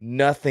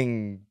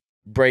nothing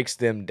breaks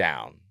them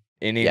down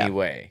in any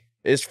way.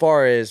 As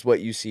far as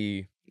what you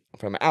see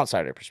from an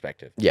outsider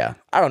perspective. Yeah.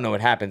 I don't know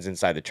what happens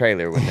inside the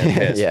trailer when they're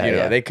pissed.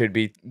 They could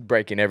be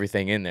breaking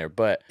everything in there,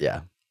 but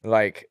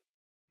like,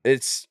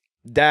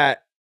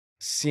 that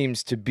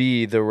seems to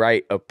be the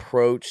right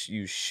approach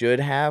you should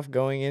have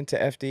going into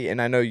FD.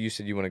 And I know you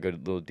said you want to go a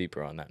little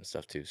deeper on that and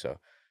stuff too. So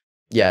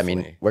definitely. I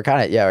mean, we're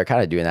kind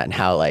of doing that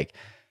now. Like,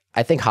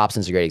 I think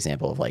Hobson's a great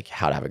example of like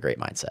how to have a great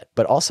mindset,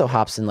 but also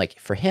Hobson, like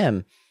for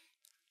him,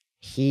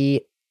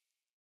 his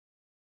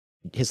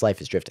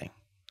life is drifting.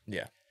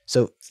 Yeah.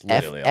 So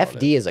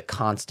FD is a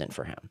constant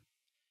for him,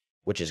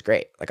 which is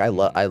great. Like, I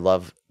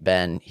love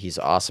Ben. He's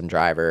an awesome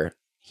driver.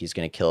 He's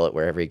going to kill it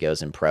wherever he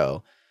goes in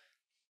pro.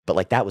 but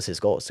like that was his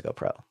goal, is to go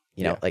pro,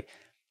 you know, like,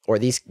 or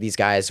these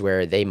guys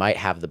where they might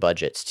have the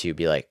budgets to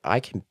be like, I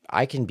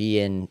can be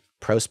in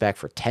pro spec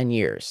for 10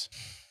 years,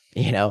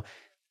 you know,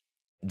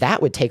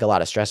 that would take a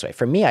lot of stress away.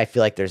 For me, I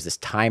feel like there's this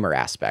timer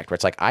aspect where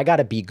it's like, I got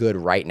to be good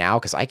right now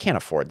because I can't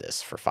afford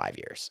this for 5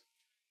 years.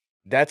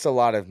 That's a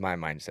lot of my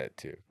mindset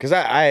too. Because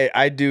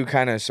I do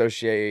kind of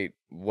associate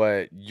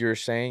what you're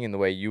saying and the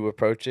way you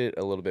approach it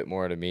a little bit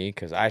more to me,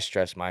 because I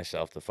stress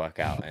myself the fuck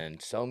out in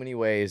so many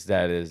ways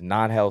that is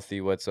not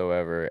healthy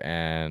whatsoever.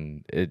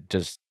 And it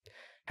just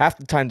half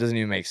the time doesn't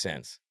even make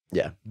sense.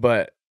 Yeah.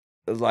 But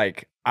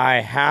like,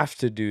 I have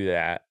to do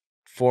that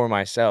for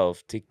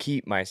myself to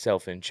keep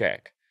myself in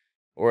check,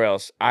 or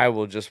else I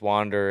will just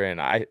wander.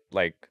 And I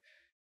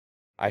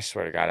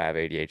swear to God, I have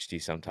ADHD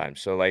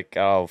sometimes. So like,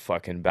 I'll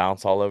fucking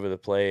bounce all over the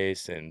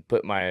place and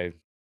put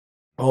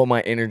all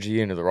my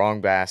energy into the wrong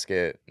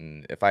basket.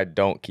 And if I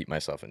don't keep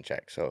myself in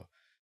check, so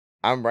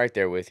I'm right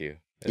there with you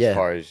as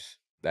far as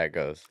that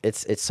goes.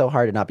 It's so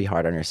hard to not be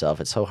hard on yourself.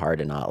 It's so hard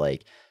to not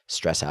like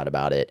stress out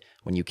about it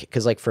when you,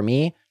 because like for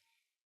me,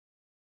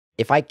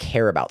 if I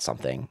care about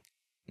something,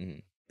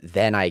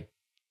 then I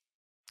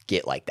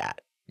get like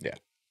that. Yeah.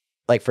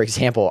 Like for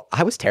example,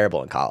 I was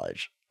terrible in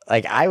college.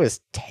 Like I was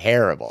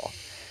terrible.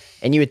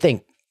 And you would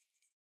think,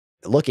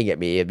 looking at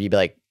me, you'd be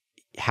like,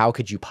 how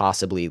could you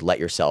possibly let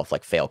yourself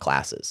like fail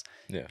classes?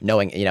 Yeah.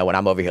 Knowing, you know, when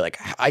I'm over here, like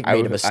I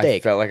made a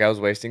mistake. I felt like I was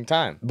wasting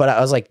time. But I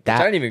was like, that.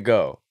 I didn't even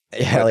go.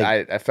 Yeah.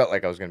 Like, I felt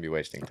like I was going to be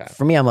wasting time.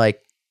 For me, I'm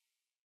like,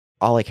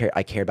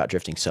 I care about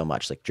drifting so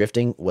much. Like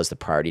drifting was the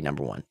priority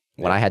number one.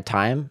 When I had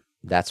time,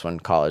 that's when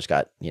college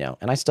got, you know,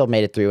 and I still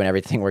made it through and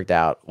everything worked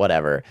out,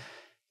 whatever.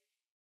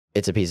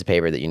 It's a piece of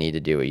paper that you need to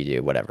do what you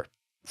do, whatever.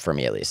 For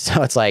me at least.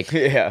 So it's like,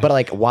 but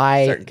like,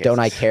 why don't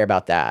I care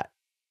about that?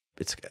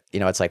 It's, you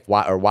know, it's like,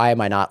 why am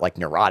I not like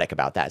neurotic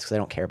about that? It's because I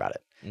don't care about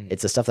it.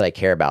 It's the stuff that I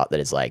care about that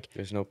is like,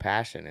 there's no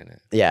passion in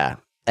it. Yeah.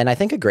 And I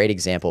think a great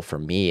example for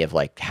me of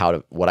like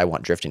what I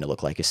want drifting to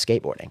look like is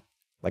skateboarding.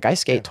 Like I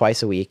skate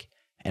twice a week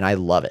and I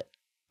love it.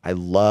 I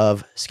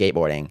love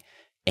skateboarding,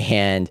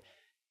 and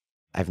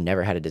I've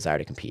never had a desire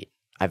to compete.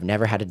 I've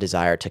never had a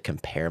desire to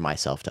compare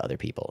myself to other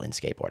people in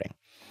skateboarding.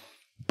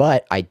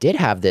 But I did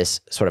have this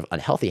sort of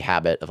unhealthy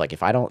habit of like,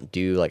 if I don't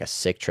do like a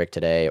sick trick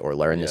today or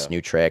learn this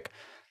new trick,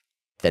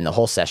 then the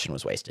whole session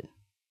was wasted.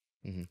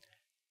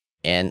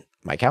 And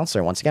my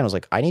counselor, once again, was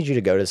like, I need you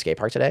to go to the skate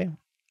park today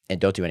and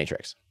don't do any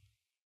tricks.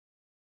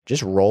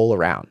 Just roll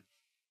around.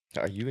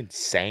 Are you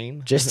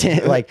insane?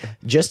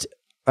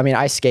 I mean,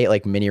 I skate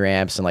like mini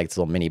ramps and like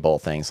little mini bowl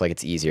things. Like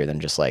it's easier than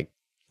just like,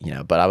 you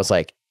know, but I was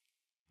like,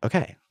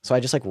 okay. So I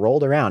just like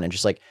rolled around and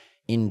just like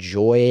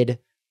enjoyed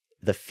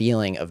the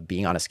feeling of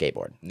being on a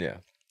skateboard. Yeah.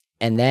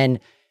 And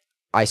then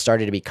I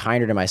started to be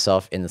kinder to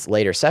myself in this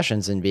later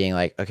sessions and being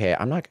like, okay,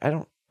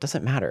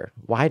 doesn't matter.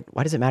 Why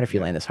does it matter if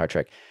you land this hard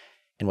trick?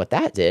 And what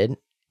that did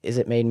is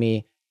it made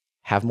me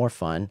have more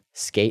fun,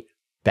 skate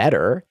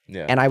better.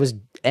 Yeah. And I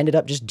ended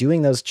up just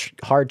doing those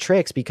hard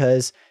tricks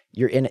because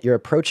you're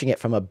approaching it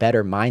from a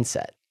better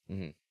mindset.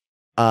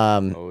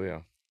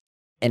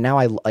 And now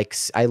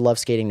I love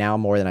skating now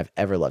more than I've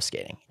ever loved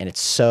skating. And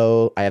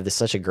I have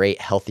such a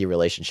great, healthy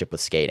relationship with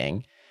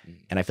skating.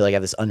 And I feel like I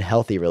have this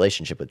unhealthy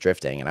relationship with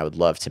drifting. And I would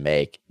love to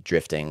make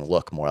drifting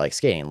look more like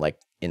skating, like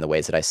in the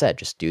ways that I said,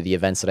 just do the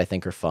events that I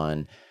think are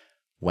fun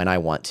when I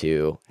want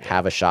to,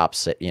 have a shop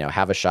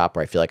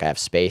where I feel like I have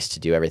space to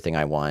do everything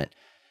I want,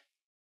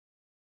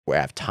 where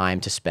I have time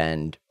to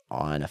spend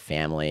on a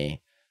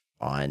family,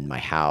 on my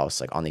house,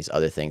 like on these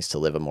other things to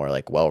live a more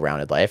like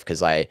well-rounded life.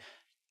 Cause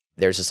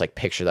there's this like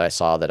picture that I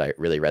saw that I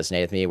really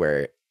resonated with me,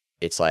 where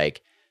it's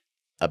like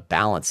a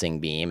balancing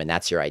beam, and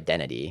that's your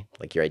identity.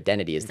 Like your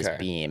identity is this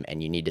beam,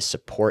 and you need to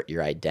support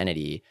your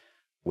identity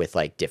with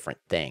like different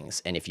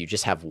things. And if you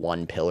just have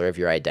one pillar of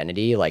your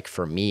identity, like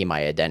for me,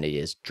 my identity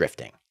is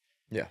drifting.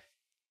 Yeah.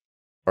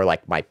 Or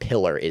like my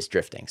pillar is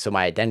drifting. So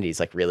my identity is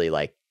like really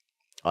like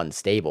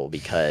unstable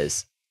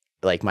because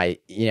like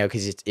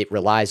because it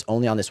relies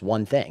only on this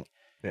one thing.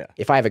 Yeah.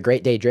 If I have a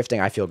great day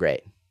drifting, I feel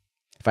great.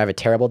 If I have a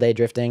terrible day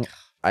drifting,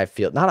 I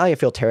feel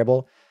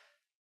terrible.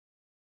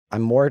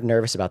 I'm more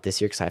nervous about this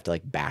year because I have to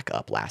like back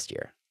up last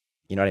year.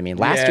 You know what I mean?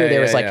 Last year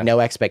there was like no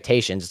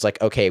expectations. It's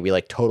like, okay, we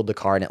like totaled the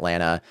car in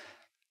Atlanta,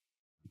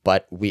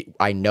 but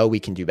I know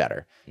we can do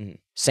better.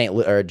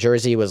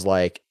 Jersey was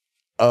like,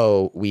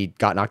 oh, we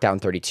got knocked out in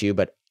 32,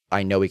 but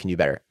I know we can do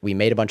better. We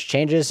made a bunch of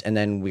changes and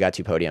then we got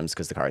 2 podiums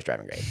because the car is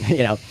driving great.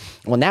 You know?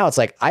 Well, now it's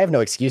like, I have no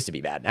excuse to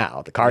be bad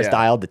now. The car's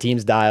dialed, the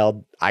team's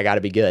dialed. I got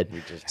to be good.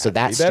 So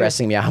that's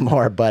stressing me out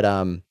more. But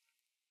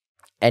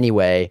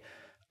anyway,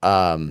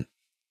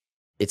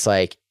 it's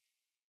like,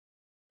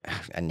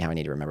 and now I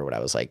need to remember what I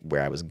was like,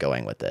 where I was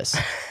going with this.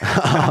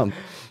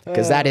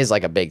 Because that is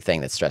like a big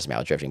thing that stressed me out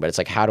with drifting. But it's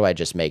like, how do I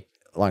just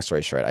long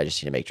story short, I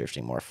just need to make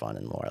drifting more fun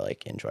and more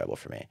like enjoyable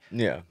for me.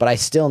 Yeah. But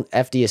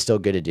FD is still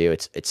good to do.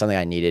 It's something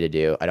I needed to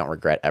do. I don't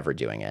regret ever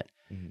doing it.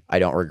 I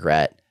don't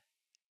regret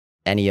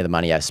any of the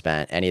money I've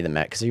spent, any of the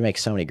because you make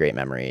so many great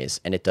memories.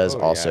 And it does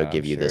also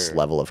give you this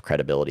level of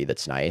credibility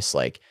that's nice.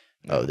 Like,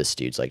 oh, this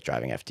dude's like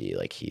driving FD,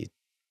 like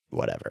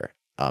whatever.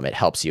 it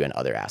helps you in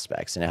other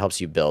aspects, and it helps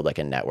you build like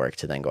a network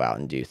to then go out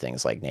and do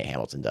things like Nate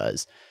Hamilton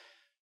does,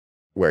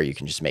 where you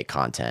can just make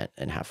content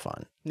and have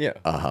fun. Yeah.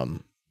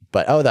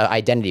 But the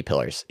identity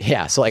pillars.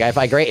 Yeah. So like if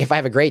I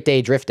have a great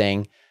day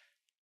drifting,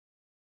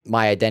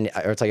 my identity,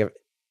 or it's like,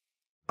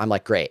 I'm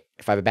like, great.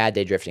 If I have a bad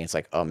day drifting, it's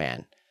like, oh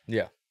man.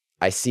 Yeah.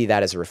 I see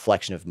that as a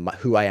reflection of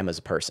who I am as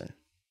a person.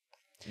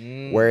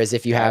 Whereas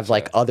if you have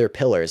like other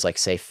pillars, like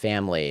say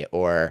family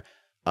or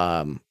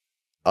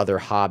other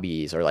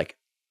hobbies or like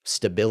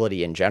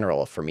stability in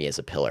general for me as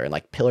a pillar, and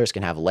like pillars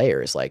can have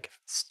layers, like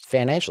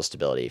financial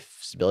stability,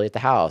 stability at the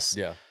house.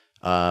 Yeah.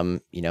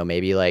 You know,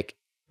 maybe like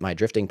my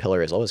drifting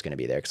pillar is always going to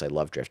be there because I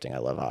love drifting. I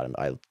love autumn.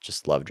 I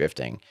just love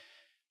drifting.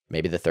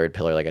 Maybe the third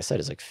pillar, like I said,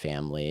 is like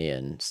family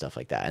and stuff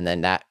like that. And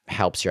then that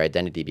helps your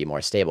identity be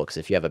more stable, because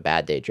if you have a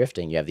bad day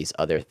drifting, you have these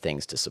other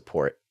things to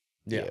support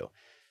you.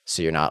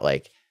 So you're not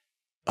like,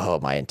 oh,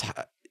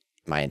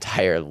 my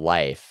entire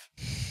life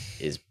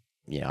is,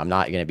 you know, I'm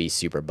not going to be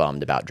super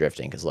bummed about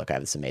drifting because look, I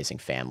have this amazing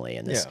family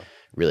and this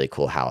really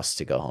cool house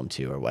to go home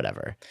to or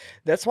whatever.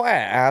 That's why I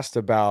asked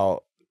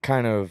about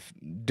kind of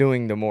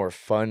doing the more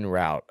fun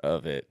route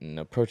of it and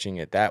approaching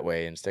it that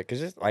way instead.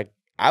 Because it's like,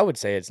 I would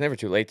say it's never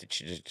too late to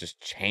just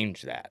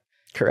change that.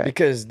 Correct.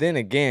 Because then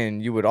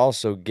again, you would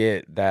also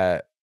get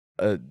that,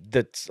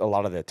 that's a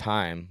lot of the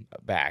time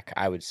back,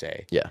 I would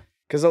say. Yeah.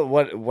 Because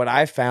what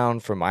I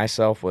found for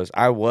myself was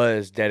I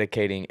was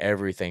dedicating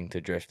everything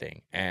to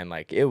drifting, and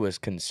like it was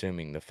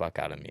consuming the fuck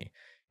out of me.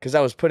 Because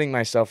I was putting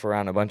myself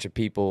around a bunch of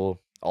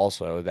people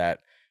also that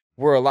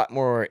were a lot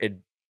more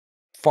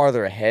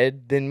farther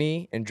ahead than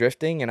me in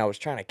drifting, and I was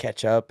trying to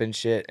catch up and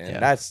shit.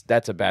 And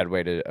that's a bad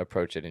way to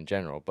approach it in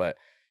general. But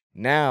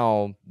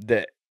now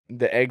the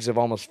eggs have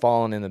almost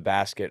fallen in the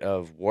basket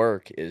of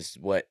work is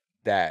what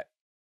that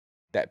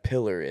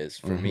pillar is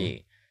for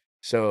me.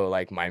 So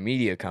like my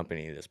media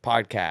company, this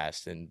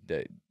podcast, and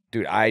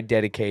dude, I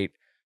dedicate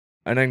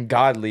an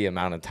ungodly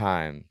amount of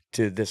time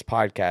to this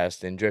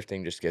podcast, and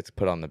drifting just gets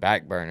put on the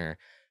back burner.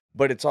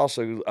 But it's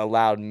also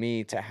allowed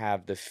me to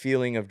have the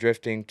feeling of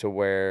drifting to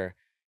where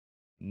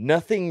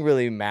nothing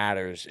really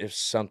matters if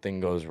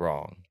something goes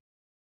wrong.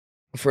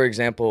 For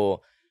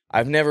example,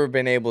 I've never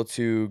been able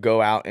to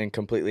go out and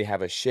completely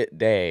have a shit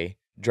day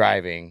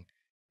driving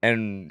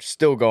and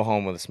still go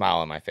home with a smile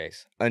on my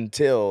face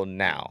until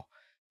now.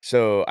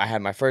 So I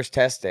had my first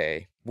test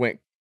day,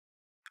 went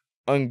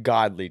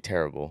ungodly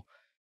terrible.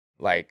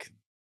 Like,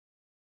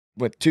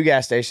 went 2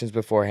 gas stations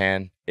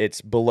beforehand.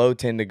 It's below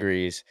 10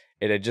 degrees.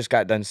 It had just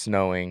got done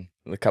snowing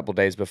a couple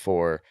days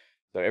before.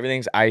 So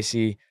everything's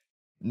icy.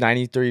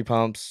 93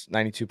 pumps,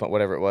 92 pump,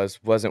 whatever it was,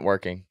 wasn't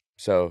working.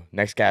 So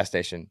next gas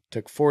station,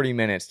 took 40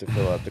 minutes to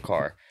fill up the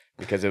car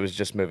because it was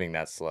just moving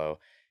that slow.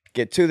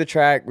 Get to the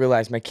track,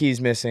 realized my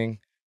key's missing.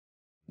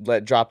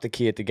 Drop the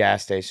key at the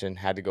gas station,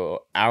 had to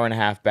go hour and a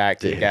half back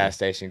to the gas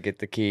station, get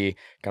the key,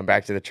 come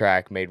back to the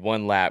track, made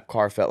 1 lap,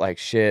 car felt like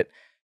shit,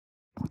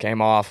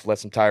 came off, let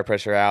some tire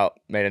pressure out,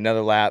 made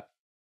another lap,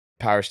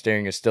 power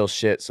steering is still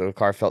shit, so the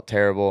car felt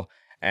terrible,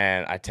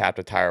 and I tapped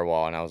a tire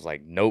wall, and I was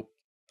like, nope,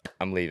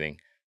 I'm leaving.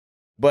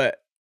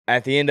 But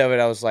at the end of it,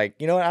 I was like,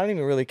 you know what, I don't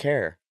even really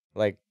care.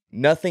 Like,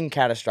 nothing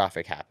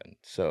catastrophic happened,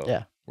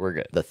 so we're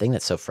good. The thing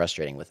that's so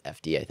frustrating with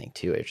FD, I think,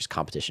 too, or just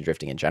competition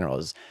drifting in general,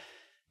 is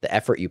the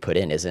effort you put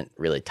in isn't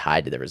really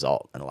tied to the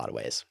result in a lot of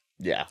ways.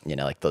 Yeah. You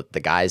know, like the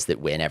guys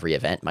that win every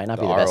event might not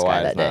be the best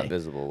guy that day. Not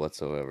visible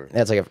whatsoever.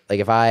 That's like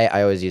if I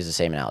always use the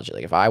same analogy.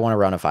 Like if I want to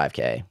run a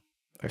 5K, or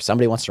if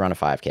somebody wants to run a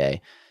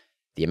 5K,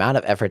 the amount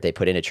of effort they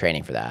put into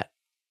training for that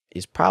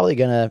is probably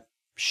going to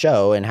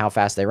show in how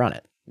fast they run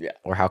it. Yeah.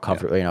 Or how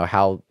comfortable, you know,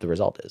 how the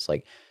result is.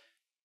 Like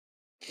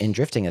in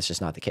drifting, that's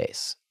just not the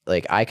case.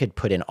 Like I could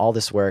put in all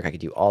this work, I could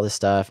do all this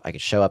stuff, I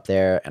could show up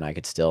there, and I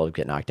could still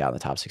get knocked out in the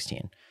top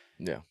 16.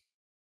 Yeah.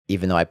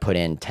 Even though I put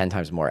in 10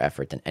 times more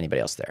effort than anybody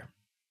else there.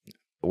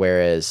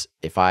 Whereas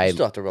if I you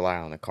still have to rely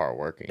on the car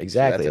working.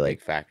 Exactly. So that's a like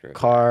big factor.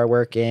 Car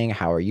working,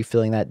 how are you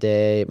feeling that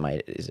day?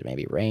 Is it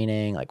maybe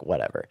raining? Like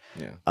whatever.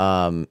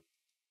 Yeah.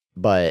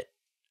 But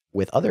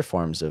with other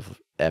forms of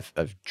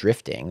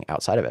drifting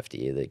outside of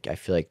FD, like I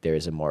feel like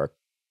there's a more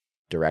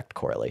direct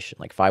correlation.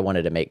 Like if I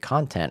wanted to make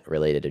content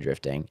related to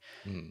drifting,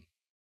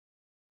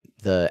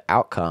 the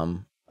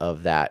outcome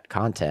of that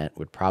content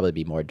would probably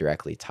be more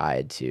directly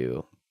tied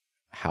to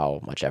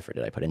how much effort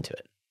did I put into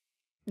it.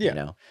 Yeah. You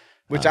know?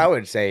 Which I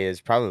would say is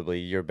probably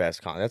your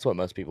best content. That's what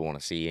most people want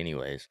to see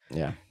anyways.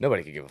 Yeah.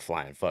 Nobody could give a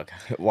flying fuck.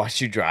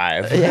 Watch you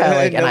drive. Yeah.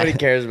 Like, nobody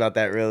cares about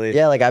that really.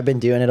 Yeah. Like I've been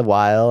doing it a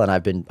while, and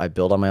I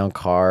build on my own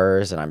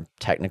cars, and I'm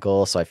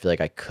technical. So I feel like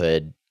I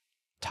could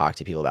talk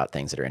to people about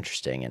things that are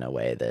interesting in a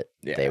way that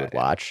they would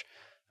watch.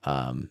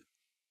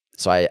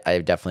 So I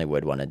definitely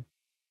would want to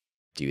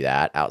do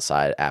that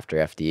outside after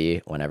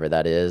FD, whenever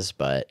that is.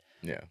 But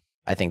yeah,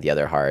 I think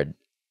the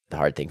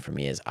hard thing for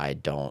me is I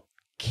don't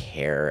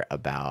care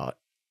about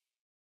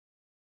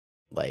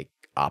like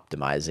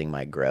optimizing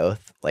my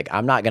growth. Like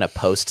I'm not going to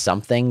post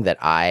something that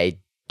I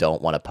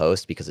don't want to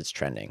post because it's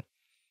trending.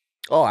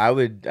 Oh, I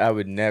would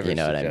never. You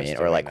know what I suggest mean? Or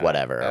doing like that,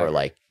 whatever. Or ever.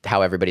 like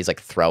how everybody's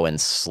like throwing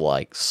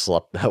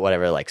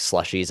whatever, like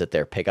slushies at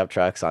their pickup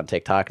trucks on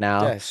TikTok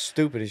now. Yeah,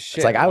 stupid as It's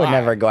shit. like I would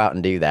never Why? go out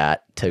and do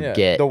that to Yeah,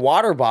 get the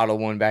water bottle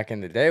one back in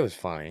the day was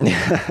funny.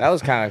 That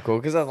was kind of cool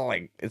because I was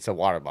like, it's a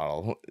water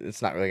bottle.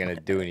 It's not really gonna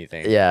do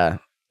anything. Yeah.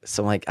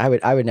 So I'm like,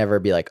 I would never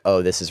be like,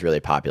 oh, this is really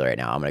popular right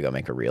now, I'm gonna go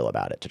make a reel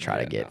about it to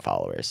try to get No.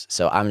 followers.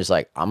 So I'm just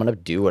like, I'm gonna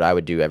do what I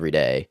would do every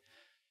day,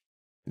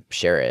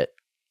 share it,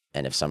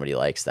 and if somebody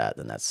likes that,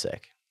 then that's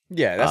sick.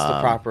 Yeah, that's the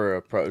proper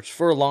approach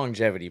for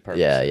longevity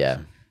purposes. Yeah.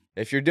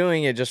 If you're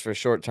doing it just for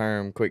short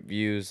term, quick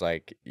views,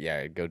 like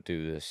go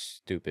do this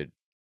stupid,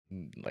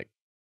 like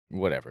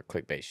whatever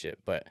clickbait shit.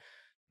 But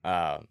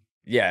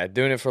yeah,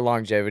 doing it for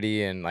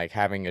longevity and like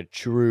having a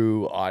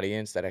true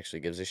audience that actually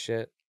gives a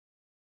shit.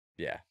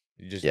 Yeah,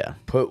 you just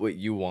put what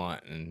you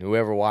want, and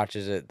whoever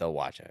watches it, they'll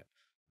watch it.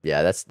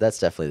 Yeah, that's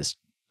definitely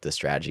the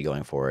strategy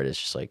going forward. Is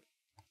just like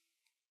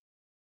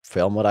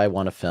film what I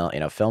want to film.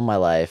 Film my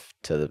life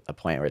to a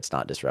point where it's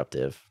not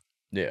disruptive.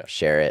 Yeah,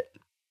 share it.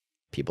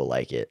 People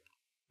like it.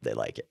 They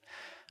like it.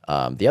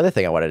 The other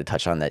thing I wanted to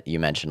touch on that you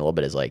mentioned a little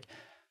bit is like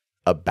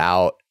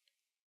about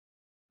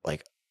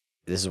like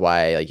this is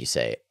why, like you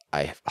say,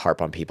 I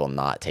harp on people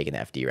not taking the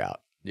FD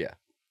route. Yeah.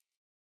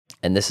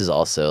 And this is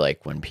also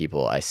like when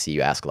I see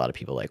you ask a lot of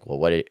people like,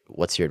 well,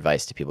 what's your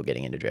advice to people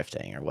getting into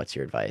drifting, or what's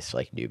your advice for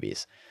like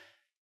newbies?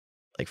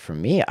 Like for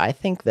me, I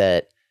think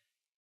that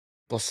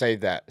we'll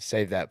save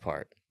that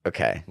part.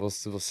 Okay. We'll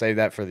save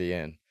that for the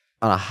end.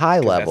 On a high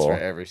level, that's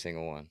for every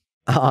single one.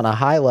 On a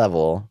high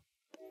level,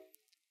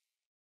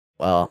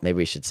 well, maybe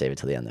we should save it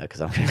till the end though,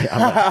 because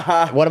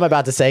what I'm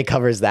about to say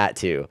covers that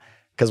too.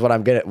 Because what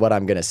I'm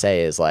gonna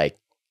say is like,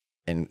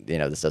 and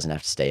this doesn't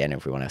have to stay in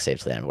if we want to save it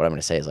till the end. What I'm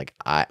gonna say is like,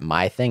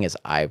 my thing is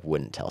I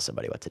wouldn't tell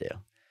somebody what to do,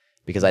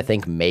 because I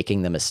think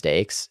making the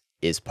mistakes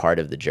is part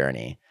of the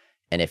journey.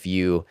 And if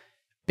you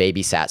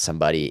babysat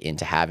somebody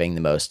into having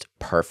the most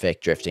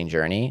perfect drifting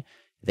journey,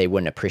 they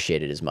wouldn't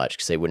appreciate it as much,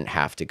 because they wouldn't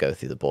have to go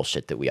through the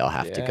bullshit that we all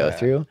have to go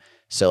through.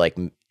 So like,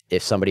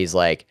 if somebody's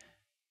like,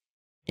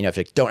 if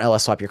like, don't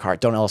LS swap your car,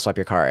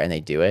 and they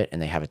do it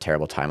and they have a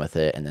terrible time with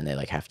it, and then they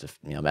like have to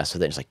mess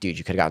with it, and it's like, dude,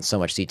 you could have gotten so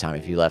much seat time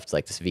if you left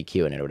like this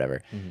VQ in it or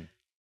whatever.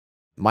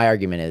 My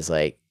argument is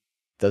like,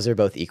 those are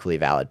both equally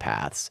valid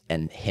paths,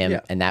 and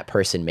and that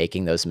person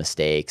making those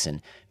mistakes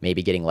and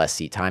maybe getting less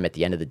seat time, at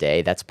the end of the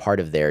day, that's part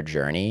of their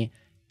journey.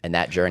 And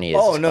that journey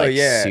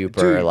is super.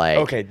 Dude, like,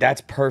 okay,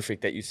 that's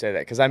perfect that you said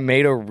that, because I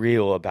made a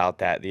reel about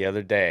that the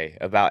other day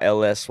about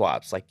LS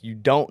swaps. Like, you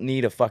don't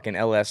need a fucking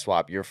LS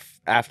swap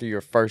after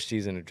your first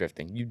season of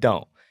drifting. You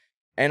don't.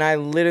 And I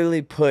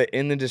literally put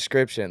in the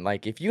description,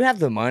 like, if you have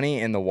the money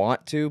and the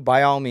want to,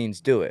 by all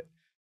means do it.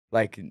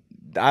 Like,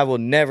 I will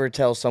never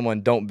tell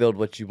someone don't build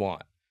what you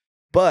want.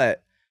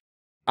 But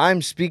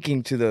I'm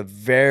speaking to the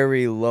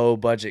very low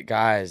budget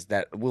guys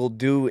that will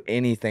do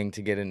anything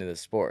to get into the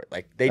sport.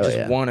 Like, they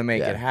just want to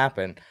make it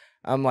happen.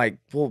 I'm like,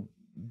 well,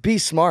 be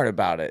smart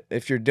about it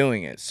if you're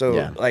doing it.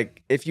 So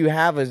like, if you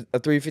have a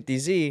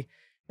 350Z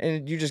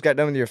and you just got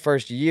done with your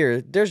first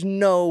year, there's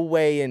no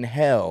way in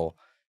hell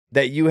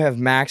that you have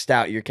maxed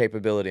out your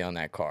capability on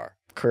that car.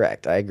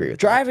 Correct. I agree with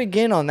Drive that.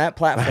 again on that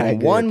platform.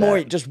 One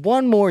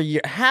more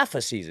year, half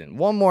a season,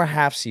 one more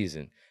half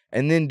season,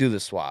 and then do the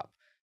swap.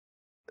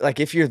 Like,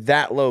 if you're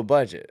that low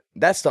budget,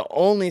 that's the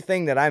only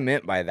thing that I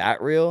meant by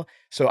that reel.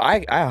 So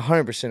I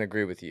 100%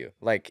 agree with you.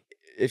 Like,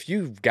 if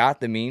you've got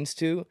the means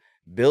to,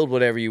 build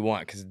whatever you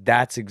want, because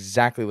that's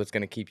exactly what's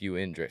going to keep you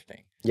in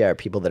drifting. Yeah, or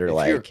people that are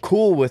if you're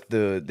cool with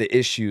the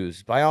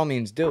issues, by all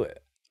means do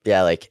it.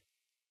 Yeah, like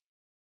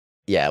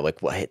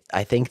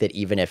I think that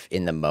even if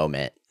in the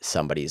moment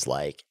somebody's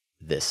like,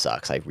 this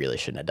sucks, I really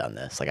shouldn't have done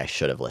this, like I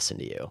should have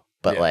listened to you,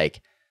 but like,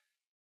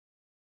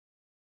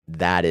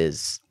 that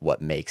is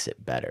what makes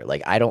it better.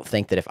 Like, I don't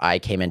think that if I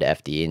came into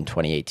FD in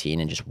 2018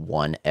 and just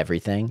won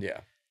everything,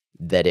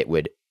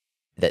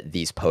 that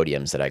these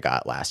podiums that I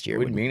got last year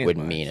wouldn't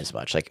mean as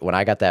much. Like, when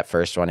I got that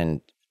first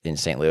one in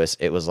St. Louis,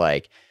 it was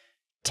like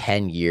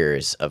 10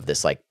 years of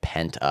this like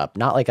pent up,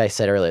 not like I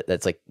said earlier,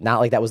 that's like, not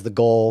like that was the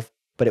goal,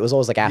 but it was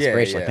always like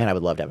aspiration. Like, man, I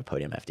would love to have a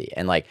podium FD.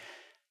 And like,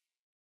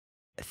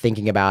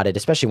 thinking about it,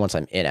 especially once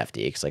I'm in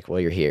FD, because like, well,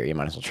 you're here, you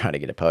might as well try to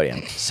get a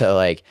podium. So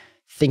like,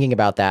 thinking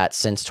about that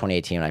since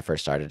 2018 when I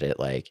first started it,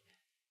 like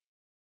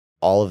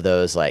all of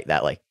those, like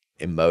that, like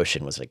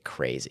emotion was like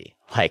crazy.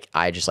 Like,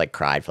 I just like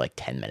cried for like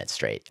 10 minutes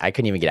straight. I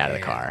couldn't even get out of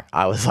the car.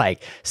 I was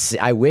like,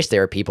 I wish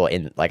there were people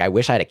in, like, I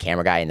wish I had a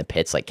camera guy in the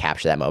pits, like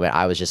capture that moment.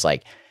 I was just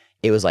like,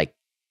 it was like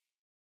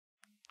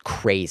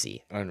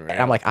crazy. Unreal. And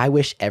I'm like, I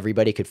wish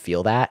everybody could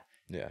feel that,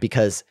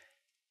 because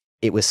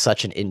it was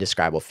such an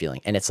indescribable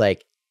feeling. And it's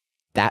like,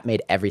 that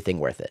made everything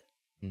worth it.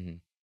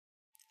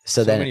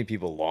 So then many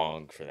people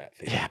long for that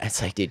feeling. Yeah,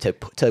 it's like, dude,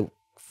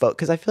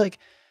 because I feel like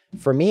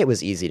for me, it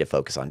was easy to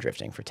focus on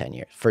drifting for 10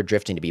 years, for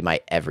drifting to be my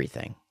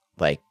everything.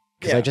 Like,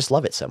 because I just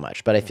love it so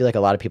much. But I feel like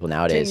a lot of people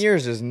nowadays, 10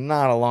 years is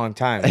not a long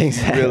time if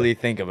you really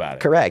think about it.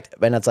 Correct.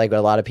 And it's like a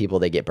lot of people,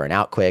 they get burnt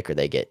out quick, or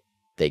they get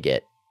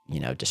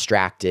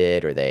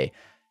distracted, or they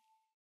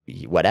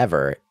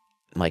whatever.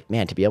 like,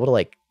 man, to be able to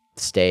like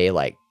stay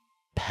like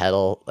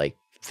pedal, like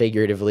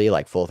figuratively,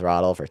 like full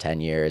throttle for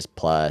 10 years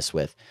plus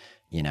with,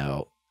 you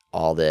know,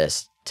 all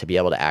this, to be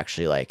able to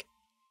actually like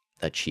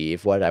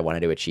achieve what I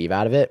wanted to achieve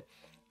out of it.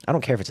 I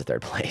don't care if it's a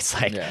third place.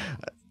 Like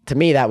to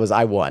me, that was,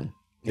 I won,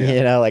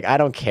 you know, like I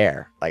don't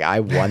care. Like I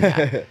won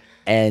that.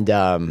 And,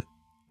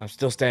 I'm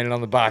still standing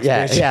on the box.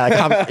 yeah, bitch. yeah,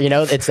 like you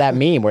know, it's that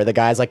meme where the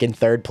guy's like in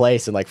third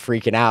place and like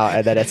freaking out,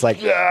 and then it's like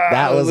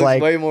that was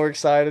like way more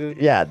excited.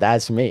 Yeah,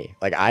 that's me.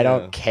 Like I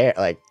don't care.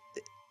 Like,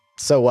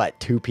 so what?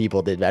 2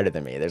 people did better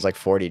than me. There's like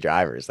 40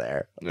 drivers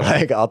there. Yeah.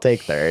 Like I'll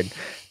take third,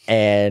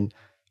 and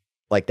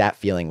like that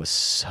feeling was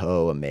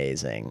so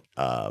amazing.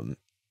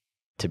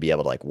 To be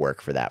able to like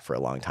work for that for a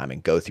long time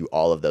and go through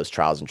all of those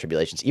trials and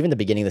tribulations, even the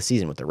beginning of the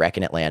season with the wreck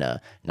in Atlanta,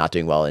 not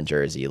doing well in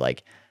Jersey,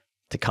 like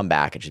to come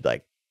back and just be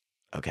like,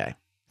 okay.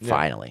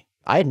 Finally,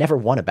 I had never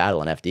won a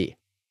battle in FD.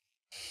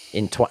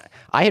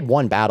 I had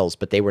won battles,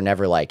 but they were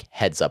never like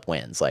heads up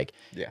wins. Like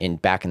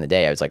back in the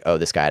day, I was like, oh,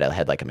 this guy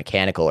had like a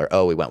mechanical, or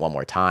oh, we went one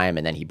more time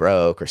and then he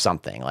broke or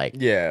something. Like,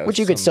 which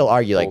you could still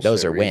argue like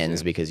those are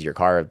wins because your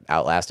car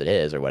outlasted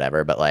his or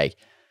whatever. But like,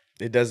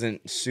 it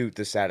doesn't suit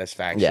the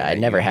satisfaction. Yeah, I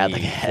never had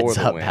like a heads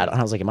up battle.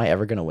 And I was like, am I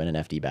ever gonna win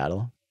an FD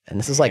battle? And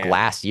this is like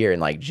last year in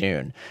like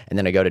June, and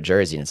then I go to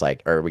Jersey and it's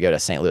like, or we go to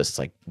St. Louis, it's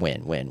like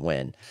win, win,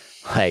 win,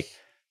 like.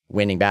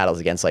 Winning battles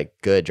against like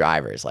good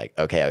drivers, like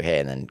okay,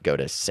 and then go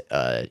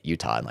to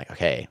Utah and like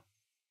okay,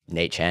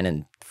 Nate Chen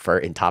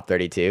in top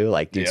 32,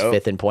 like dude's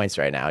 5th in points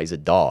right now. He's a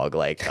dog.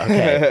 Like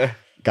okay,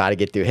 got to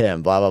get through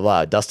him. Blah blah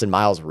blah. Dustin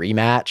Miles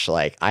rematch.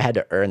 Like I had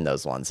to earn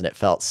those ones, and it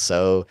felt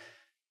so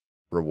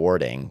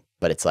rewarding.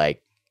 But it's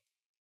like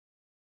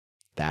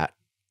that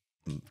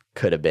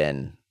could have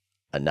been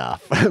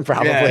enough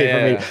probably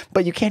for me.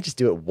 But you can't just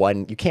do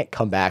it you can't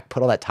come back,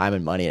 put all that time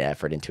and money and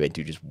effort into it, and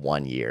do just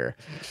 1 year,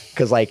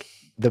 because like.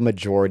 The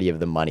majority of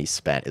the money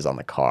spent is on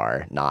the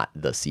car, not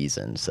the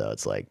season. So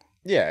it's like,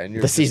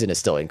 and the season is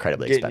still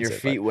incredibly getting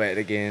expensive. Your feet wet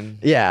again.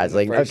 Yeah, it's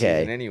like,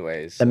 okay.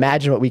 Anyways,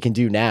 imagine what we can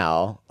do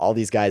now. All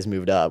these guys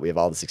moved up. We have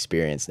all this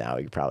experience now.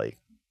 We could probably,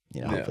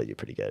 you know, hopefully do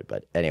pretty good.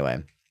 But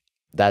anyway,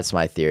 that's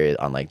my theory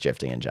on like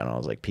drifting in general.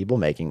 Is like people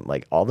making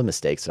like all the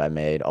mistakes that I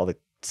made, all the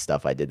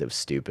stuff I did that was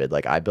stupid.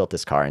 Like I built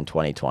this car in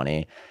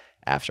 2020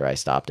 after I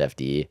stopped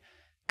FD.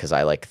 Because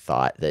I like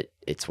thought that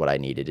it's what I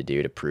needed to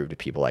do to prove to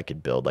people I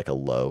could build like a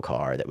low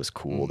car that was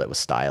cool, that was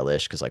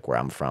stylish. Because like where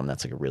I'm from,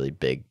 that's like a really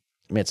big.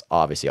 I mean, it's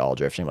obviously all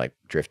drifting, like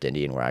Drift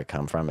Indy and where I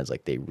come from is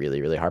like they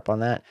really, really harp on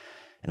that.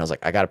 And I was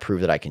like, I got to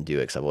prove that I can do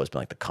it because I've always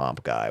been like the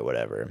comp guy,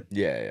 whatever.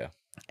 Yeah.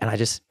 And I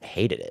just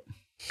hated it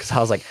because I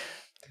was like,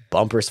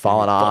 bumpers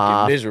falling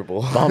off,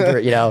 miserable. Bumper,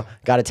 you know,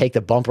 got to take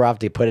the bumper off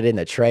to put it in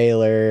the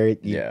trailer.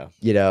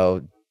 You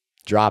know.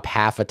 Drop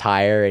half a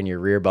tire and your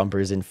rear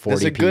bumper's in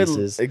 40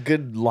 pieces. A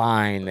good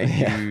line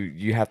that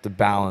you have to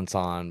balance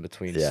on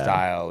between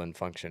style and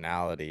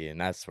functionality, and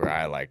that's where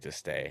I like to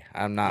stay.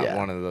 I'm not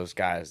one of those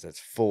guys that's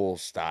full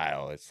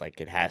style. It's like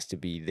it has to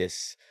be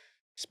this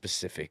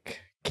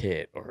specific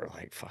kit, or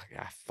like fuck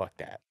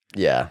that.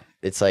 Yeah,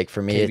 it's like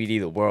for me,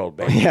 KVD the world,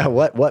 baby. Yeah,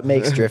 what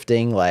makes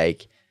drifting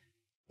like?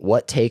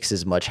 What takes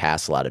as much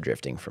hassle out of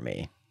drifting for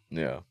me?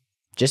 Yeah,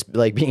 just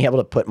like being able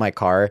to put my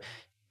car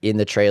in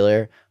the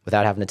trailer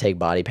without having to take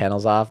body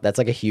panels off. That's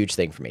like a huge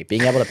thing for me.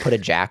 Being able to put a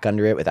jack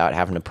under it without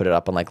having to put it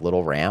up on like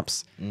little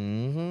ramps.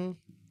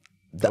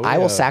 I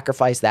will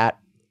sacrifice that.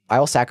 I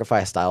will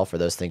sacrifice style for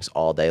those things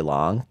all day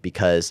long,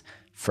 because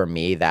for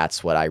me,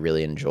 that's what I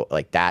really enjoy.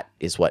 Like that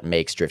is what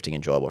makes drifting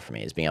enjoyable for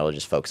me, is being able to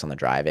just focus on the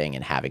driving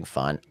and having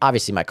fun.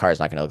 Obviously my car is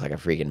not going to look like a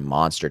freaking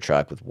monster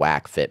truck with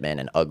whack fitment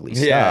and ugly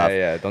stuff.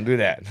 Yeah. Don't do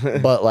that.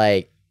 But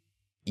like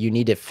you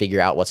need to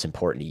figure out what's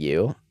important to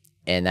you.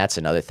 And that's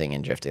another thing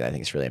in drifting that I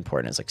think is really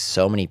important. Is like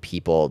so many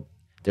people,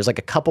 there's like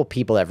a couple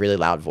people that have really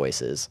loud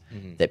voices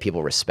that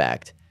people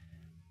respect,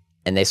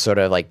 and they sort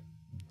of like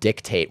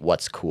dictate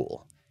what's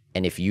cool.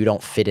 And if you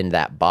don't fit in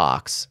that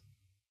box,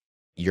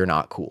 you're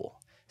not cool.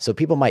 So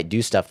people might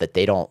do stuff that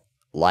they don't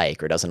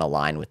like or doesn't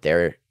align with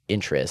their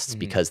interests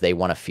because they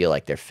want to feel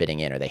like they're fitting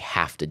in, or they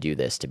have to do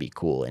this to be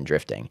cool in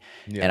drifting.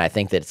 And I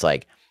think that it's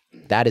like,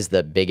 that is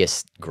the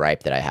biggest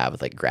gripe that I have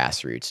with like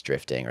grassroots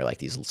drifting or like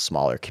these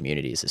smaller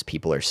communities, is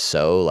people are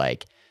so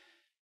like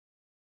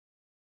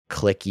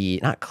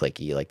not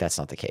clicky, like that's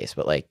not the case,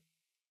 but like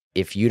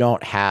if you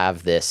don't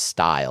have this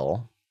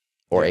style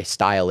or a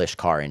stylish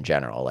car in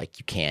general, like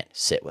you can't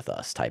sit with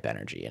us type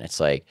energy. And it's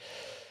like,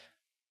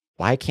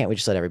 why can't we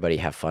just let everybody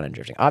have fun in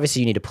drifting?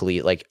 Obviously you need to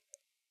police, like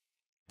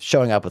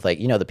showing up with like,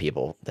 you know, the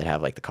people that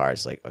have like the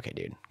cars, like, okay,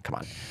 dude, come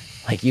on.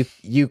 Like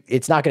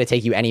it's not going to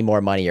take you any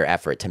more money or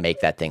effort to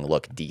make that thing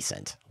look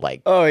decent.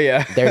 Like, oh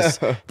yeah,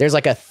 there's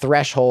like a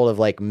threshold of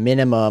like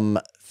minimum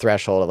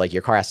threshold of like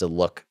your car has to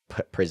look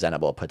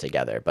presentable, put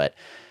together. But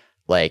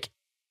like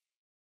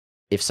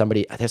if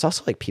somebody, there's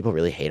also like people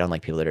really hate on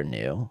like people that are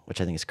new, which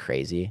I think is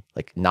crazy.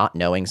 Like not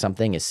knowing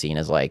something is seen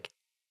as like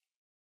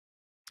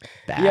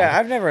bad. Yeah,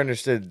 I've never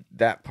understood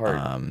that part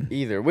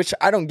either, which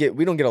I don't get.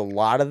 We don't get a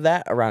lot of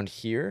that around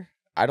here.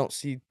 I don't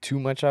see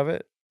too much of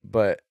it,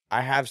 but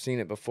I have seen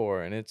it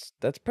before, and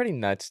that's pretty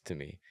nuts to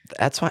me.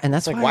 That's why, and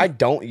that's It's like, why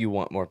don't you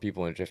want more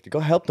people in drifting? Go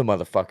help the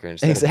motherfucker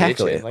instead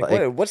Exactly. of bitching.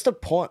 Like, what's the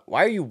point?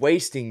 Why are you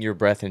wasting your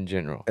breath in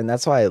general? And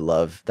that's why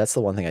that's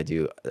the one thing I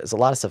do. There's a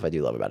lot of stuff I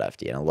do love about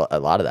FD, and a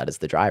lot of that is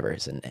the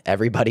drivers. And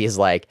everybody is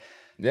like,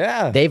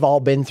 yeah, they've all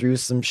been through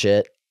some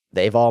shit.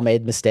 They've all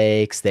made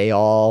mistakes. They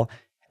all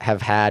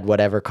have had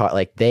whatever car.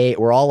 Like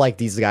we're all like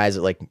these guys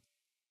that like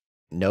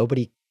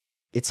nobody.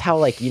 It's how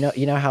like you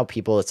know how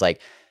people. It's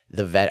like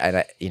the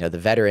the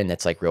veteran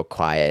that's like real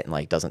quiet and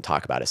like doesn't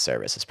talk about his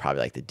service is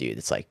probably like the dude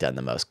that's like done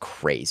the most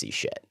crazy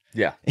shit.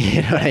 Yeah,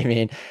 you know what I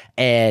mean.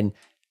 And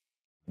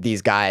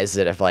these guys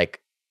that have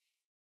like,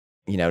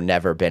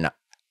 never been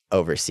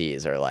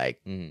overseas or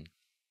like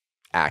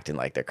acting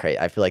like they're crazy.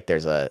 I feel like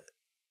there's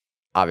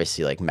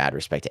obviously like mad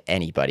respect to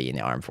anybody in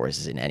the armed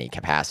forces in any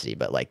capacity,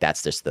 but like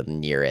that's just the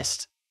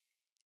nearest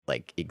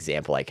like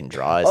example I can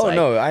draw. Is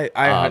no,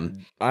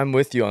 I'm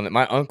with you on that.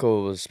 My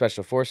uncle was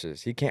special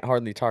forces. He can't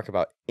hardly talk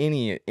about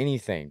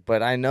anything,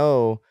 but I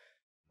know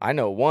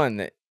one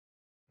that.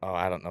 Oh,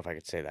 I don't know if I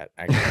could say that.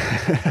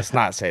 Let's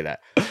not say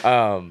that.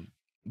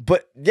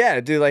 But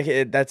yeah, dude,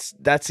 like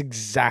that's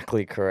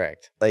exactly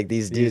correct. Like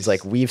these dudes,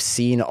 like we've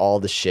seen all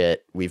the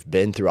shit, we've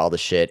been through all the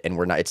shit, and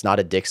it's not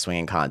a dick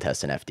swinging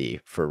contest in FD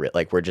for real.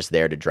 Like we're just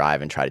there to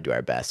drive and try to do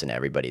our best, and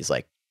everybody's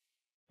like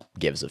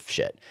gives a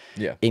shit.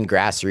 Yeah. In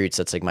grassroots,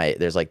 that's like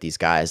there's like these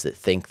guys that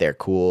think they're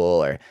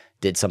cool or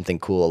did something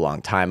cool a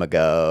long time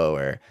ago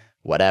or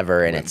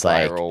whatever, and it's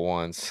like viral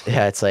once.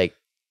 Yeah, it's like,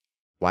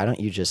 why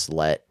don't you just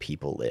let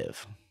people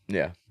live?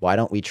 Yeah. Why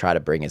don't we try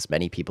to bring as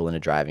many people into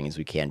driving as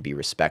we can, be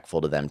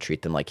respectful to them,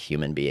 treat them like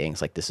human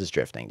beings? Like, this is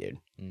drifting, dude.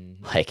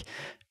 Like,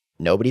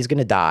 nobody's going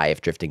to die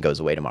if drifting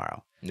goes away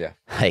tomorrow. Yeah.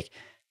 Like,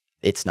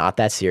 it's not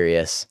that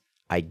serious.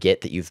 I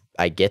get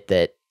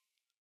that,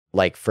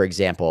 like, for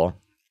example,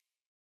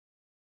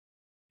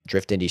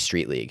 Drift Indy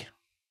Street League.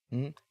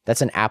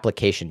 That's an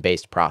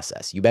application-based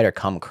process. You better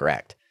come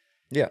correct.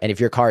 Yeah. And if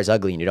your car is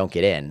ugly and you don't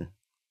get in,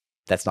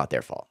 that's not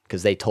their fault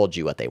because they told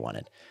you what they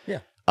wanted. Yeah.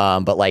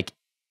 But like,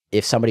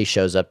 if somebody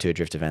shows up to a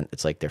drift event,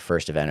 it's like their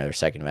first event or their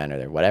second event or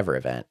their whatever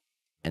event,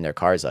 and their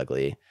car's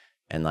ugly,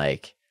 and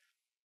like,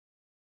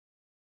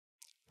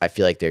 I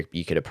feel like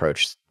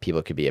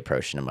people could be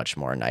approached in a much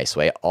more nice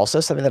way. Also,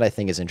 something that I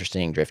think is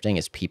interesting in drifting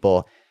is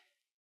people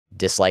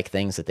dislike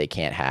things that they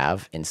can't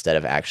have instead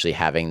of actually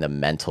having the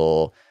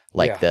mental,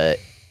 like the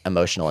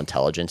emotional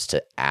intelligence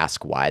to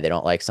ask why they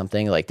don't like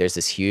something. Like there's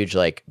this huge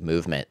like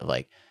movement of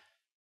like,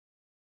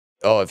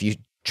 oh, if you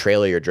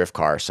trailer your drift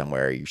car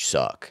somewhere, you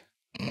suck.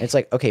 And it's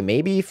like, okay,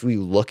 maybe if we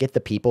look at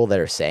the people that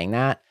are saying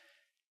that,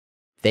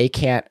 they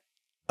can't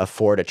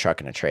afford a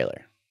truck and a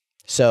trailer.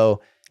 So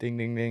ding,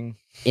 ding, ding.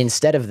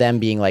 Instead of them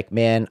being like,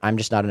 man, I'm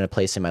just not in a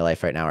place in my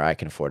life right now where I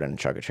can afford a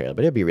truck or trailer,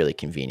 but it'd be really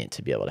convenient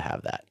to be able to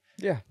have that.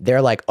 Yeah.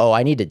 They're like, oh,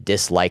 I need to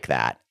dislike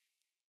that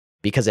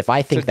because if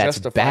I think that's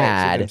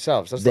bad,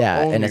 themselves. That's the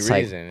only and it's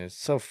reason. Like, it's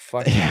so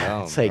fucking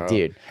dumb. It's like,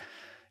 dude,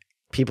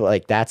 people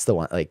like that's the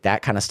one, like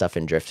that kind of stuff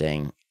in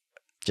drifting,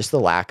 just the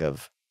lack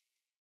of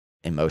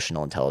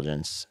emotional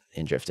intelligence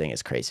in drifting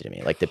is crazy to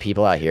me. Like the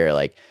people out here,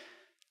 like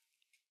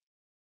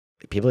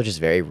people are just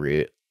very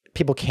rude.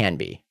 People can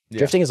be.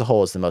 Drifting as a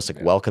whole is the most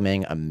like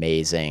welcoming,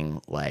 amazing,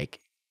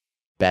 like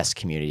best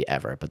community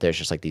ever. But there's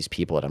just like these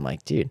people that I'm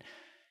like, dude,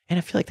 and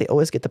I feel like they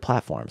always get the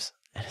platforms.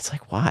 And it's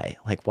like, why?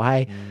 Like,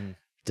 why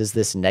does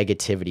this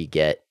negativity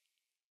get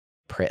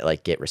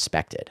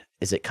respected?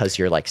 Is it because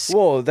you're like,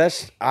 well,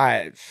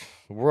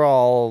 we're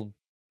all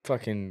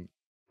fucking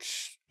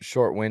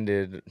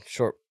short-winded,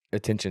 short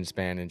attention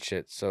span and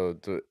shit. So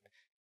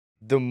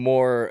the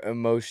more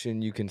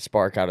emotion you can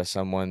spark out of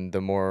someone,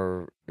 the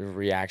more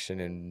reaction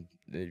and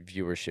the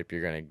viewership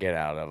you're gonna get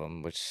out of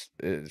them, which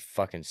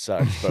fucking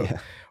sucks.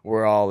 But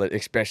we're all,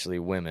 especially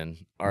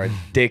women, are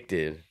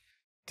addicted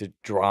to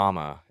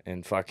drama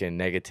and fucking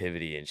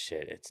negativity and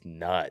shit. It's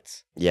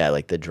nuts. Yeah,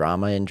 like the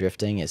drama in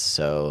drifting is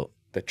so...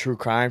 The true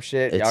crime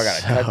shit, y'all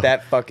gotta cut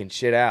that fucking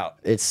shit out.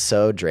 It's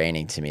so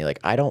draining to me. Like,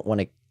 I don't want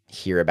to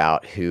hear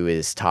about who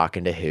is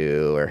talking to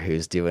who or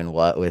who's doing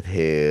what with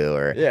who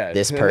or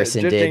this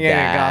person did ain't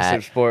that. A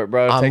gossip sport,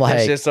 bro. I'm Take like,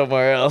 that shit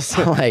somewhere else.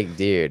 I'm like,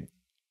 dude,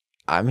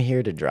 I'm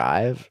here to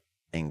drive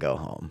and go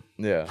home.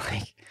 Yeah.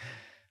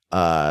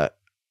 Like,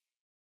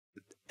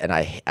 and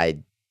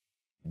I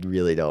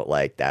really don't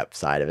like that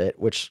side of it,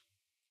 which,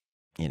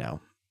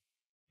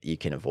 you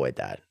can avoid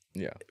that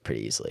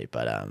pretty easily.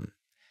 But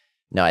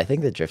no, I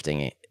think that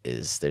drifting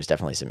there's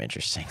definitely some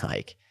interesting,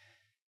 like,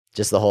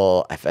 just the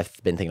whole, I've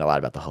been thinking a lot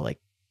about the whole, like,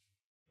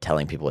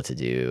 telling people what to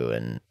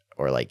do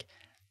or like,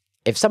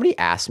 if somebody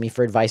asks me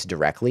for advice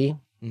directly,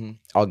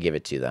 I'll give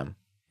it to them.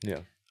 Yeah.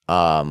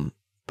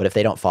 But if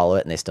they don't follow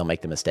it and they still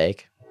make the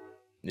mistake.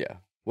 Yeah.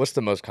 What's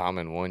the most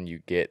common one you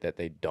get that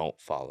they don't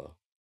follow?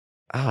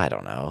 Oh, I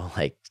don't know.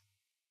 Like,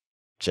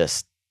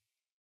 just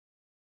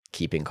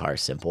keeping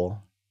cars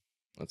simple.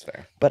 That's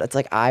fair. But it's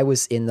like, I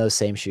was in those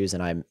same shoes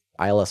and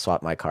I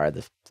swapped my car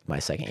my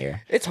second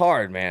year. It's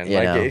hard, man.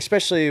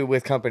 Especially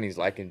with companies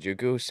like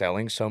Injuku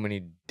selling so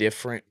many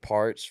different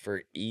parts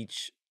for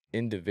each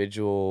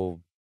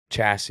individual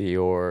chassis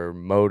or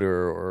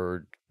motor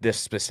or this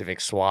specific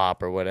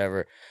swap or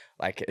whatever.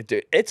 Like,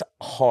 it's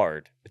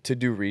hard to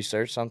do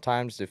research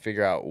sometimes to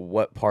figure out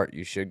what part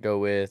you should go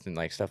with and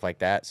like stuff like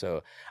that.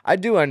 So I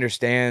do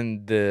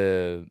understand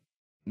the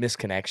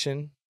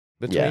misconnection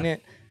between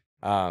it,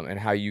 and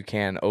how you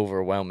can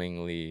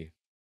overwhelmingly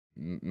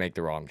make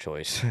the wrong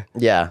choice.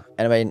 Yeah.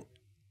 And I mean,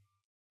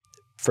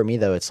 for me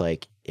though, it's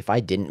like if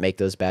I didn't make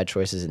those bad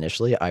choices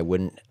initially, I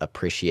wouldn't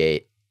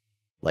appreciate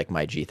like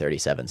my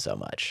G37 so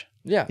much.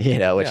 Yeah. You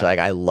know, which like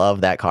I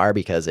love that car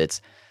because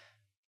it's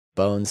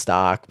bone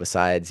stock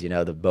besides, you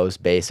know, the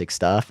most basic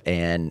stuff.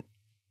 And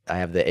I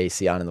have the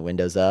AC on and the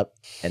windows up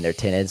and they're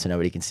tinted so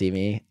nobody can see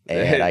me.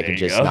 And I can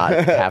just not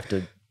have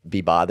to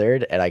be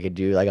bothered and I could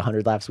do like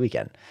 100 laps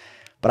weekend.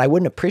 But I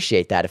wouldn't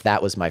appreciate that if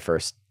that was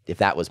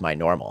my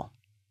normal.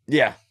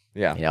 Yeah.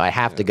 Yeah. You know, I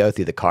have to go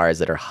through the cars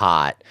that are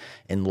hot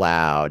and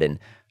loud and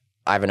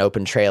I have an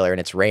open trailer and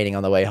it's raining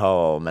on the way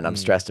home and I'm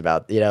stressed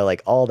about, you know,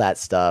 like all that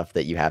stuff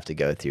that you have to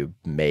go through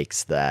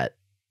makes that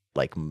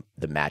like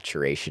the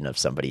maturation of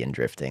somebody in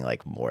drifting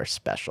like more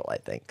special, I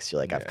think. Cause you're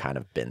like, I've kind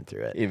of been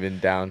through it. Even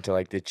down to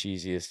like the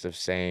cheesiest of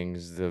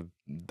sayings,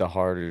 the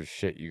harder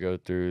shit you go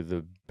through,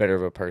 the better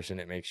of a person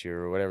it makes you,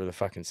 or whatever the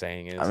fucking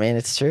saying is. I mean,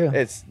 it's true.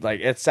 It's like,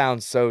 it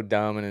sounds so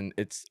dumb and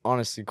it's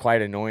honestly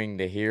quite annoying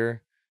to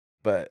hear,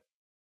 but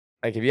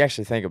like if you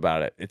actually think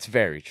about it, it's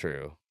very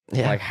true.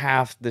 Yeah. Like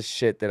half the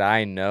shit that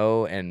I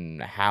know and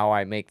how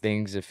I make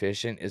things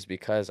efficient is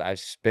because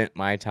I've spent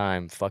my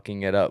time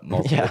fucking it up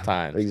multiple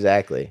times.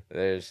 Exactly.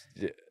 There's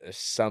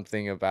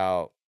something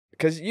about,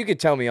 because you could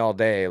tell me all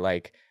day,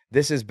 like,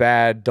 this is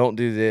bad, don't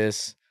do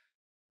this,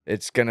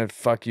 it's going to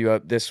fuck you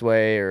up this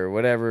way or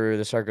whatever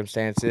the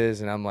circumstance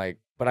is. And I'm like,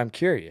 but I'm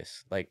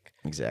curious. Like,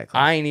 exactly.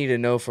 I need to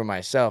know for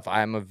myself.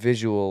 I'm a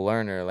visual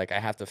learner. Like, I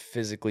have to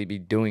physically be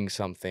doing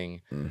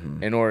something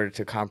in order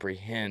to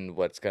comprehend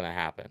what's going to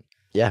happen.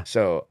 Yeah.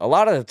 So a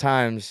lot of the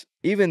times,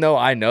 even though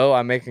I know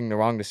I'm making the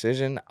wrong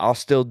decision, I'll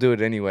still do it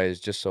anyways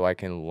just so I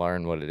can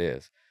learn what it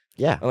is.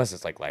 Yeah. Unless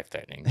it's like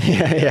life-threatening.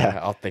 Yeah.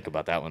 I'll think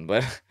about that one.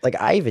 But like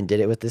I even did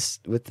it with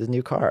the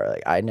new car.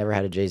 Like I never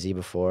had a JZ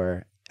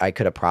before. I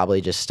could have probably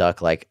just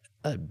stuck like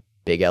a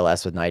big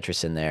LS with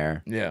nitrous in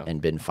there and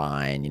been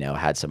fine, you know,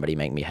 had somebody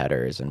make me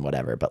headers and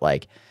whatever. But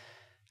like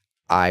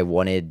I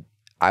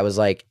was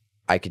like,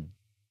 I could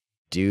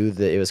do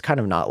it was kind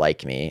of not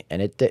like me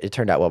and it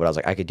turned out well, but I was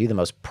like, I could do the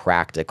most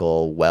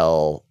practical,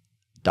 well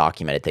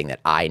documented thing that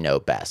I know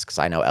best. Cause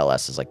I know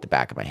LS is like the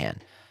back of my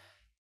hand.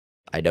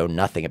 I know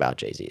nothing about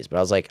JZs, but I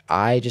was like,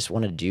 I just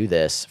want to do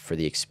this for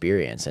the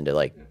experience and to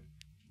like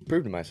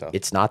prove to myself.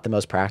 It's not the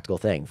most practical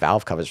thing.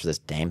 Valve covers for this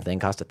damn thing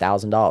cost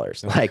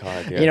 $1,000. Like,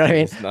 God, you know what I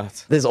mean?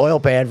 This oil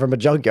pan from a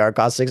junkyard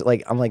costs $6.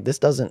 Like, I'm like, this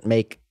doesn't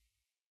make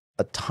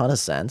a ton of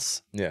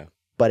sense. Yeah.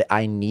 But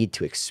I need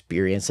to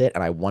experience it,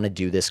 and I want to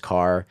do this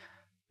car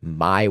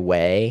my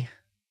way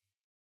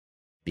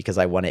because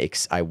I want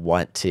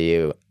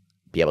to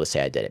be able to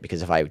say I did it.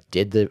 Because if I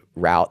did the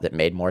route that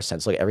made more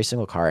sense, like every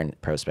single car in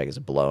Pro Spec is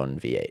a blown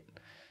V8.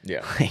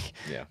 Yeah. Like,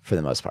 for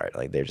the most part,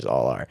 like they just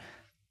all are.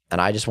 And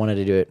I just wanted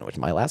to do it, which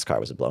my last car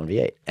was a blown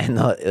V8. And,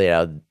 you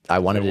know, I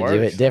wanted to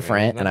do it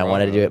different, and I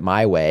wanted to do it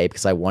my way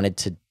because I wanted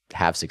to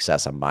have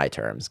success on my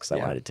terms because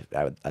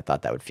I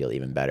thought that would feel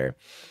even better.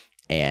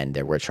 And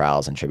there were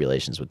trials and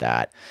tribulations with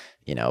that,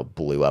 you know,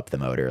 blew up the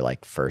motor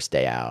like first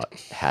day out,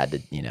 had to,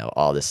 you know,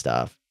 all this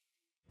stuff.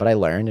 But I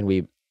learned and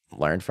we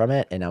learned from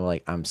it. And I'm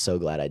like, I'm so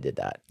glad I did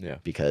that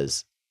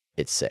because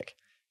it's sick.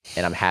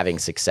 And I'm having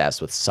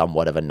success with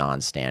somewhat of a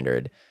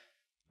non-standard.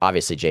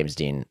 Obviously, James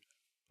Dean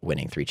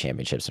winning 3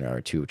 championships in a row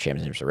or 2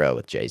 championships in a row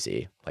with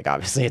JZ. Like,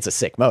 obviously, it's a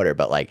sick motor.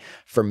 But like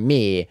for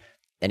me,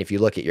 and if you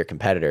look at your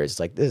competitors, it's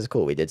like, this is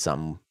cool. We did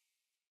something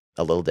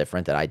a little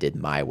different that I did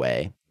my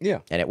way. Yeah.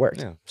 And it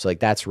worked. Yeah. So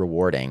like that's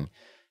rewarding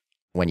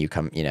when you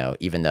come, you know,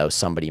 even though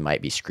somebody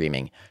might be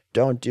screaming,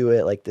 don't do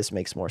it, like this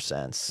makes more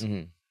sense.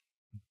 Mm-hmm.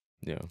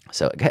 Yeah.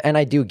 So, and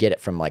I do get it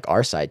from like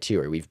our side too,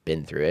 where we've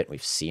been through it.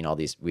 We've seen all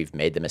these, we've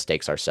made the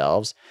mistakes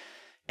ourselves.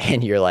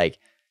 And you're like,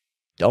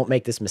 don't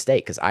make this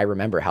mistake because I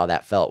remember how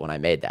that felt when I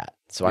made that.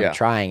 So I'm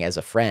trying as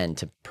a friend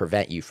to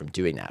prevent you from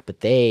doing that. But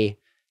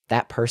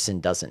that person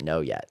doesn't know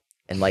yet.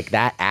 And like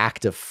that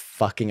act of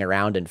fucking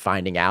around and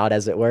finding out,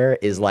 as it were,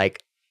 is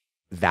like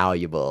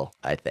valuable,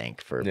 I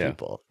think, for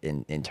people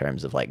in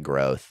terms of like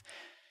growth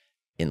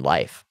in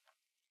life.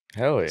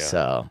 Hell yeah.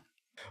 So,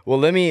 well,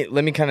 let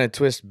me kind of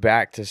twist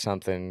back to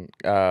something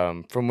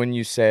from when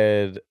you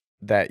said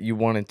that you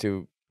wanted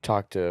to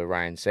talk to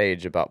Ryan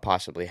Sage about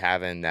possibly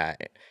having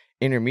that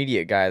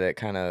intermediate guy that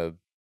kind of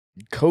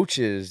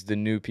coaches the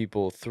new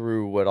people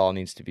through what all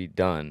needs to be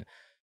done.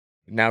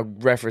 Now,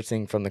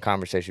 referencing from the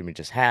conversation we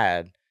just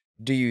had,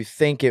 do you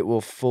think it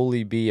will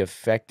fully be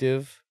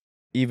effective,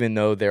 even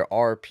though there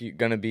are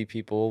going to be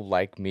people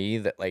like me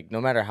that, like, no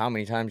matter how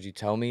many times you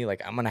tell me,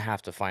 like, I'm going to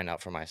have to find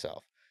out for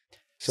myself.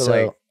 So,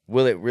 like,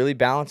 will it really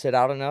balance it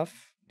out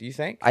enough, do you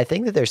think? I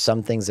think that there's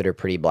some things that are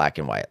pretty black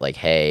and white, like,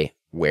 hey,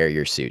 wear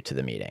your suit to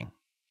the meeting.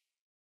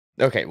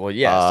 Okay, well,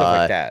 yeah, stuff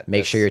like that.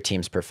 Make sure your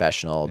team's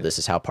professional. Yeah. This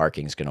is how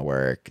parking's going to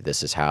work.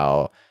 This is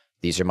how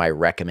these are my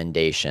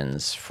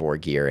recommendations for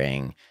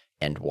gearing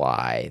and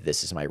why.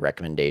 This is my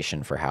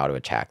recommendation for how to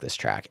attack this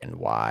track and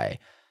why.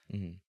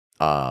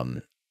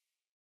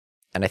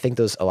 And I think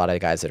a lot of the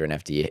guys that are in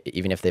FD,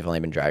 even if they've only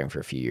been driving for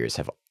a few years,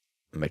 have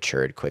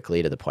matured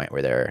quickly to the point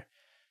where they're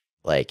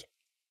like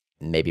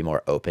maybe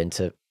more open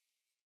to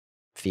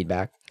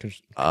feedback,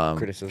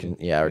 criticism.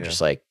 Or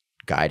just like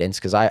guidance.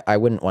 Cause I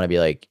wouldn't want to be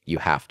like, you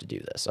have to do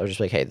this. I was just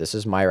like, hey, this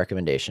is my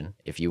recommendation.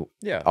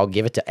 I'll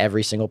give it to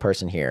every single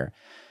person here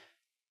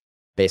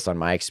based on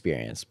my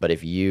experience. But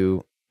if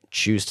you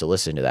choose to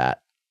listen to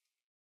that,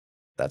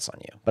 that's on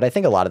you. But I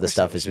think a lot of the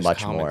stuff is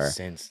much more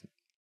sense.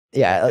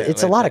 Yeah,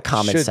 it's a lot of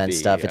common sense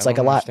stuff. It's like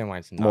a lot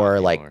more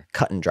like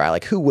cut and dry.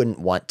 Like, who wouldn't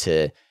want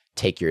to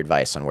take your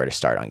advice on where to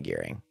start on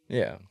gearing?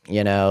 Yeah.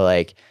 You know,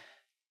 like,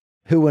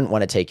 who wouldn't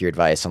want to take your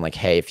advice on like,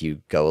 hey, if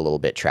you go a little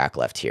bit track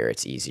left here,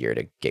 it's easier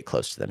to get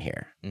close to them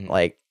here.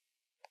 Like,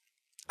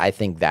 I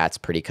think that's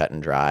pretty cut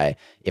and dry.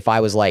 If I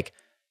was like,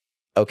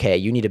 okay,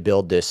 you need to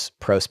build this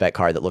pro spec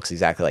car that looks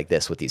exactly like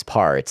this with these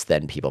parts,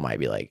 then people might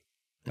be like,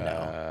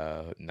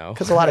 no.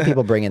 Because a lot of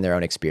people bring in their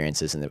own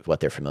experiences and what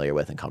they're familiar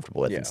with and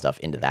comfortable with and stuff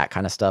into that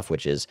kind of stuff,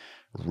 which is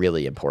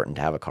really important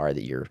to have a car that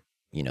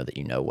that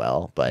you know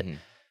well. But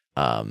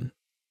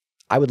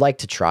I would like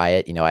to try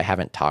it. You know, I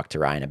haven't talked to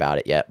Ryan about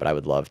it yet, but I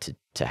would love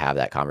to have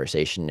that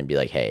conversation and be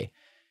like, hey,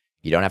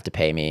 you don't have to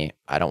pay me.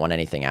 I don't want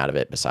anything out of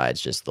it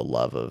besides just the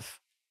love of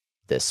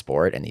this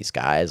sport and these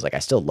guys. Like, I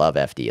still love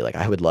FD. Like,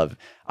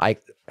 I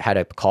had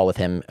a call with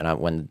him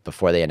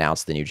before they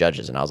announced the new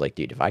judges, and I was like,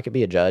 dude, if I could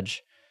be a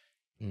judge,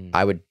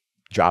 I would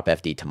drop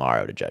FD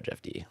tomorrow to judge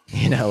FD.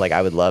 You know, like,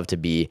 I would love to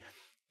be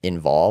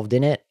involved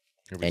in it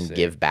and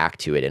give back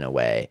to it in a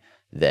way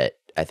that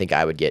I think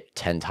I would get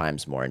 10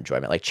 times more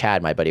enjoyment. Like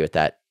Chad, my buddy with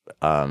that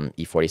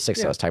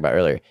E46 I was talking about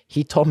earlier,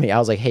 he told me, I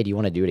was like, hey, do you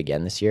want to do it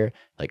again this year?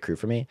 Like, crew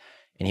for me?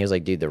 And he was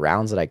like, dude, the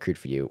rounds that I crewed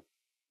for you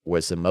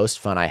was the most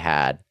fun I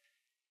had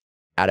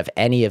out of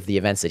any of the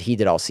events that he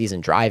did all season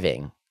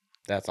driving.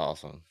 That's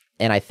awesome.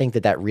 And I think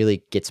that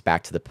really gets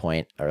back to the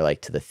point, or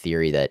like to the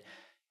theory, that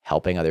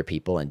helping other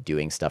people and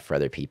doing stuff for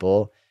other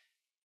people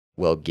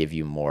will give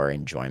you more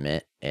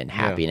enjoyment and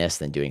happiness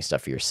than doing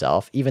stuff for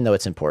yourself, even though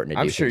it's important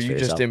to do things for yourself. I'm sure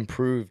you just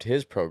improved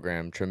his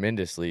program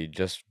tremendously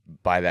just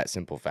by that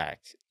simple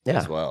fact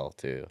as well,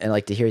 too. And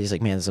like, to hear he's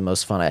like, man, this is the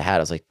most fun I had. I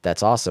was like,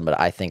 that's awesome. But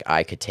I think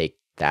I could take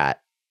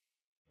that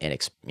and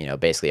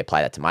basically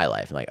apply that to my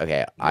life. And like,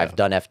 okay, I've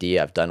done FD,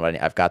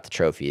 I've got the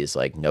trophies.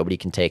 Like, nobody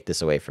can take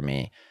this away from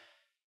me.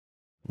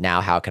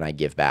 Now, how can I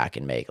give back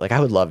and I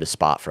would love to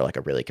spot for like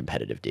a really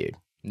competitive dude.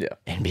 Yeah.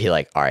 And be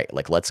like, all right,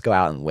 like, let's go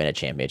out and win a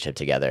championship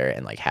together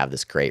and like have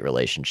this great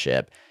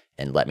relationship,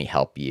 and let me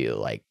help you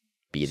like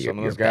be your best. Some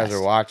of those guys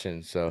are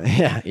watching, so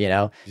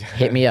yeah,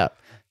 hit me up.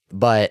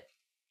 But,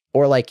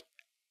 or like,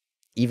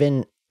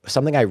 even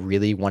something I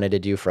really wanted to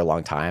do for a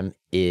long time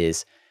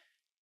is,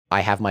 I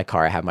have my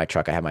car, I have my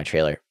truck, I have my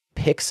trailer.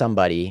 Pick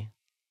somebody,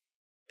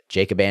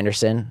 Jacob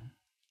Anderson,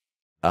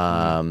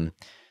 Harrison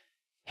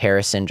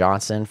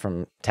Johnson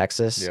from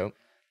Texas. Yep.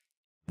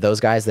 Those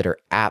guys that are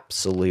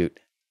absolute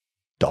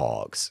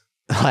dogs,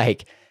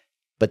 like,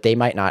 but they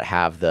might not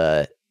have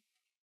the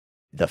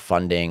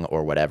funding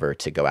or whatever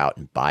to go out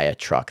and buy a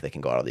truck that can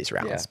go out all these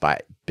rounds,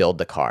 build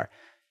the car.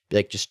 Be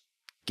like, just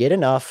get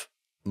enough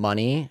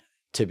money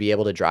to be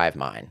able to drive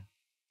mine.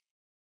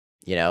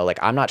 You know, like,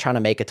 I'm not trying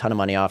to make a ton of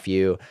money off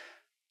you.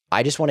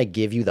 I just want to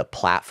give you the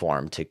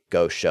platform to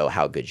go show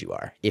how good you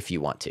are if you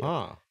want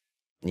to.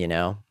 You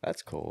know?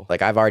 That's cool.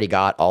 Like, I've already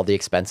got all the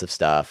expensive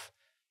stuff.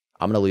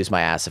 I'm going to lose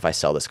my ass if I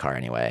sell this car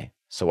anyway.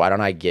 So why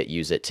don't I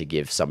use it to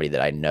give somebody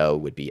that I know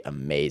would be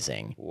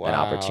amazing an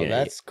opportunity?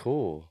 That's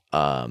cool.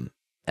 And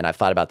I've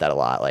thought about that a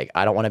lot. Like,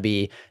 I don't want to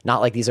be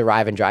not like these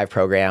arrive and drive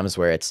programs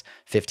where it's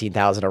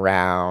 15,000 a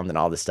round and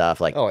all this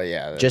stuff. Like,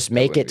 just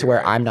make it to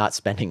where I'm not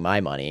spending my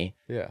money.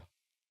 Yeah.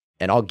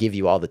 And I'll give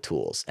you all the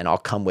tools, and I'll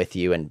come with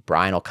you, and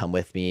Brian will come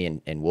with me,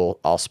 and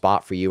I'll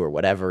spot for you or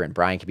whatever. And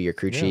Brian can be your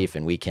crew chief,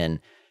 and we can,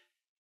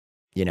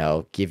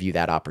 give you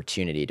that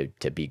opportunity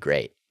to be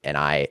great. And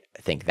I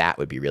think that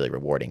would be really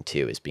rewarding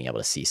too, is being able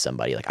to see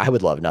somebody, like, I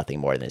would love nothing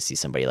more than to see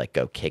somebody like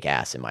go kick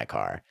ass in my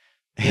car.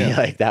 Yeah.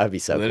 Like, that would be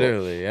so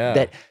literally, cool. Yeah.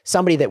 That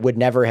somebody that would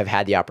never have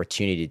had the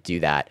opportunity to do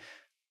that,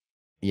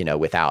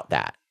 without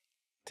that.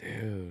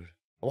 Dude.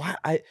 Why?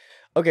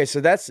 Okay, so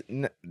that's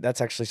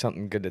actually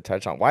something good to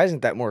touch on. Why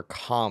isn't that more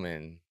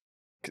common,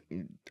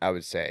 I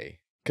would say?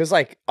 Because,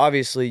 like,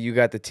 obviously you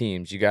got the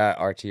teams, you got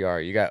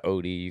RTR, you got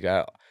OD, you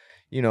got,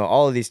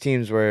 all of these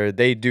teams where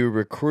they do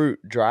recruit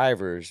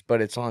drivers,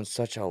 but it's on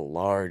such a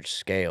large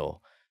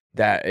scale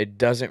that it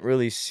doesn't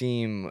really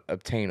seem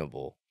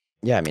obtainable.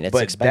 Yeah, I mean, it's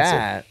expensive.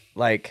 That,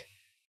 like,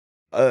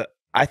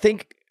 I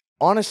think,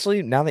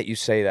 honestly, now that you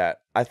say that,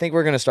 I think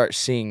we're going to start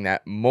seeing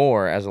that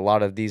more as a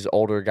lot of these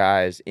older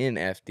guys in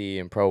FD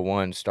and Pro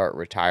 1 start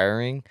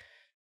retiring.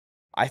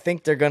 I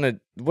think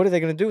what are they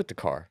going to do with the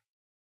car?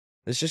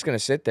 It's just going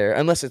to sit there,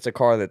 unless it's a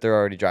car that they're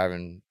already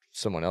driving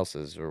someone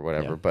else's or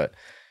whatever. Yeah. But,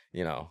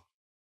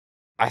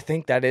 I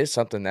think that is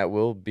something that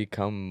will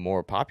become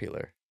more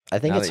popular. I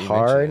think it's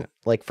hard,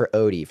 like for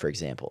Odie, for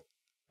example.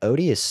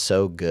 Odie is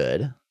so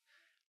good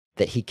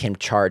that he can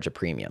charge a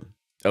premium.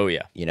 Oh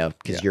yeah. You know,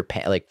 because you're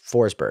paying, like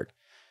Forsberg.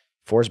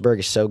 Forsberg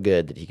is so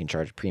good that he can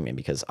charge a premium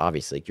because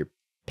obviously like, you're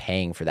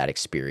paying for that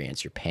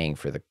experience. You're paying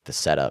for the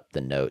setup,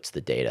 the notes,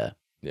 the data.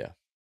 Yeah.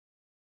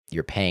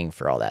 You're paying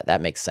for all that.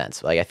 That makes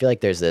sense. Like I feel like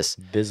there's this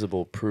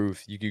visible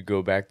proof. You could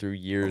go back through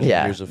years and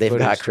Yeah, years of they've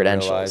footage got to realize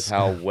credentials.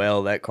 how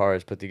well that car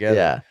is put together.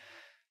 Yeah.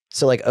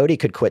 So like Odie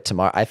could quit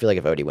tomorrow. I feel like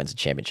if Odie wins a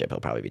championship, he'll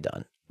probably be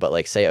done. But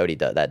like say Odie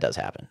that does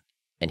happen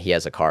and he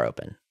has a car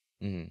open.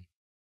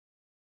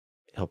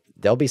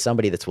 There'll be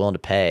somebody that's willing to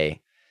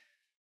pay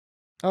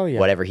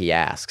whatever he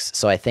asks.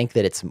 So I think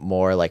that it's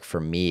more like,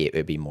 for me, it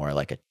would be more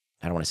like I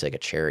don't want to say like a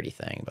charity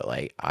thing, but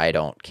like, I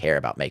don't care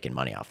about making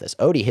money off this.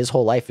 Odie, his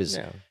whole life is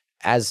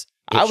as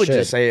I would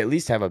just say at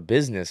least have a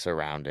business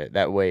around it.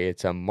 That way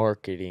it's a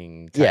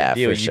marketing type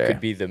deal. For you sure.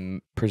 could be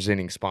the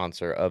presenting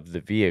sponsor of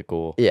the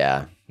vehicle.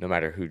 Yeah. No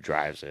matter who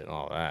drives it and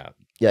all that.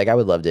 Yeah. Like I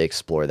would love to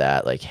explore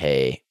that. Like,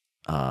 hey,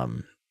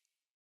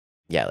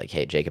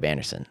 hey, Jacob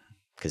Anderson,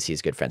 because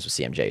he's good friends with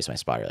CMJ, who's my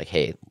spotter. Like,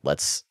 hey,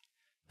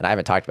 and I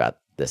haven't talked about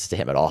this to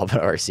him at all,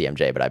 or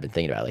CMJ, but I've been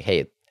thinking about it, like,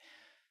 hey,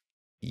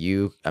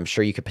 I'm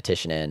sure you could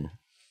petition in.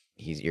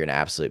 You're an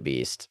absolute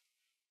beast.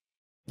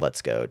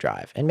 Let's go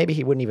drive. And maybe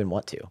he wouldn't even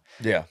want to.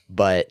 Yeah.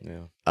 But,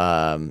 you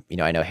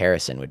know, I know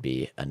Harrison would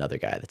be another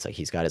guy that's like,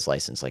 he's got his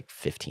license like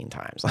 15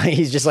 times. Like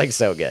he's just like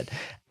so good.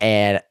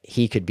 And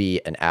he could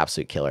be an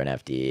absolute killer in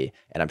FD.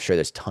 And I'm sure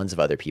there's tons of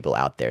other people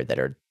out there that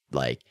are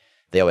like,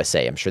 they always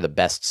say, I'm sure the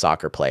best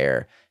soccer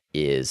player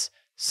is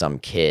some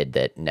kid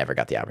that never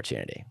got the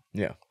opportunity.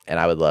 Yeah. And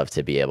I would love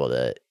to be able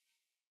to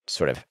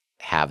sort of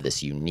have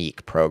this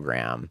unique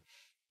program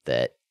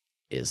that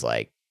is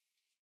like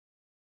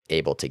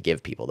able to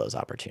give people those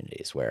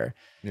opportunities where,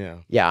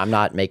 I'm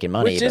not making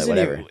money, but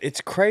whatever.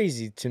 It's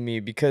crazy to me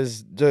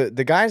because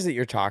the guys that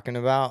you're talking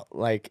about,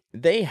 like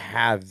they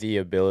have the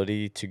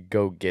ability to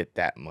go get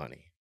that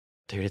money.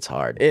 Dude, it's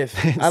hard. It's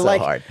so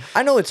hard.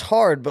 I know it's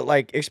hard, but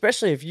like,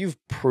 especially if you've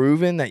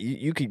proven that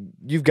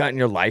you've gotten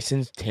your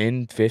license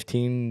 10,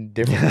 15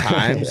 different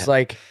times,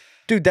 like,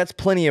 dude, that's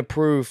plenty of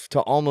proof to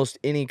almost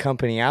any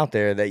company out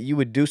there that you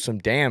would do some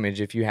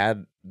damage if you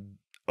had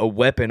a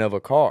weapon of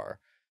a car.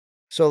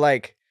 So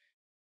like,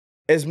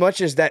 as much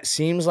as that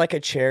seems like a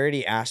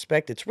charity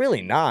aspect, it's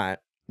really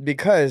not,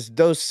 because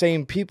those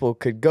same people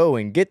could go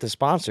and get the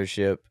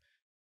sponsorship.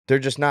 They're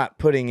just not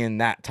putting in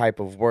that type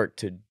of work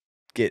to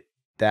get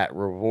that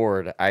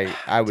reward.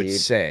 I would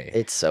say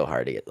it's so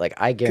hard to get. Like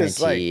I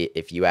guarantee,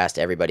 if you asked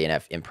everybody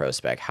in Pro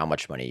Spec how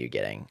much money you're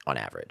getting on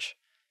average,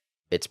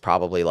 it's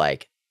probably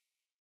like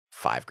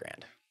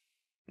 $5,000.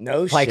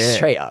 No shit. Like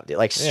straight up, dude.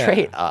 Like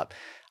straight up.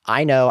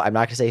 I know, I'm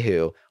not gonna say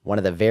who, one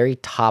of the very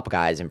top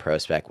guys in Pro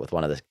Spec with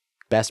one of the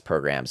best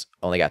programs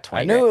only got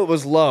 20. I knew it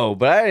was low,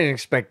 but I didn't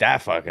expect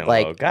that fucking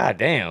low. God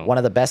damn. One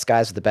of the best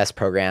guys with the best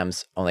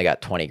programs only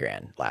got 20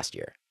 grand last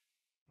year.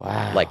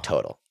 Wow. Like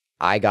total.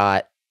 I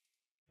got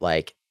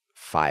like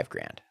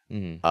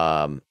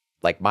 $5,000.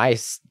 Like my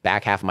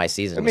back half of my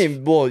season. I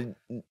mean, well,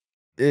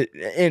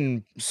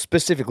 in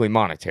specifically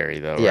monetary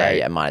though, right?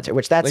 Yeah, monetary.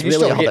 Which that's like really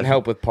you're still all getting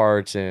help with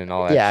parts and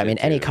all that. Yeah, I mean,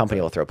 any too, company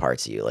will throw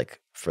parts at you,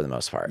 like for the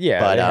most part.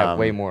 Yeah, but they have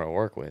way more to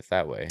work with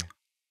that way.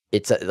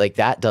 It's like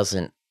that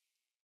doesn't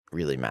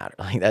really matter.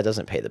 Like that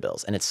doesn't pay the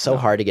bills, and it's so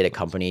hard to get a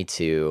company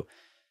to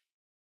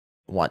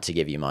want to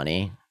give you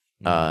money.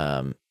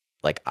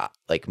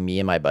 Like me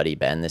and my buddy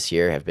Ben this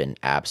year have been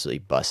absolutely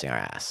busting our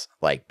ass,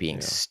 like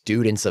being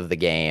students of the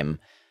game,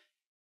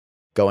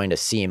 going to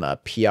SEMA,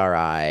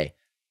 PRI,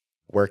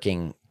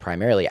 working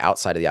primarily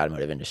outside of the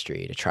automotive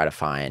industry to try to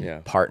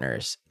find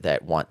partners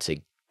that want to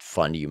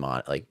fund you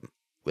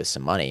with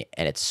some money.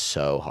 And it's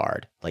so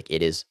hard. Like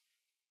it is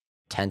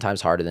 10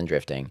 times harder than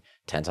drifting,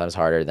 10 times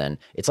harder than,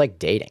 it's like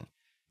dating.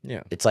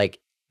 Yeah. It's like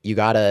you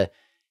got to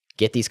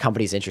get these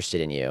companies interested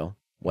in you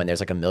when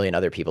there's like a million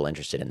other people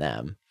interested in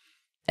them.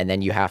 And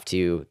then you have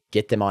to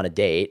get them on a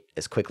date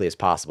as quickly as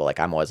possible. Like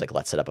I'm always like,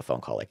 let's set up a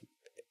phone call like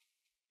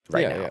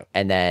right now. Yeah.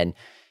 And then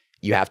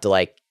you have to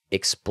like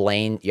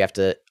explain,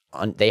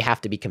 they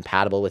have to be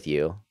compatible with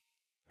you,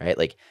 right?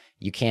 Like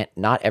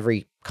not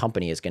every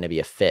company is going to be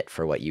a fit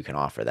for what you can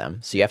offer them.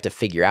 So you have to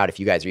figure out if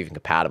you guys are even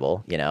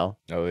compatible, you know?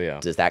 Oh yeah.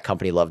 Does that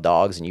company love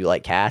dogs and you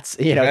like cats?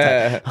 You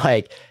know,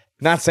 like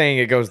not saying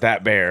it goes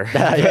that bare.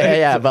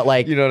 yeah. But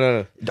like,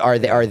 no. Are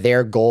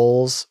their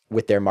goals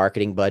with their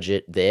marketing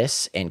budget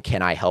this, and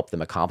can I help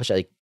them accomplish it?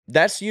 Like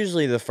that's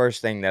usually the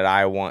first thing that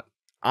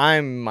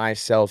I'm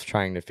myself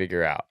trying to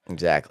figure out.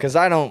 Exactly. Because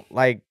I don't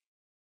like,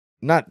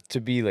 not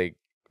to be like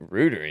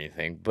rude or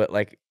anything, but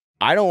like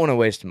I don't want to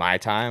waste my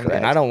time. Correct.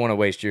 And I don't want to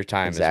waste your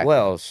time as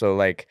well. So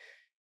like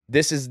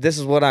this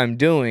is what I'm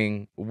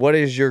doing. What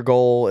is your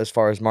goal as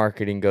far as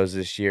marketing goes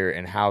this year,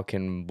 and how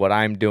can what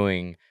I'm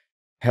doing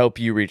help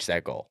you reach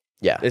that goal?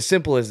 Yeah. As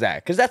simple as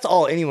that. Because that's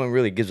all anyone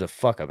really gives a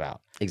fuck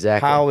about.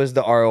 Exactly. How is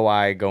the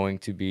ROI going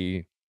to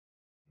be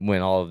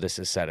when all of this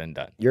is said and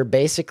done? You're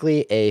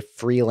basically a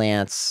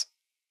freelance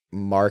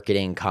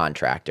marketing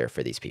contractor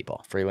for these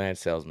people.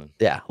 Freelance salesman.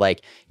 Yeah.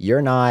 Like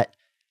you're not,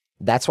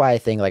 that's why I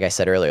think, like I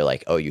said earlier,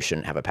 like, oh, you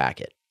shouldn't have a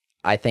packet.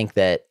 I think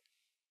that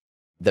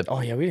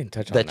Oh yeah, we didn't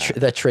touch on that.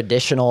 the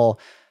traditional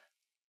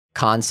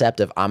concept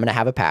of I'm going to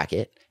have a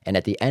packet, and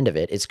at the end of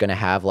it, it's going to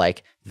have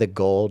like the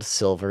gold,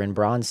 silver, and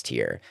bronze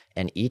tier.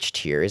 And each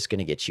tier is going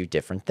to get you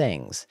different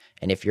things.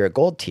 And if you're a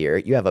gold tier,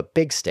 you have a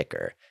big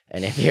sticker.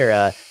 And if you're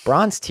a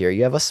bronze tier,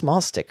 you have a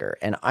small sticker.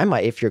 And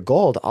if you're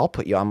gold, I'll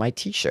put you on my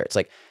t-shirt. It's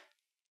like,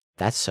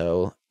 that's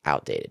so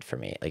outdated for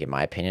me. Like, in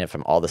my opinion,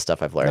 from all the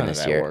stuff I've learned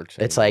this year,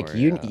 it's like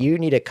you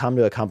need to come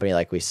to a company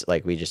like we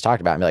just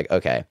talked about and be like,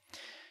 okay,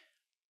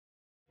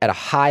 at a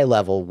high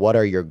level, what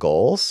are your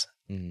goals?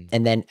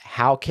 And then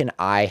how can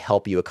I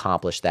help you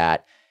accomplish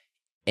that?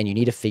 And you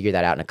need to figure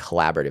that out in a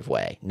collaborative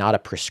way, not a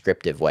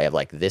prescriptive way of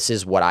like, this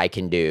is what I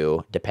can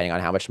do depending on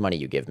how much money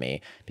you give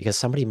me, because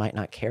somebody might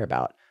not care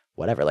about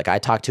whatever. Like, I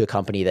talked to a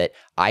company that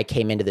I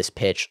came into this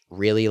pitch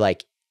really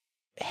like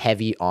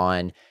heavy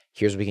on,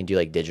 here's what we can do,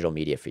 like digital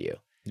media for you.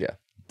 Yeah.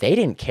 They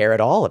didn't care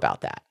at all about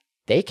that.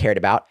 They cared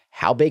about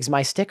how big's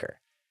my sticker.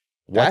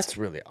 That's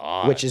really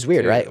odd. Which is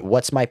weird, right?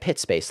 What's my pit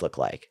space look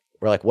like?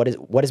 Or like, what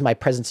does my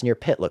presence in your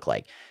pit look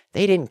like?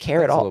 They didn't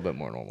care at all. A little bit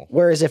more normal.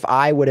 Whereas if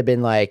I would have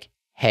been like,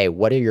 hey,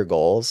 what are your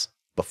goals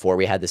before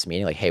we had this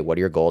meeting? Like, hey, what are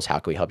your goals? How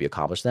can we help you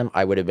accomplish them?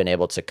 I would have been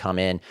able to come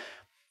in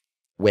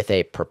with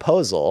a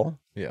proposal.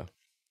 Yeah.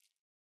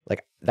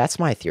 Like, that's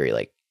my theory.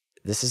 Like,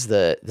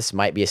 this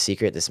might be a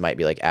secret. This might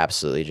be like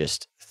absolutely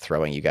just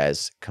throwing you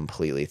guys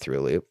completely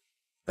through a loop.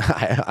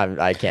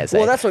 I can't say.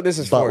 Well, that's what this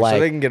is for. Like, so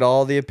they can get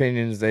all the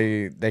opinions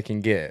they can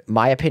get.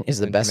 My opinion is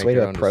the best way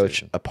to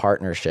approach a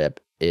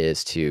partnership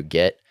is to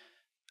get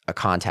a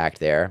contact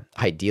there.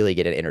 Ideally,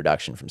 get an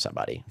introduction from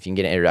somebody. If you can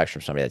get an introduction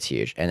from somebody, that's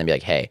huge. And then be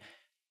like, hey,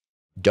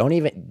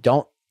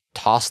 don't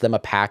toss them a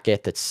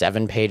packet that's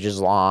 7 pages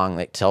long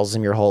that tells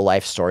them your whole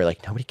life story.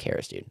 Like, nobody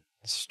cares, dude.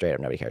 Straight up,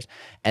 nobody cares.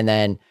 And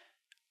then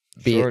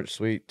be short,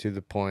 sweet, to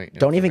the point.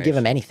 Don't even give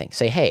them anything.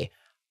 Say, hey,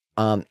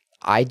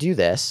 I do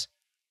this.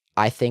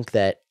 I think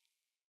that,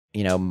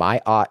 you know,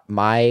 my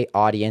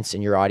audience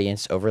and your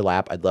audience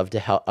overlap. I'd love to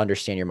help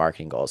understand your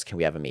marketing goals. Can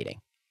we have a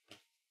meeting?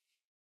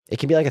 It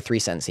can be like a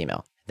 3-sentence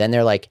email. Then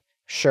they're like,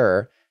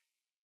 sure,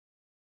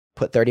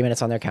 put 30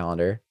 minutes on their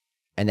calendar.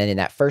 And then in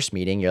that first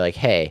meeting, you're like,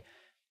 hey,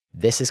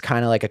 this is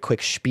kind of like a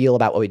quick spiel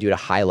about what we do at a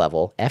high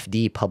level.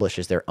 FD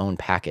publishes their own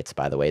packets,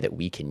 by the way, that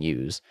we can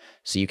use.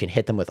 So you can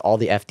hit them with all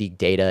the FD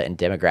data and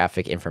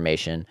demographic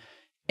information.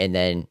 And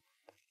then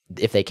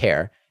if they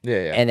care,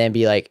 and then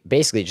be like,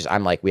 basically just,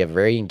 I'm like, we have a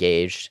very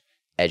engaged,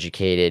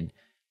 educated,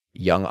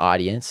 young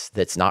audience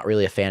that's not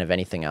really a fan of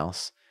anything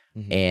else.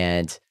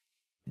 And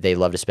they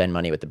love to spend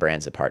money with the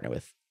brands that partner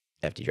with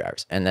FD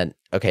drivers. And then,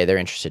 okay, they're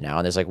interested now.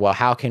 And there's like, well,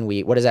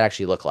 what does that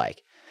actually look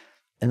like?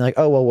 And they're like,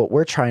 oh, well, what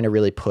we're trying to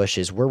really push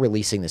is we're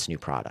releasing this new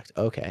product.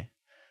 Okay.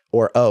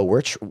 Or,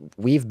 oh,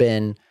 we've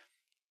been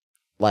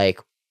like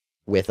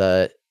with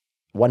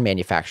one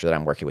manufacturer that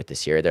I'm working with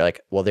this year. They're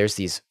like, well, there's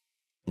these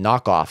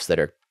knockoffs that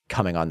are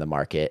coming on the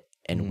market,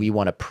 and we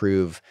want to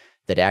prove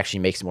that it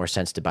actually makes more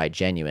sense to buy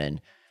genuine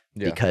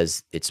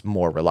because it's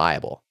more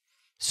reliable.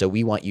 So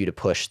we want you to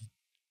push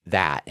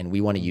that, and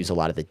we want to use a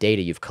lot of the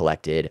data you've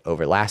collected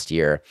over last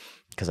year,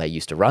 because I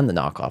used to run the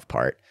knockoff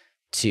part,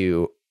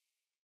 to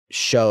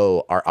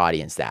show our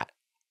audience that.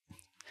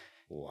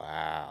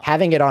 Wow.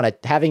 Having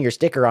your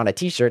sticker on a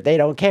t-shirt, they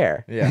don't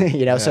care. Yeah.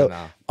 You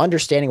know,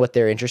 understanding what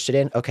they're interested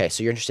in. Okay,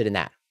 so you're interested in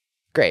that.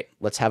 Great.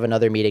 Let's have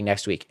another meeting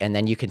next week. And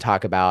then you can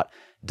talk about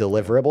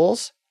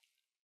deliverables.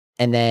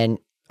 And then,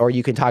 or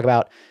you can talk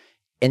about,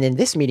 and in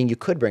this meeting, you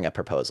could bring a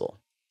proposal.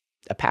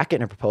 A packet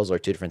and a proposal are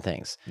two different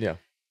things. Yeah.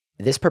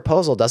 This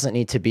proposal doesn't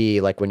need to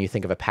be like, when you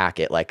think of a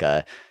packet, like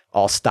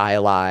all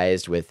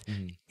stylized with,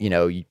 you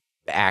know,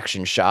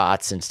 action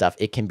shots and stuff.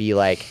 It can be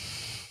like,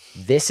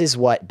 this is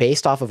what,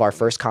 based off of our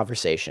first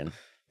conversation,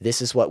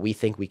 this is what we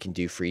think we can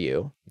do for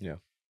you. Yeah.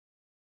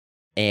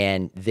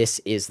 And this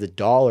is the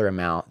dollar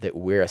amount that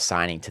we're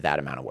assigning to that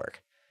amount of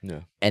work.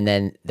 Yeah. And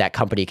then that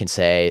company can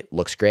say,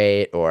 looks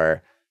great,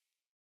 or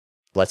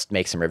let's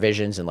make some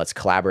revisions and let's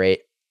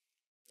collaborate.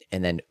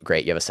 And then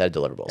great, you have a set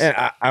of deliverables. And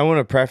I want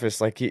to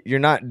preface, like, you're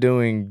not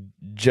doing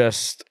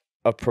just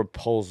a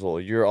proposal.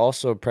 You're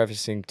also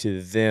prefacing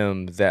to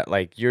them that,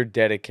 like, you're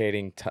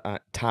dedicating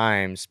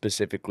time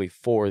specifically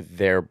for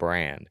their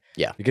brand.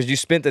 Yeah. Because you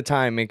spent the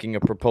time making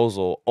a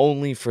proposal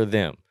only for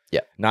them.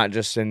 Yeah. Not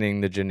just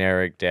sending the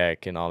generic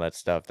deck and all that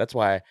stuff. That's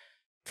why,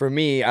 for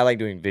me, I like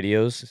doing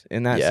videos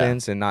in that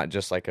sense, and not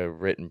just like a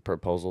written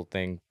proposal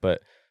thing.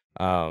 But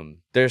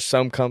there's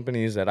some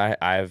companies that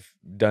I've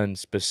done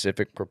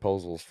specific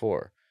proposals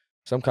for.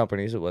 Some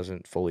companies it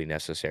wasn't fully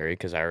necessary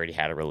because I already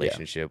had a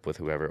relationship with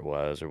whoever it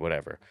was or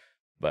whatever.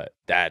 But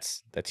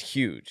that's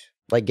huge.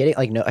 Like I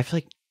feel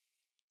like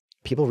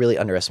people really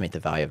underestimate the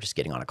value of just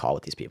getting on a call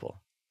with these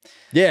people.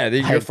 Yeah,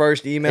 your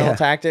first email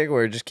tactic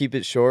where just keep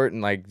it short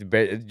and like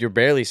you're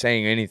barely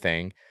saying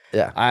anything.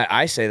 Yeah.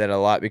 I say that a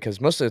lot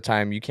because most of the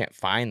time you can't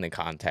find the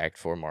contact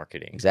for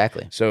marketing.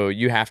 Exactly. So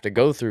you have to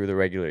go through the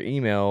regular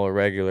email or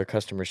regular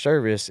customer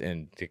service,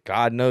 and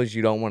God knows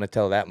you don't want to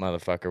tell that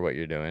motherfucker what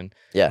you're doing.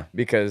 Yeah.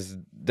 Because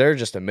they're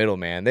just a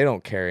middleman. They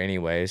don't care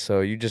anyway.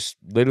 So you just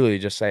literally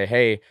just say,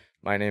 hey,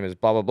 my name is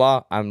blah, blah,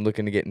 blah. I'm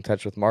looking to get in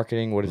touch with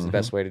marketing. What is the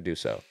best way to do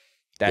so?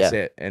 That's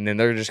it. And then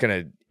they're just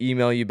going to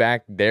email you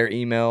back their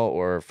email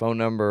or phone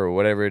number or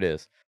whatever it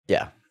is.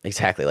 Yeah,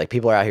 exactly. Like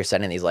people are out here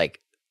sending these like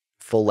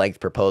full length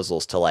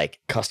proposals to like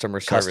customer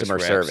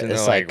service. And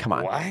it's like, come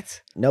on.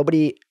 What?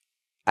 Nobody,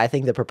 I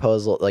think the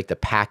proposal, like the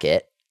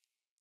packet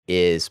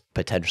is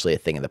potentially a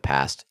thing of the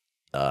past,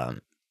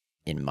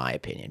 in my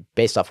opinion,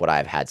 based off what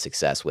I've had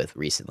success with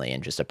recently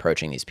and just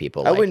approaching these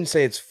people. I wouldn't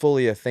say it's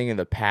fully a thing of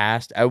the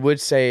past. I would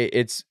say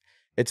it's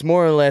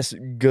more or less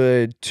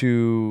good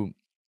to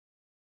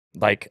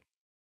like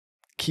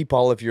keep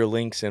all of your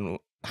links and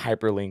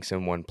hyperlinks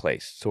in one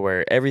place so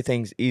where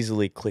everything's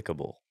easily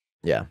clickable.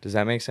 Yeah. Does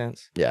that make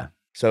sense? Yeah.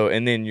 So,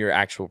 and then your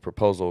actual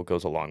proposal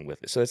goes along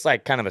with it. So it's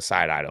like kind of a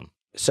side item.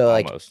 So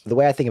almost. Like the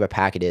way I think of a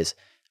packet is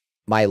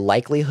my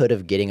likelihood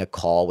of getting a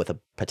call with a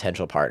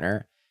potential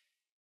partner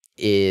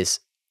is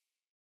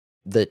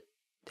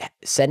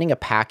sending a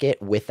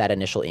packet with that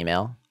initial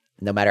email,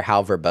 no matter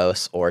how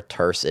verbose or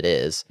terse it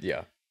is.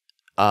 Yeah.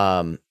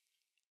 I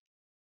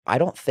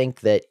don't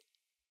think that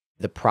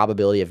the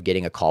probability of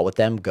getting a call with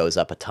them goes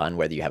up a ton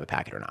whether you have a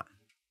packet or not.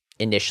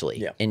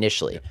 Initially,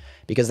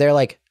 because they're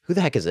like, who the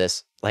heck is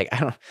this? Like,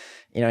 I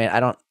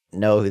don't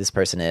know who this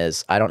person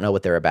is. I don't know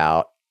what they're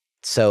about.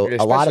 So especially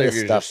a lot of if this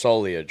you're stuff, just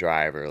solely a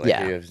driver, like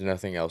there's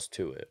nothing else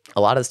to it.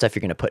 A lot of the stuff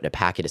you're going to put in a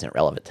packet isn't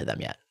relevant to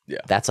them yet. Yeah.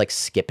 That's like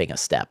skipping a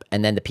step.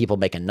 And then the people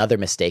make another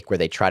mistake where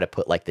they try to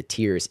put like the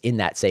tiers in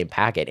that same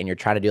packet, and you're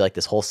trying to do like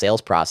this whole sales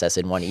process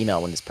in one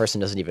email when this person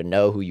doesn't even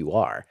know who you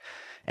are.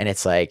 And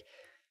it's like,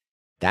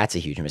 that's a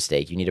huge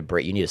mistake. You need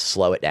to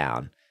slow it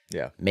down.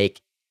 Yeah. Make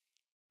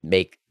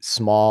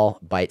small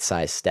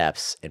bite-sized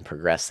steps and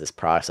progress this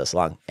process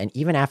along. And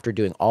even after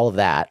doing all of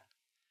that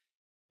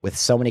with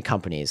so many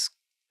companies,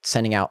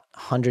 sending out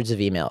hundreds of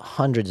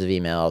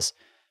emails,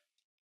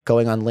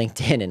 going on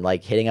LinkedIn and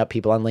like hitting up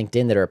people on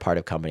LinkedIn that are a part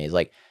of companies,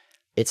 like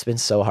it's been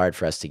so hard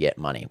for us to get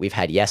money. We've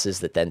had yeses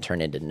that then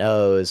turn into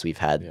nos. We've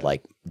had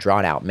like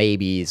drawn out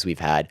maybes. We've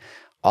had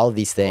all of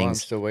these things.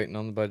 I'm still waiting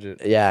on the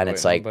budget. Yeah. And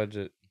it's like,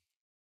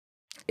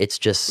 it's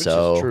just Which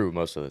is true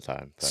most of the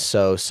time.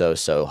 So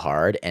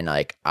hard. And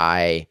like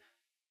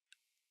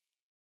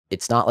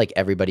it's not like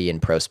everybody in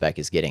prospect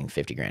is getting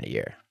 50 grand a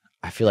year.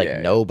 I feel like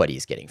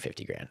nobody's getting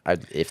 50 grand.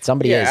 If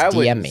somebody is,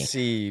 DM me.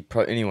 See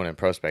anyone in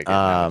prospect getting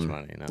that much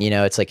money.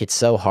 It's like, it's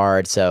so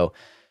hard. So,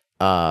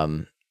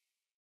 like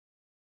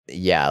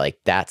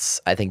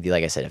that's, I think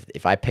like I said,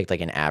 if I picked like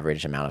an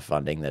average amount of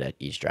funding that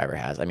each driver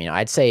has, I mean,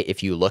 I'd say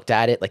if you looked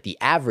at it, like the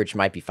average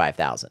might be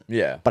 5,000.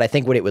 Yeah. But I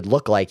think what it would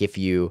look like if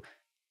you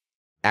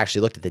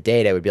actually looked at the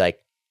data, it would be like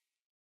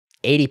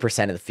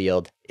 80% of the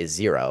field is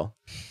 0.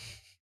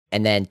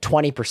 And then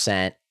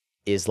 20%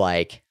 is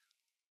like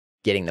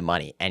getting the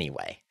money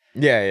anyway.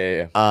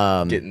 Yeah.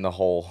 Getting the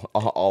whole,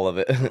 all of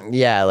it.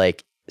 Yeah.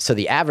 Like, so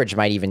the average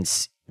might even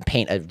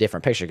paint a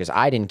different picture because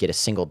I didn't get a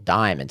single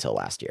dime until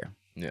last year.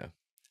 Yeah.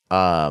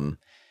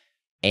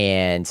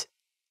 And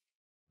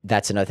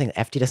that's another thing.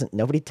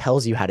 Nobody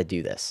tells you how to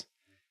do this.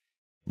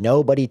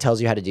 Nobody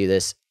tells you how to do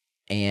this.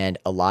 And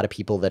a lot of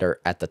people that are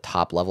at the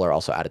top level are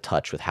also out of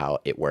touch with how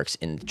it works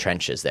in the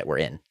trenches that we're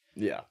in.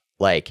 Yeah.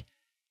 Like,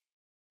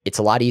 it's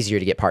a lot easier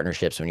to get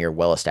partnerships when you're a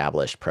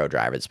well-established pro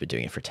driver that's been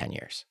doing it for 10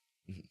 years.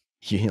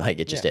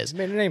 It just is. You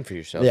made a name for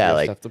yourself. Yeah, you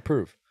like, have to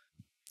prove.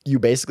 You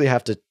basically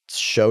have to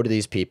show to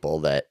these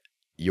people that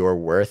you're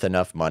worth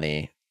enough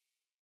money,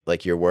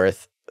 like you're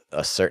worth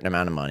a certain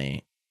amount of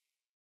money,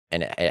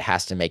 and it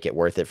has to make it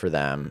worth it for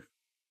them.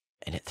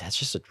 And that's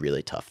just a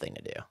really tough thing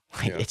to do.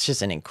 Like, it's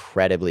just an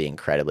incredibly,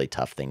 incredibly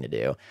tough thing to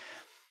do.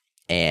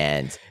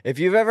 And if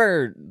you've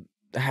ever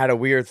had a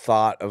weird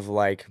thought of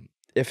like,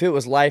 if it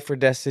was life or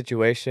death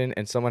situation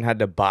and someone had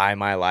to buy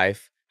my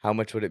life, how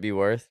much would it be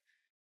worth?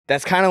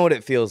 That's kind of what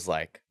it feels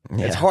like.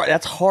 Yeah. It's hard.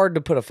 That's hard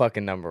to put a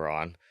fucking number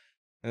on.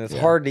 And it's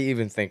hard to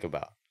even think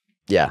about.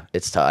 Yeah,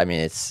 it's tough. I mean,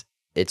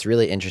 it's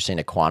really interesting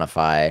to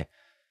quantify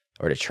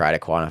or to try to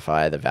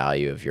quantify the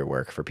value of your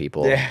work for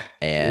people. Yeah.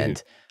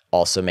 And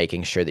also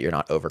making sure that you're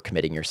not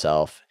overcommitting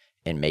yourself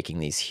and making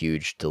these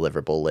huge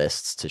deliverable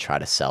lists to try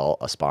to sell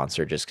a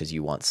sponsor just because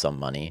you want some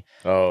money.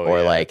 Oh,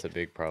 or like, that's a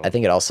big problem. I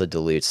think it also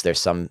dilutes. There's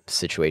some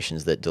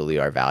situations that dilute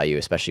our value,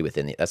 especially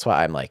within that's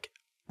why I'm like,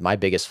 my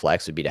biggest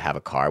flex would be to have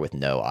a car with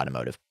no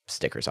automotive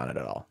stickers on it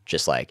at all.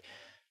 Just like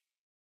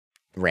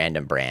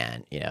random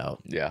brand,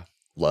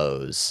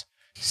 Lowe's,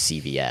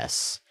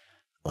 CVS,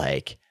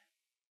 like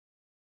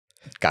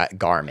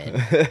Garmin,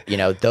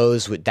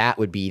 that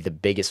would be the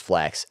biggest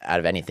flex out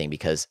of anything,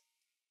 because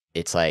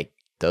it's like,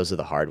 those are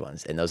the hard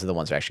ones. And those are the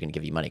ones that are actually going to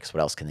give you money. Because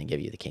what else can they give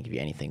you? They can't give you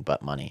anything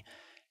but money.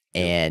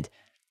 And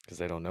because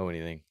they don't know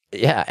anything.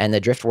 Yeah. And the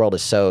drift world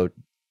is so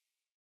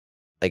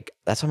like,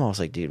 that's why I'm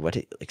always like, dude,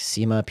 like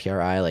SEMA,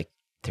 PRI, like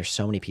there's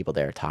so many people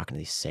there talking to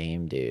these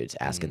same dudes,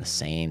 asking the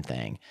same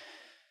thing.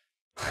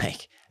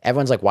 Like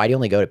everyone's like, why do you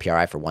only go to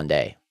PRI for 1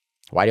 day?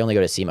 Why do you only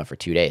go to SEMA for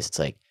 2 days? It's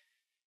like,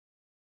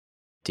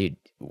 dude,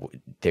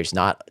 there's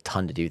not a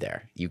ton to do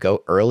there. You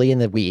go early in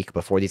the week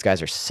before these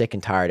guys are sick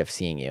and tired of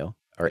seeing you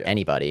or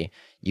anybody.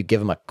 You give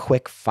them a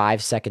quick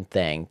 5-second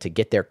thing to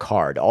get their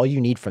card. All you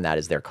need from that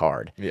is their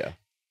card. Yeah.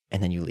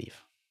 And then you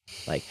leave.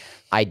 Like,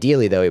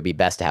 ideally, though, it would be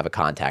best to have a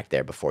contact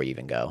there before you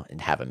even go and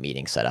have a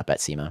meeting set up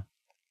at SEMA.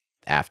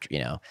 After, you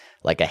know,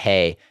 like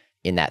hey,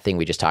 in that thing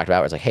we just talked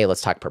about, where it's like, hey,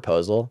 let's talk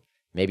proposal.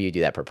 Maybe you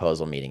do that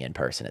proposal meeting in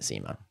person at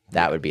SEMA.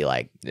 That would be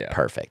like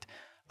perfect.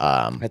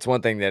 That's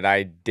one thing that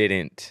I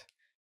didn't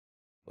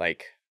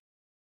like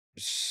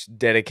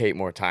dedicate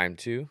more time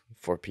to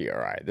for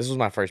PRI. This was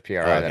my first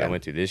PRI that I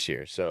went to this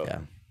year. So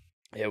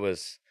it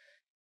was,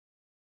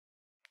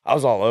 I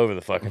was all over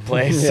the fucking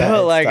place.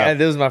 So like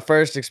this was my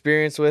first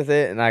experience with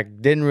it, and I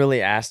didn't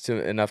really ask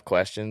enough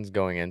questions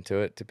going into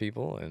it to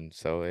people. And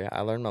so yeah,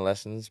 I learned my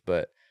lessons,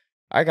 but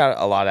I got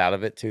a lot out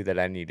of it too that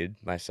I needed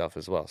myself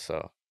as well.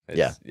 So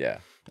yeah.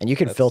 And you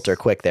can filter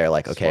quick there,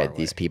 like, okay,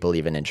 these people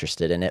even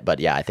interested in it. But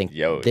yeah, I think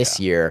this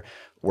year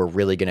we're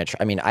really going to try.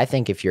 I mean, I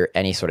think if you're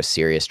any sort of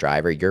serious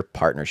driver, your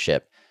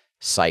partnership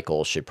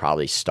cycle should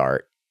probably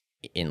start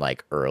in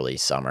like early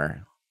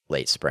summer,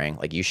 late spring.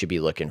 Like you should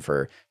be looking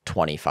for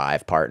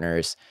 25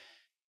 partners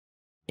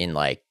in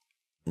like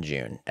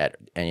June. And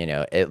you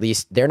know, at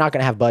least they're not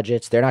going to have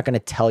budgets. They're not going to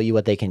tell you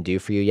what they can do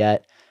for you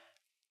yet.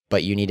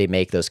 But you need to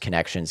make those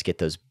connections, get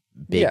those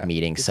big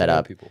meetings set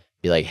up.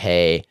 Be like,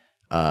 hey,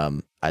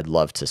 I'd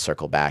love to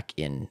circle back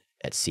in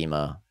at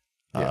SEMA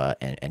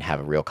and have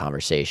a real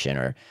conversation,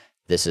 or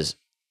this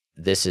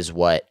is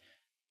what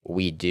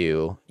we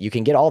do. You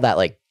can get all that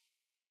like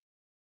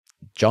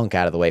junk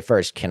out of the way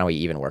first. Can we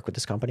even work with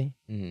this company?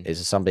 Is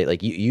it somebody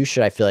like you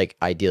should, I feel like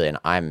ideally, and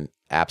I'm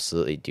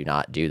absolutely do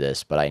not do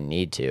this, but I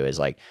need to, is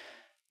like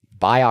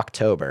by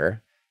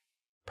October,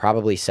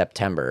 probably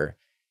September,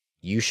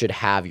 you should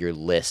have your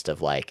list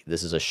of like,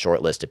 this is a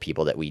short list of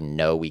people that we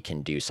know we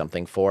can do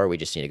something for. We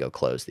just need to go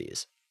close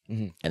these.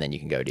 And then you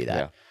can go do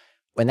that.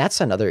 And that's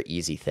another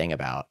easy thing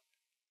about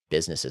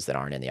businesses that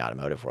aren't in the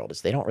automotive world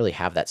is they don't really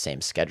have that same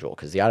schedule,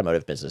 because the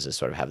automotive businesses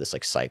sort of have this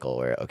like cycle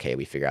where, okay,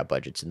 we figure out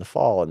budgets in the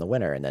fall and the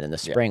winter, and then in the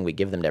spring we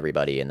give them to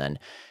everybody, and then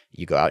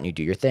you go out and you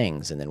do your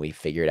things, and then we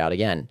figure it out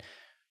again.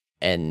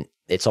 And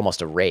it's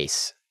almost a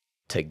race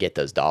to get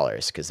those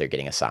dollars because they're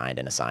getting assigned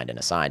and assigned and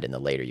assigned. And the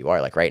later you are,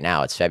 like right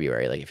now it's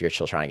February. Like if you're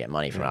still trying to get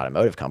money from an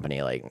automotive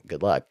company, like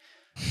good luck.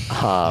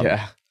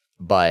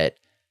 But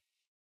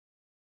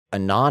a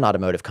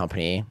non-automotive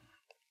company,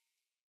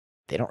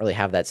 they don't really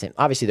have that same,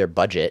 obviously their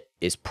budget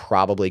is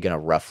probably going to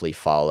roughly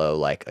follow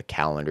like a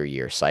calendar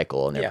year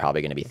cycle, and they're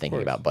probably going to be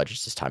thinking about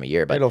budgets this time of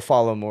year, but it'll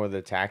follow more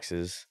the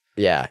taxes.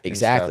 Yeah,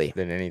 exactly.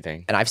 Than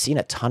anything. And I've seen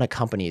a ton of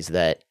companies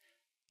that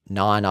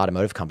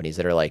non-automotive companies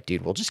that are like,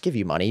 dude, we'll just give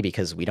you money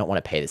because we don't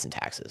want to pay this in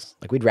taxes.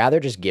 Like we'd rather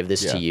just give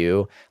this to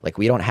you. Like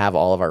we don't have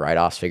all of our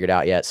write-offs figured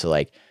out yet. So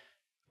like,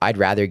 I'd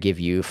rather give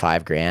you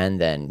 $5,000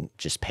 than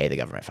just pay the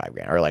government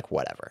 $5,000 or like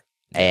whatever.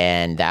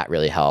 And that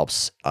really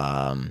helps.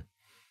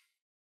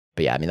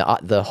 But yeah, I mean,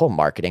 the whole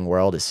marketing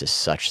world is just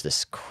such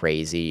this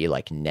crazy,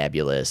 like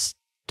nebulous,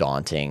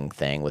 daunting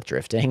thing with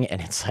drifting.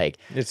 And it's like,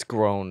 it's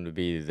grown to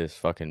be this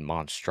fucking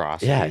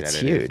monstrosity it's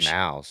that it huge is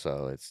now.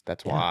 So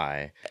that's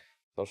why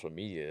social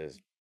media is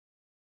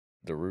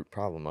the root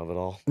problem of it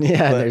all.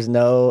 Yeah. There's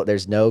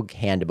no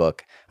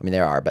handbook. I mean,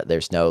 there are, but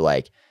there's no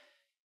like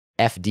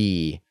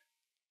FD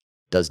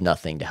does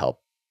nothing to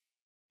help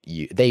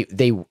you.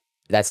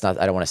 That's not,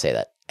 I don't want to say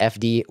that.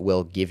 FD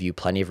will give you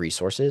plenty of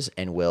resources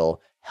and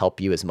will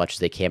help you as much as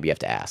they can, but you have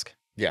to ask.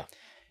 Yeah.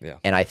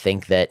 And I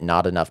think that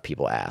not enough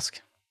people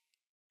ask.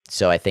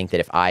 So I think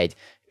that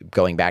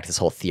going back to this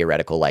whole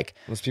theoretical, like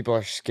most people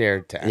are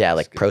scared to ask. Yeah,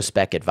 like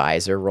prospect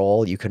advisor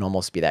role, you can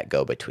almost be that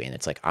go-between.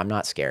 It's like, I'm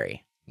not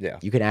scary. Yeah.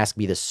 You can ask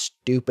me the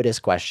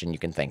stupidest question you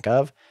can think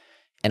of,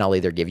 and I'll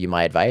either give you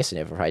my advice, and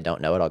if I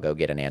don't know it, I'll go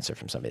get an answer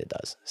from somebody that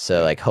does.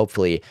 So like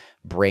hopefully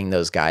bring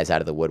those guys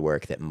out of the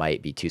woodwork that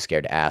might be too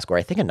scared to ask. Or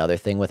I think another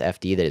thing with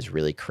FD that is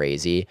really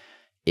crazy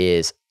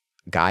is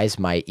guys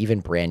even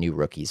brand new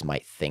rookies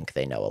might think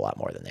they know a lot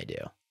more than they do.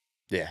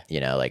 Yeah. You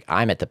know, like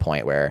I'm at the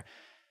point where,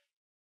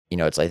 you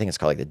know, I think it's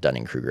called like the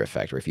Dunning-Kruger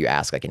effect, where if you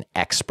ask like an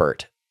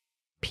expert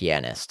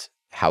pianist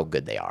how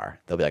good they are,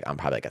 they'll be like, I'm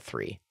probably like a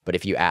 3. But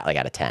if you like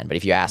out of 10, but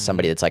if you ask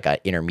somebody that's like an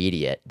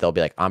intermediate, they'll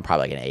be like, I'm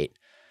probably like an 8.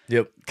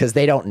 Yep. Because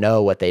they don't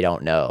know what they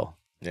don't know.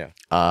 Yeah.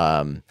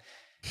 And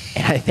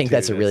I think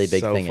that's a really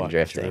big thing in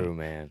drifting. True,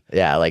 man.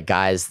 Yeah. Like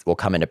guys will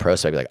come into pro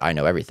and be like, I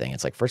know everything.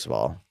 It's like, first of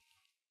all,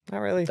 not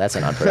really. That's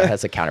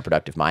that's a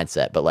counterproductive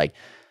mindset. But like,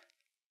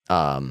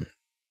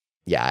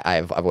 yeah,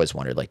 I've always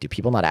wondered, like, do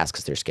people not ask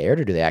because they're scared,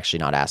 or do they actually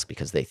not ask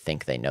because they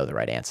think they know the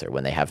right answer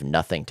when they have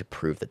nothing to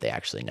prove that they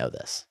actually know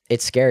this?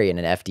 It's scary in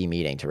an FD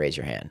meeting to raise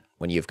your hand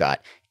when you've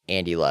got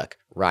Andy Luck,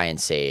 Ryan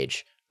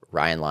Sage,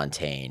 Ryan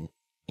Lontaine,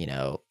 you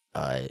know,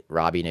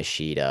 Robbie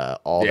Nishida,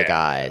 all the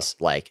guys,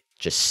 like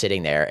just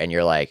sitting there, and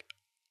you're like,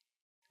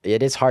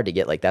 it is hard to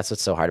get, like, that's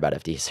what's so hard about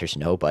FD. There's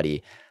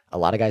nobody. A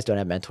lot of guys don't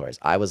have mentors.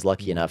 I was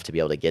lucky enough to be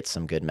able to get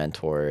some good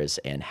mentors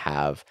and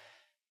have,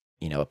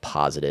 you know, a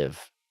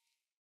positive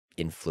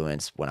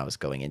influence when I was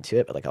going into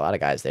it. But like a lot of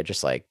guys, they're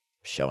just like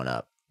showing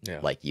up. Yeah.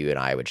 Like you and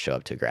I would show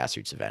up to a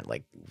grassroots event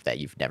like that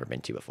you've never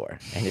been to before.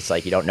 And it's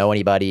like, you don't know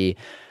anybody.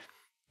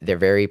 they're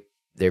very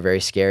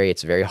scary.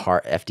 It's very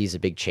hard. FD is a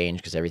big change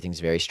because everything's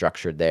very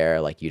structured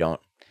there. Like you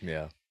don't.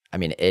 Yeah. I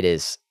mean,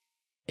 it's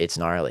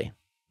gnarly.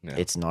 Yeah.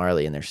 It's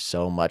gnarly, and there's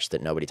so much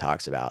that nobody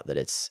talks about that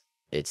it's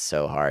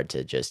so hard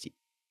to just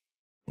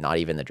not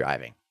even the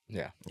driving.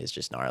 Yeah. It's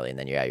just gnarly. And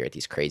then you're at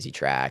these crazy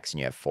tracks and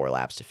you have 4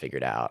 laps to figure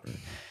it out. And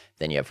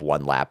then you have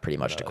 1 lap pretty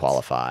much to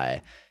qualify,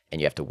 and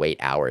you have to wait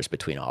hours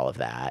between all of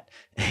that.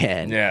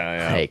 And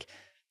like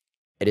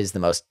it is the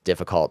most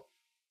difficult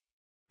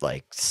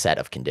like set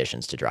of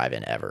conditions to drive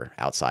in ever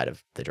outside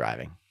of the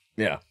driving.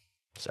 Yeah.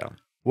 So,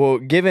 well,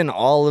 given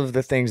all of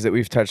the things that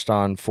we've touched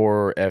on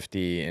for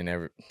FD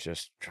and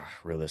just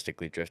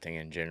realistically drifting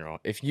in general,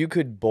 if you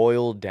could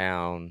boil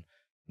down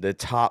the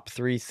top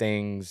 3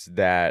 things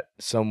that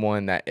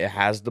someone that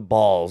has the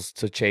balls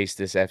to chase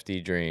this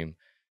FD dream,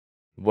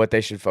 what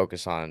they should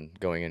focus on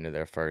going into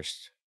their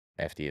first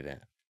FD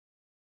event.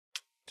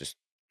 Just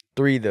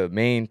the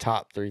main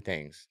top 3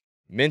 things.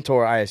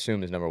 Mentor, I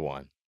assume, is number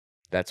 1.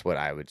 That's what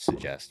I would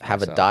suggest.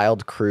 Have a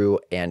dialed crew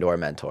and or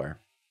mentor.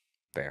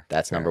 Fair.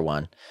 That's number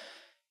 1.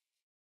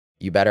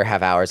 You better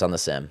have hours on the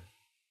sim.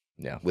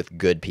 Yeah. With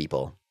good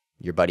people.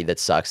 Your buddy that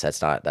sucks,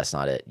 that's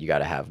not it. You got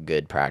to have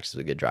good practice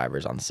with good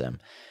drivers on the sim.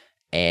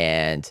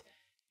 And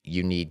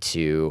you need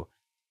to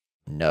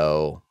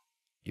know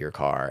your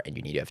car, and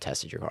you need to have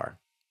tested your car.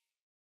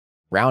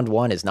 Round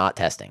 1 is not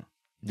testing.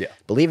 Yeah.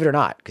 Believe it or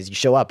not, because you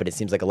show up and it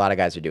seems like a lot of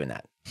guys are doing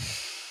that.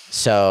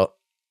 So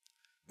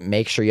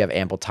make sure you have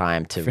ample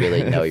time to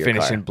really know your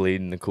finish car. and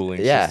bleed in the cooling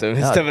system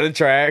instead of the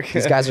track.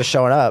 These guys are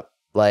showing up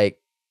like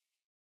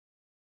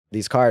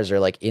these cars are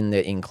like in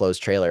the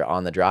enclosed trailer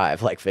on the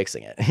drive, like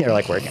fixing it. You're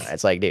like working on it.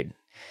 It's like, dude,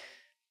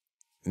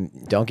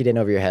 don't get in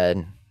over your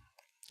head.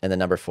 And then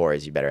number 4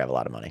 is you better have a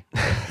lot of money.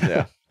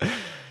 Yeah,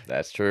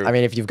 that's true. I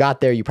mean, if you've got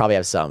there, you probably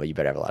have some, but you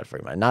better have a lot of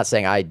freaking money. Not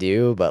saying I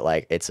do, but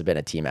like it's been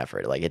a team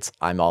effort. Like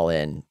I'm all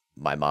in.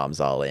 My mom's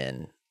all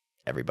in.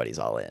 Everybody's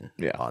all in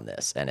on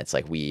this. And it's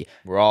like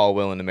we're all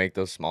willing to make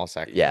those small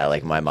sacrifices. Yeah,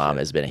 like my mom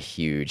has been a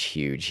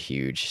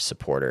huge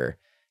supporter.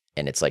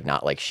 And it's like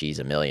not like she's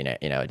a millionaire,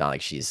 not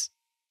like she's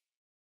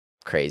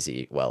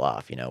crazy well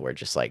off, we're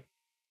just like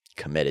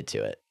committed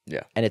to it.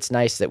 Yeah. And it's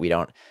nice that we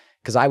don't,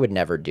 because I would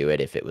never do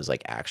it if it was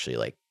like actually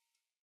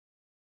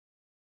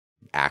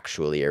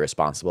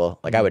irresponsible.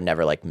 Like I would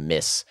never like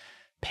miss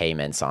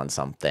payments on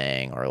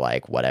something or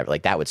like whatever.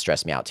 Like that would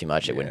stress me out too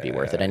much. It wouldn't be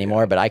worth it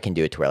anymore. But I can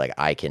do it to where like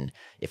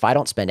if I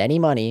don't spend any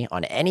money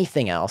on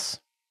anything else,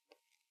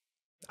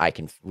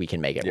 we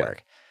can make it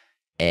work.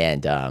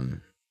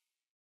 And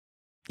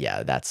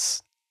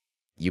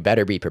you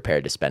better be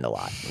prepared to spend a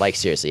lot. Like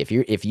seriously, if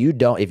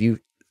you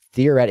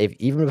theoretically,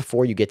 even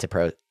before you get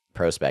to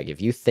prospect,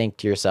 if you think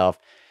to yourself,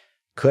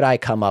 could I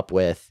come up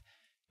with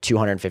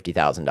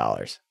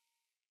 $250,000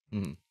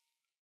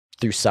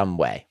 through some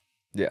way?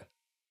 Yeah.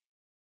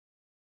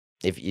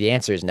 If the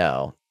answer is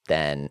no,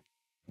 then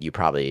you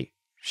probably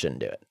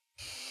shouldn't do it.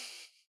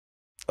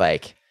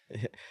 Like,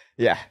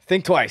 yeah,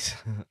 think twice.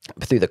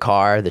 Through the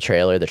car, the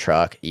trailer, the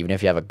truck, even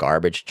if you have a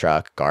garbage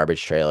truck,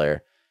 garbage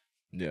trailer,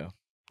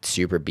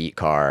 super beat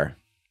car,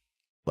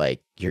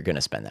 like you're going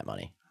to spend that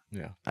money.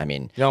 Yeah. I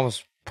mean, you're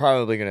almost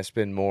probably going to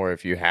spend more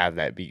if you have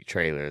that beat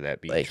trailer,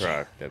 that beat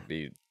truck, that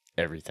beat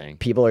everything.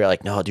 People are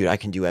like, no, dude, I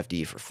can do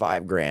FD for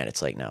 $5,000.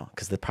 It's like, no,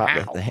 because the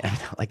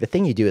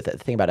thing you do with it,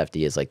 the thing about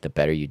FD is like the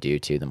better you do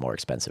too, the more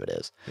expensive it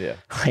is. Yeah.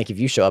 Like if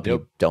you show up and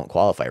you don't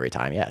qualify every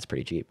time, it's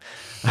pretty cheap.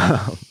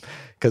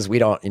 Because we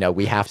don't,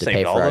 we have to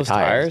pay for our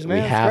tires.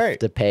 Man, we have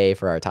to pay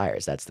for our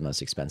tires. That's the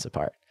most expensive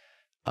part.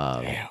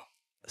 Damn.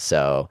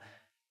 So,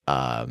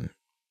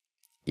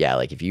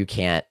 like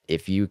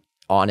if you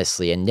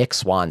honestly, and Nick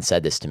Swan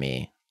said this to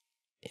me.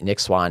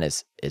 Nick Swan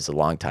is a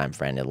longtime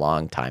friend, a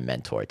longtime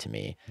mentor to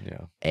me.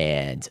 Yeah.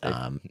 And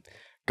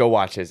go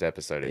watch his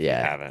episode if you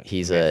haven't.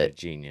 He's a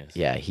genius.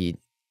 Yeah,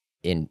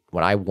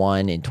 when I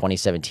won in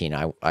 2017,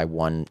 I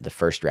won the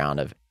first round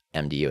of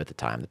MDU at the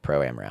time, the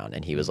Pro-Am round,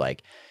 and he was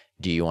like,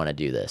 "Do you want to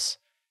do this?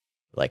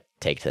 Like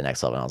take it to the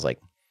next level?" And I was like,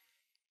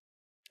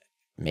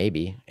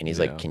 "Maybe." And he's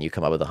like, "Can you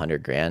come up with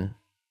 $100,000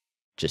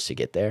 just to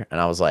get there?"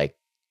 And I was like,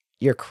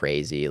 "You're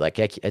crazy. Like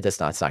it's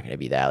not going to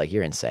be that. Like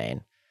you're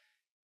insane."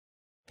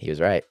 He was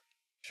right.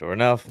 Sure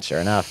enough.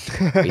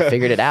 We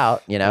figured it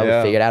out, we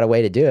figured out a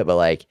way to do it. But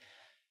like,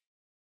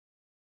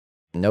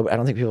 no, I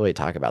don't think people really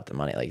talk about the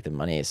money. Like the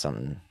money is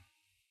something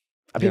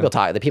people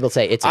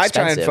say it's expensive. I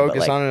try and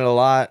focus on it a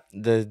lot.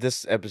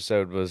 This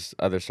episode was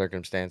other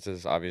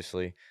circumstances,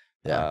 obviously.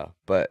 Yeah.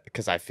 But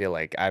because I feel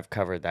like I've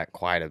covered that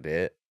quite a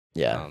bit.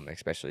 Yeah.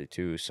 Especially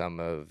to some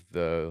of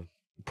the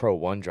Pro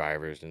 1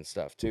 drivers and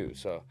stuff too.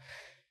 So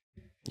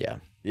yeah.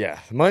 Yeah,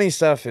 money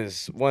stuff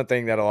is one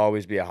thing that'll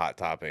always be a hot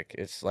topic.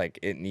 It's like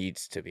it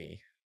needs to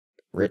be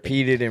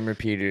repeated and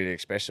repeated,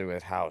 especially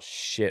with how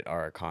shit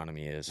our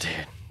economy is.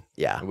 Dude,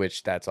 yeah.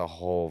 Which that's a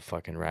whole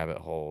fucking rabbit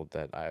hole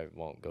that I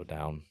won't go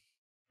down.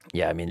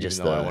 Yeah, I mean, Even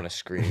just I want to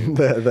scream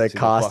the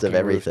cost of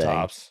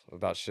everything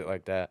about shit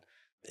like that.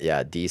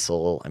 Yeah,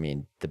 diesel. I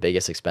mean, the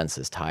biggest expense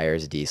is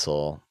tires,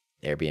 diesel,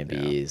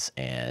 Airbnbs,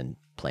 and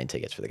plane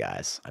tickets for the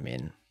guys. I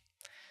mean,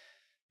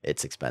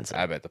 It's expensive.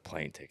 I bet the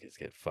plane tickets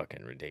get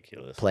fucking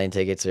ridiculous. Plane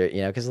tickets are,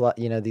 because a lot,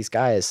 these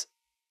guys,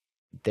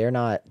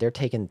 they're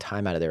taking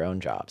time out of their own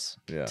jobs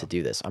to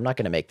do this. I'm not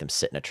going to make them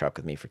sit in a truck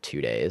with me for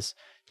 2 days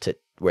to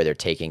where they're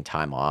taking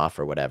time off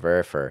or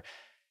whatever for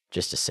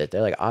just to sit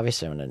there. Like,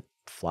 obviously I'm going to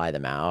fly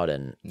them out.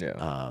 And,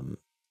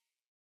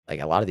 like,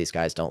 a lot of these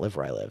guys don't live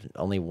where I live.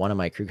 Only one of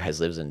my crew guys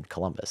lives in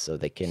Columbus. So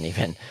they couldn't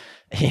even,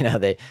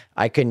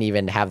 I couldn't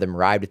even have them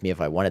ride with me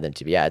if I wanted them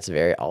to. But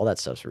yeah, all that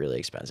stuff's really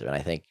expensive. And I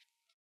think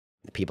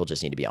people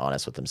just need to be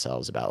honest with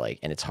themselves about, like,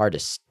 and it's hard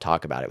to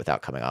talk about it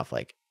without coming off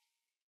like,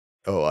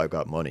 oh, I've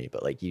got money.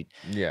 But like,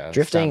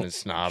 drifting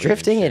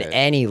in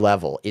any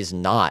level is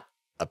not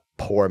a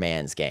poor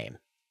man's game.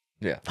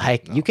 Yeah.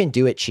 Like, you can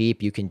do it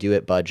cheap, you can do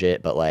it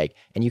budget, but like,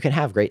 and you can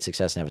have great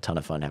success and have a ton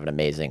of fun, have an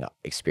amazing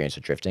experience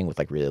with drifting with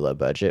like really low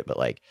budget, but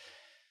like,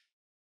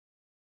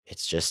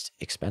 it's just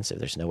expensive.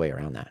 There's no way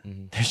around that.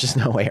 There's just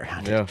no way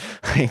around it.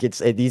 Like,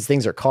 these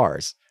things are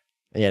cars,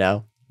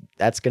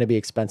 that's going to be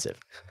expensive.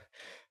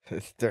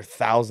 They're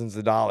thousands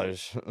of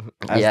dollars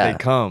as they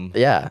come.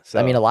 Yeah. So,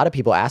 I mean, a lot of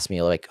people ask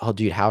me like, oh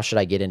dude, how should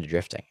I get into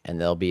drifting? And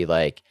they'll be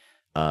like,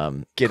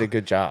 get a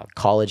good job.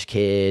 College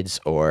kids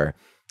or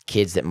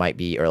kids that might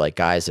be, or like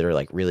guys that are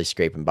like really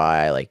scraping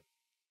by, like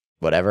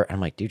whatever. And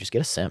I'm like, dude, just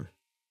get a sim.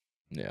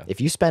 Yeah. If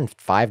you spend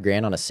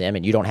 $5,000 on a sim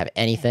and you don't have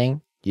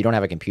anything, you don't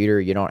have a computer,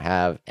 you don't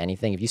have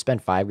anything. If you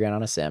spend $5,000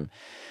 on a sim,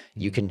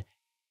 you can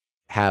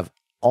have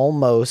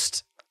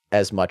almost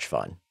as much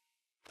fun.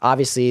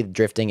 Obviously,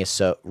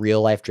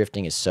 real life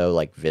drifting is so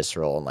like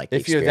visceral and like.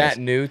 If you're that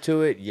new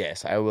to it,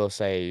 yes, I will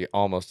say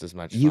almost as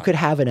much. You could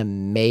have an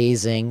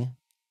amazing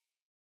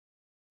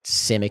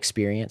sim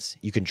experience.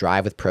 You can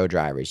drive with pro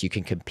drivers. You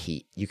can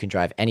compete. You can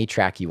drive any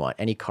track you want,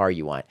 any car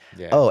you want.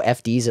 Yeah. Oh,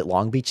 FD's at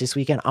Long Beach this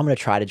weekend. I'm going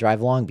to try to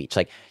drive Long Beach.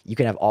 Like, you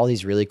can have all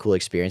these really cool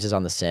experiences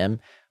on the sim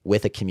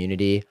with a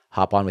community,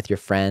 hop on with your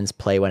friends,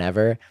 play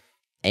whenever,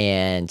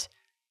 and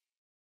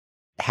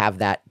have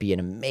that be an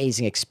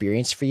amazing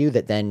experience for you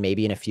that then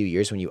maybe in a few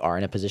years when you are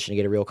in a position to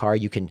get a real car,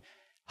 you can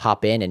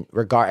hop in and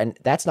and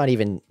that's not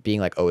even being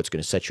like, oh, it's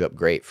going to set you up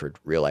great for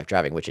real life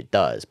driving, which it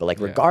does. But like,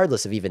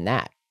 regardless of even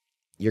that,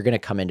 you're going to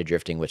come into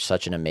drifting with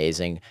such an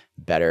amazing,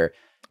 better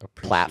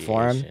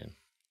platform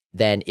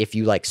than if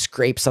you like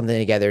scrape something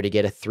together to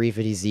get a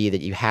 350Z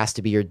that you has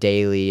to be your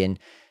daily. And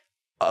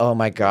oh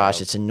my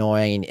gosh, it's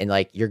annoying. And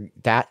like,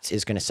 that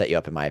is going to set you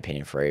up, in my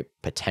opinion, for a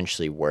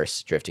potentially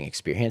worse drifting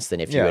experience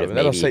than if you would have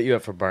that'll set you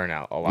up for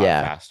burnout a lot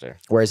faster.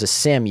 Whereas a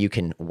sim, you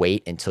can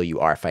wait until you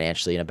are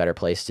financially in a better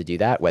place to do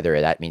that,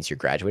 whether that means you're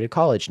graduated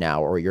college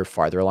now, or you're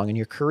farther along in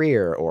your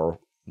career, or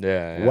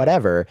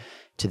whatever,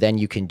 to then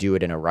you can do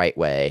it in a right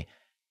way,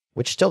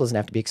 which still doesn't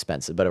have to be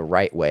expensive, but a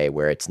right way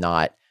where it's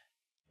not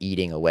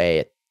eating away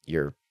at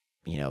your,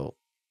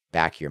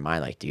 back of your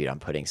mind. Like, dude, I'm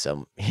putting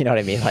some, you know what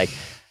I mean? Like,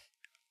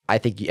 I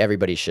think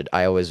everybody should,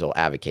 I always will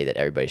advocate that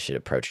everybody should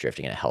approach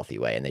drifting in a healthy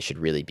way, and they should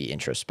really be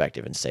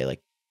introspective and say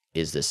like,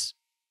 is this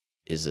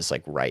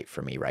like right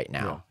for me right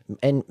now? Yeah.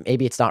 And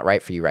maybe it's not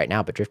right for you right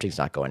now, but drifting's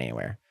not going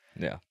anywhere.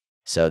 Yeah.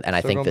 So, and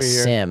I think the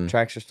sim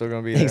tracks are still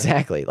going to be there.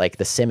 Exactly. Like,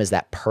 the sim is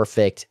that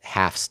perfect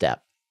half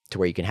step to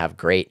where you can have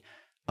great,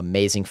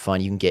 amazing fun.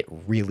 You can get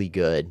really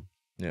good.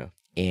 Yeah.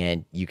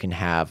 And you can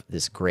have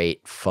this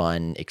great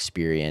fun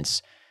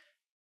experience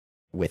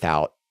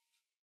without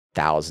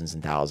thousands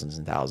and thousands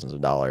and thousands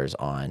of dollars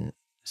on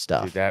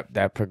stuff. Dude,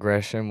 that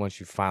progression, once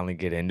you finally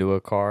get into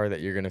a car that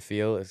you're gonna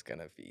feel, is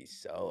gonna be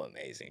so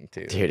amazing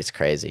too. Dude, it's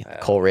crazy.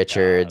 Cole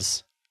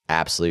Richards,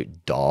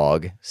 absolute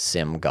dog,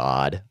 sim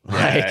god.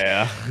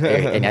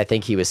 And I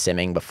think he was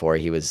simming before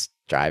he was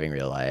driving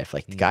real life.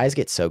 Like, the guys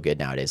get so good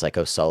nowadays. Like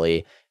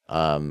O'Sully,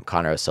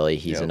 Connor O'Sully,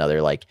 he's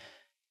another, like,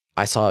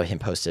 I saw him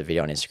post a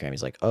video on Instagram.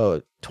 He's like, oh,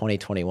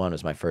 2021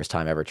 was my first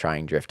time ever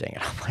trying drifting.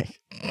 And I'm like,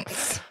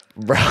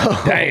 bro,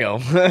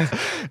 damn.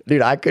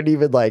 Dude, I couldn't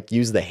even like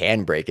use the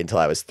handbrake until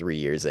I was 3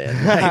 years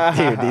in. Like,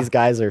 dude, these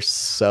guys are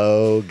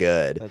so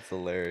good. That's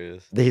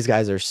hilarious. These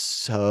guys are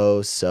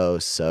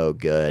so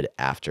good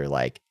after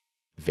like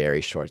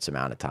very short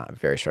amount of time.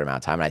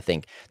 And I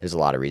think there's a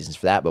lot of reasons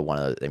for that. But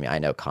I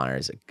know Connor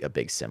is a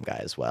big sim guy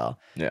as well.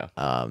 Yeah.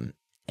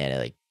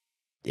 And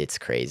it's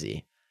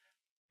crazy.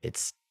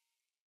 It's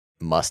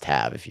must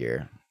have if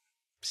you're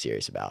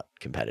serious about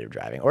competitive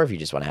driving, or if you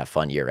just want to have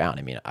fun year round.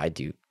 I mean, I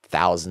do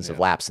thousands of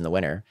laps in the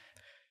winter.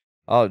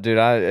 Oh, dude,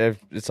 I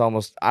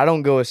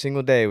don't go a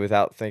single day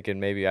without thinking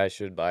maybe I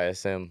should buy a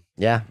sim.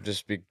 Yeah.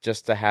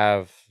 Just to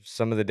have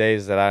some of the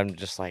days that I'm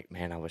just like,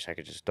 man, I wish I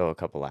could just throw a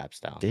couple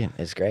laps down. Dude,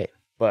 it's great.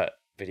 But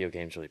video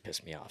games really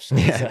piss me off. So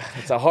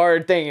it's a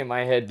hard thing in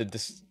my head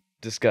to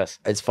discuss.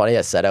 It's funny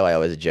at Seto, I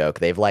always joke,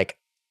 they've like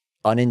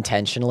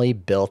unintentionally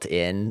built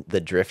in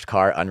the drift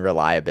car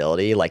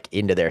unreliability like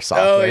into their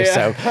software. Oh,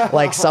 yeah. So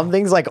like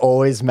something's like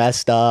always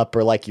messed up,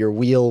 or like your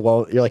wheel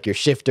won't, your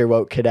shifter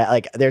won't connect.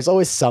 Like, there's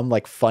always some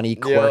like funny,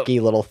 quirky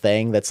little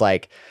thing that's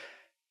like,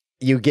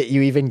 you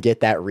even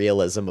get that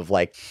realism of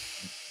like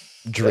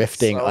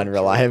drifting so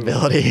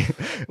unreliability.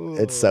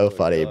 It's so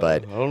funny,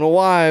 but I don't know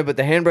why, but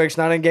the handbrake's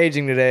not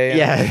engaging today.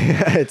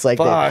 yeah, it's like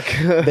Fuck.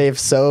 they've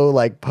so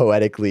like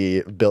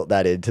poetically built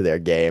that into their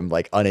game,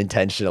 like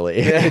unintentionally.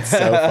 It's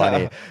so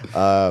funny.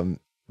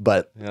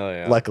 But Hell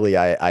yeah. luckily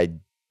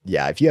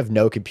yeah, if you have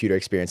no computer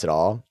experience at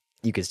all,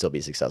 you can still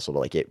be successful.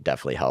 But like it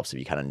definitely helps if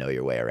you kind of know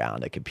your way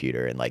around a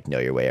computer and like know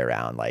your way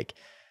around like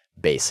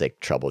basic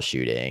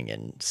troubleshooting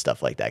and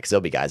stuff like that. Because there'll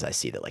be guys I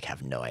see that like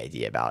have no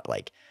idea about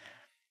like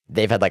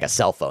they've had like a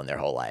cell phone their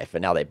whole life,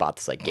 and now they bought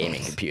this like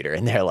gaming computer,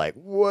 and they're like,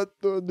 "What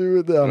do I do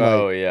with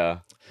that?" Yeah.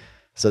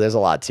 So there's a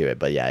lot to it,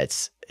 but yeah,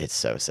 it's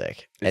so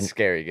sick. It's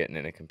scary getting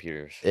into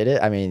computers. It is.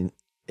 I mean,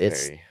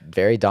 it's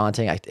very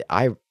daunting.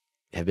 I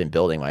have been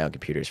building my own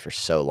computers for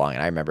so long,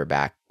 and I remember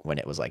back when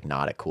it was like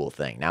not a cool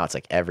thing. Now it's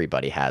like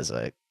everybody has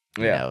a,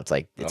 you know, it's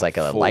like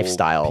a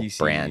lifestyle PC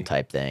brand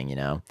type thing. You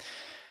know,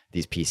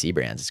 these PC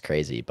brands, it's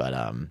crazy. But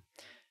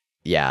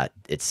yeah,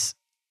 it's.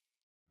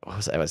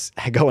 I was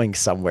going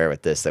somewhere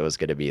with this that was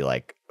going to be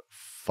like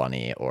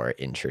funny or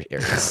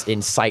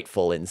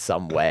insightful in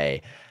some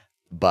way,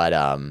 but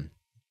that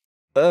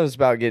was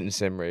about getting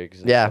sim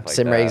rigs. Yeah, like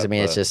sim rigs. I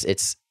mean, but...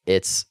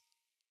 it's.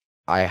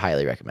 I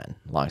highly recommend.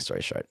 Long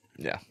story short,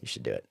 yeah, you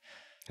should do it.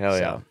 Hell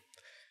yeah.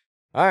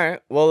 All right.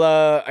 Well,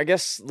 I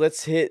guess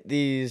let's hit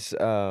these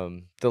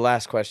the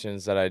last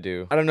questions that I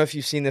do. I don't know if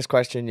you've seen this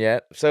question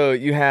yet. So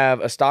you have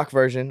a stock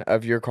version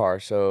of your car.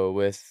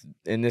 So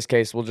in this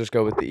case, we'll just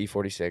go with the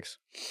E46.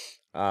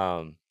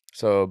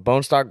 So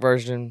bone stock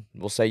version,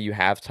 we'll say you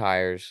have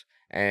tires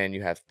and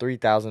you have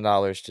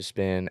 $3,000 to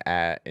spend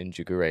at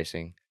Injuku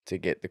Racing to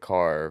get the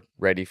car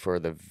ready for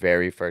the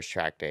very first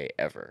track day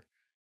ever.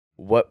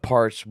 What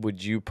parts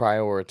would you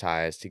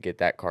prioritize to get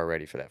that car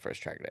ready for that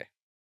first track day?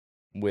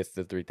 With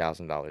the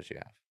 $3,000 you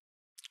have,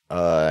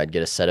 I'd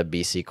get a set of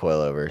BC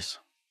coilovers.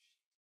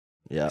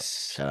 Yep,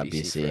 shout out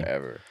BC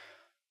forever.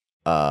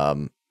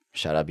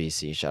 Shout out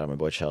BC. Shout out my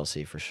boy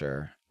Chelsea for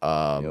sure.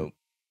 I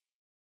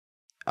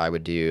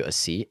would do a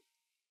seat,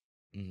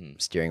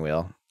 steering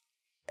wheel.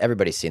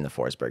 Everybody's seen the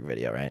Forsberg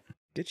video, right?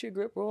 Get you a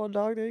grip roll,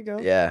 dog. There you go.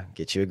 Yeah,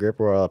 get you a grip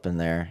roll up in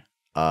there.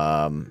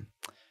 And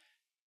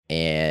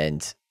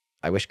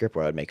I wish grip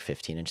roll would make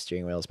 15-inch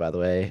steering wheels. By the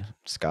way,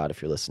 Scott,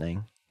 if you're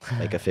listening.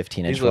 Like a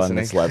 15-inch one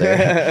that's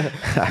leather.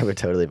 I would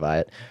totally buy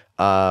it.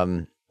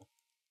 And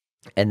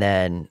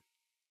then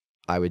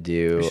I would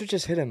do... We should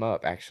just hit him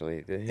up,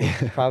 actually.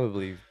 He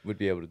probably would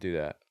be able to do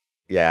that.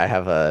 Yeah, I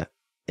have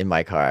in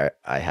my car,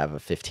 I have a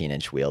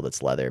 15-inch wheel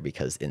that's leather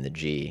because in the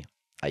G,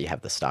 you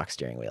have the stock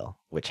steering wheel,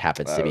 which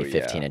happens to be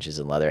 15 inches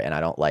in leather. And I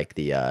don't like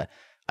I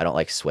don't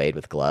like suede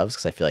with gloves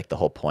because I feel like the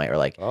whole point, or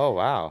like... Oh,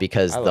 wow.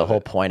 Because the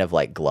whole point of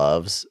like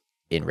gloves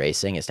in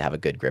racing is to have a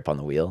good grip on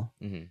the wheel.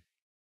 Mm-hmm.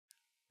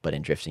 But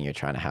in drifting, you're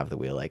trying to have the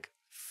wheel like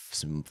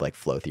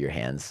flow through your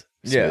hands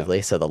smoothly.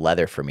 Yeah. So the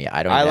leather for me,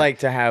 I like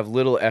to have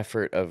little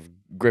effort of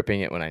gripping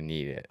it when I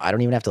need it. I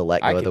don't even have to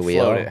let go of the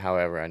wheel. I can float it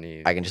however I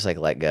need. I can just like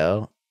let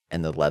go,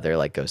 and the leather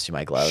like goes through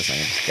my gloves, and I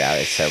can just grab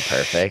it. It's so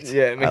perfect.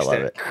 Yeah, it makes I love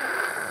it.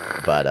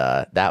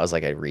 But that was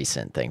like a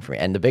recent thing for me.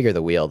 And the bigger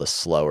the wheel, the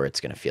slower it's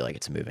gonna feel like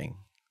it's moving.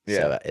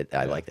 Yeah, so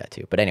I like that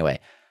too. But anyway,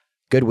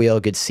 good wheel,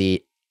 good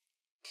seat.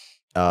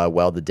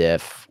 Weld the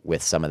diff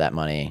with some of that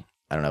money.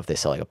 I don't know if they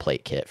sell like a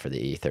plate kit for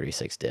the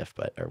E36 diff,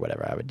 or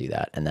whatever. I would do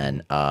that. And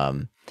then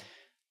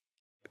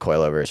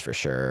coilovers for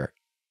sure.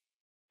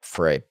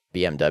 For a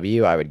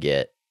BMW, I would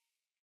get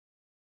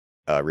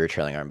rear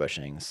trailing arm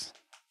bushings.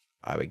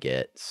 I would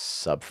get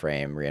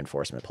subframe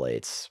reinforcement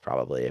plates,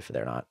 probably, if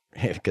they're not,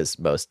 because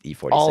most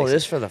E46. All of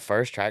this for the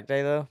first track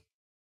day, though?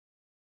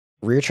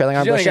 Rear trailing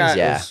arm bushings,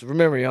 yeah.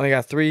 Remember, you only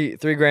got three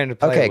grand to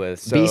play with.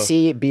 So.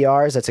 BC,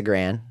 BRs, that's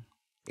 $1,000. You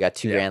got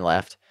 $2,000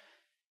 left.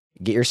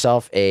 Get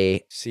yourself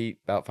a seat,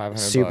 about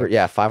 $500.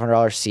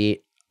 $500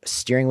 seat,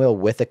 steering wheel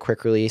with a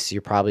quick release.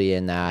 You're probably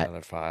in that.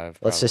 Another $5.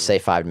 Let's just say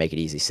 $5 to make it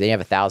easy. So then you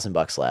have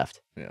 $1,000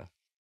 left. Yeah.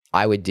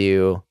 I would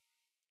do.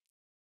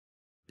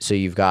 So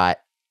you've got.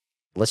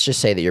 Let's just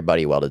say that your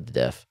buddy welded the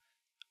diff.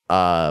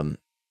 I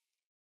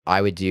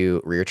would do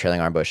rear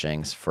trailing arm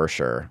bushings for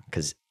sure,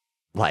 because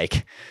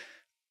like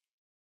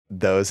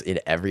those in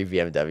every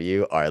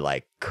BMW are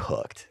like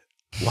cooked.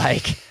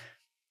 Like.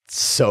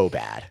 So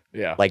bad.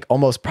 Yeah. Like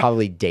almost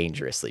probably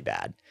dangerously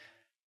bad.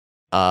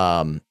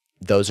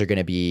 Those are going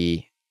to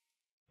be,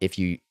 if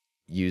you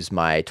use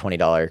my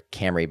 $20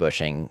 Camry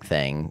bushing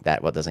thing,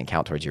 that doesn't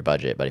count towards your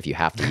budget. But if you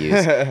have to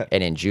use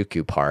an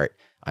Injuku part,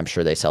 I'm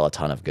sure they sell a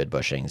ton of good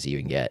bushings. You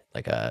can get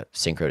like a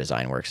Synchro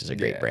Design Works is a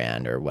great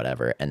brand or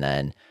whatever. And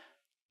then,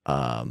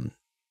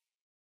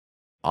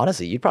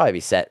 honestly, you'd probably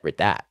be set with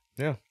that.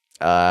 Yeah.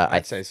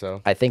 I'd say so.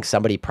 I think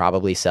somebody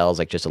probably sells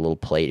like just a little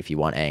plate if you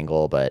want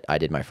angle, but I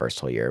did my first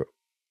whole year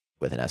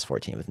with an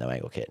S14 with no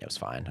angle kit, and it was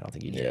fine. I don't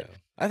think you need it.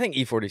 I think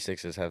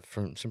E46s have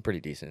some pretty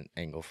decent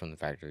angle from the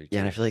factory. Yeah,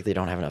 and I feel like they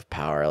don't have enough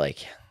power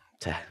like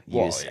to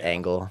use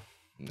angle.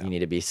 No. You need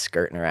to be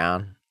skirting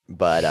around.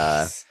 But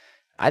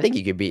I think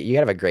you could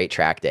have a great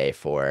track day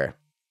for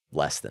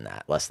less than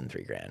that, less than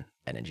 $3,000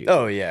 and a Juke.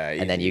 Oh yeah,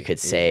 and then you could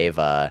save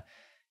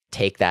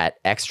take that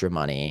extra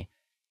money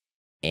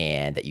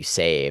and that you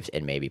saved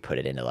and maybe put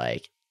it into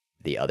like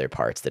the other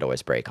parts that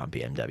always break on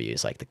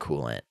BMWs, like the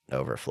coolant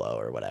overflow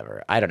or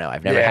whatever. I don't know.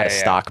 I've never had a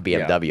stock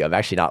BMW. I'm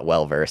actually not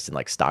well versed in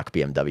like stock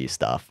BMW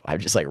stuff. I've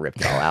just like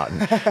ripped it all out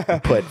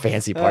and put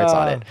fancy parts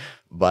on it.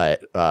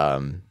 But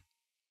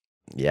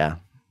yeah,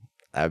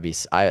 that'd be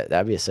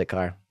a sick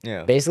car.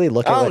 Yeah. Basically,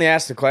 look at. I only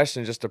asked the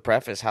question just to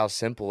preface how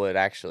simple it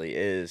actually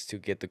is to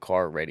get the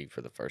car ready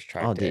for the first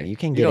track day. Dude,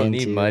 you don't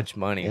need much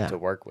money to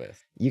work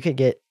with. You could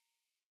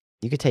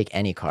take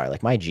any car.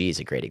 Like my G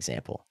is a great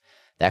example.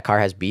 That car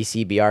has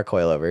BCBR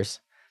coilovers.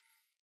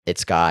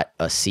 It's got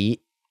a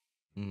seat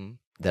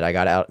that I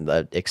got out,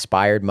 the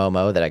expired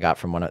Momo that I got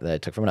from that I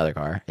took from another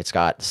car. It's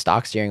got the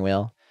stock steering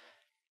wheel.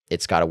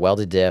 It's got a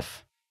welded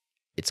diff.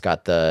 It's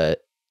got the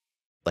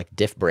like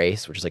diff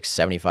brace, which is like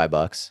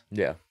 $75.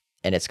 Yeah.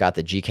 And it's got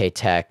the GK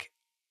Tech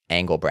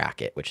angle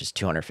bracket, which is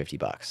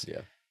 $250.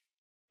 Yeah.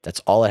 That's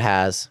all it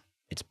has.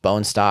 It's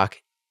bone stock,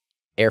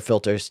 air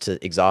filters to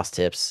exhaust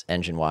tips,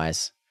 engine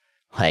wise,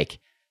 like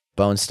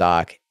bone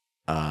stock.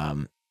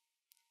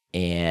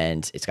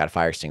 And it's got a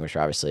fire extinguisher,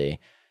 obviously,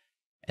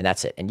 and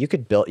that's it. And you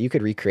could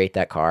recreate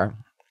that car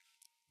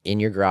in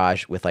your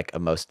garage with like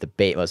most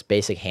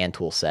basic hand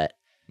tool set.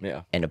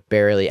 Yeah. And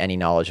barely any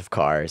knowledge of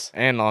cars.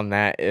 And on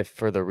that, if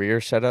for the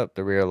rear setup,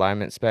 the rear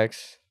alignment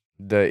specs,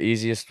 the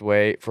easiest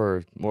way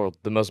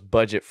the most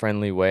budget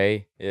friendly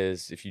way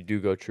is if you do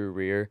go true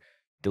rear,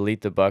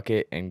 delete the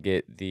bucket and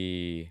get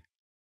the,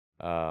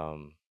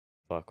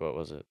 what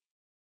was it?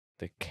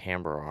 The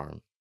camber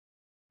arm.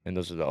 And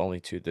those are the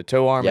only two. The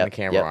tow arm and the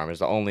camber arm is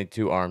the only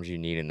two arms you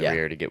need in the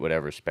rear to get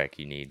whatever spec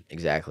you need.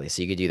 Exactly.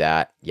 So you could do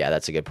that. Yeah,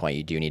 that's a good point.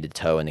 You do need a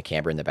tow and the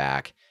camber in the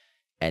back,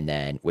 and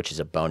then which is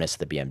a bonus to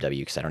the BMW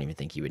because I don't even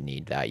think you would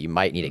need that. You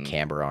might need a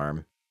camber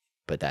arm,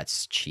 but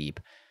that's cheap.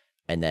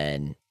 And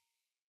then,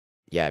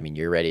 yeah, I mean,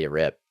 you're ready to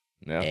rip.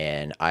 Yeah.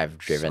 And I've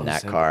driven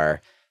that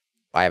car.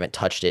 I haven't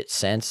touched it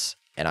since,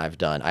 and I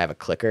have a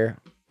clicker,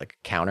 like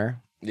a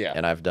counter. Yeah.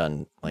 And I've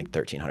done like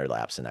 1,300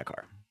 laps in that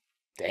car.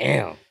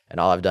 Damn. And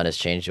all I've done is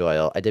change the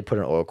oil. I did put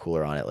an oil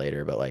cooler on it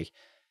later, but like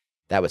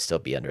that would still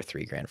be under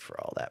 $3,000 for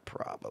all that,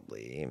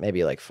 probably.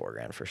 Maybe like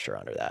 $4,000 for sure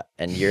under that.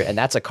 And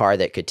that's a car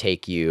that could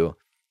take you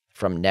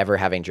from never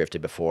having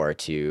drifted before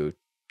to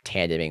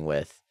tandeming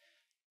with,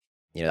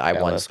 I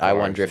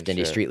won Drift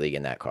Indy Street League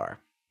in that car.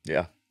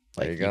 Yeah.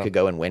 Like you could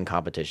go and win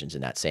competitions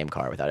in that same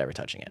car without ever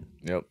touching it.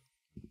 Yep.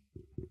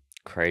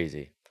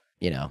 Crazy.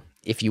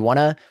 If you want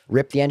to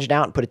rip the engine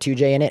out and put a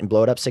 2J in it and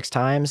blow it up 6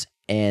 times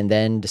and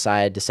then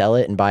decide to sell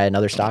it and buy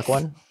another stock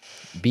one,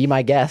 be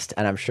my guest,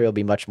 and I'm sure you'll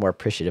be much more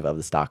appreciative of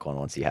the stock one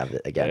once you have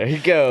it again. There you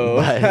go.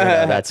 But,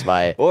 that's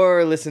my...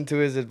 Or listen to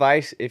his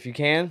advice if you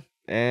can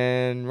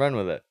and run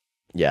with it.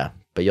 Yeah,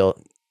 but you'll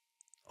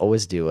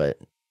always do what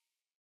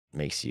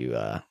makes you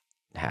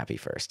happy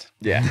first.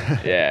 Yeah,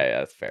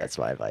 that's fair. That's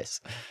my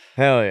advice.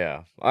 Hell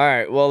yeah. All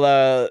right,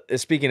 well,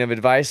 speaking of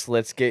advice,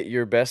 let's get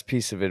your best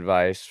piece of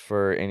advice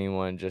for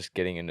anyone just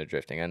getting into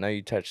drifting. I know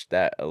you touched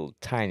that a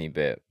tiny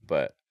bit,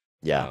 but...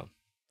 Yeah.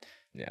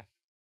 Yeah.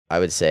 I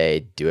would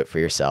say do it for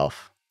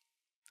yourself.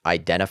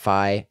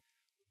 Identify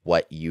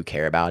what you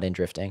care about in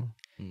drifting,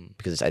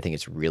 because I think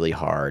it's really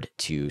hard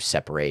to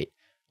separate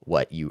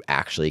what you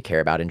actually care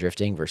about in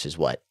drifting versus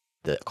what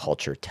the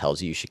culture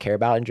tells you should care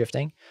about in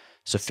drifting.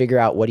 So figure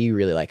out what do you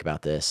really like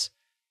about this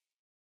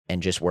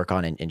and just work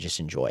on it and just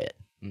enjoy it.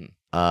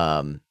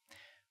 I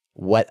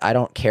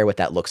don't care what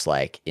that looks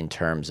like in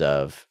terms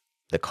of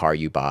the car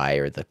you buy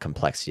or the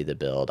complexity of the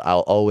build. I'll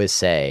always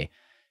say,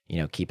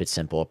 keep it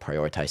simple,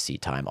 prioritize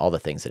seat time, all the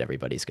things that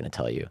everybody's going to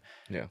tell you.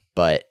 Yeah.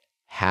 But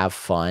have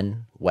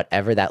fun,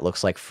 whatever that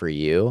looks like for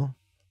you,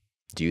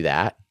 do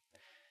that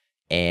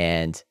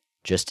and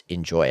just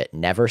enjoy it.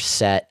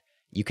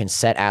 You can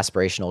set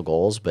aspirational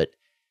goals, but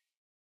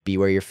be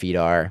where your feet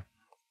are.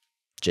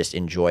 Just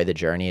enjoy the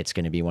journey. It's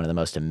going to be one of the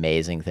most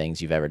amazing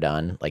things you've ever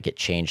done. Like it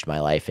changed my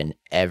life in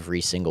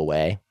every single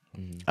way.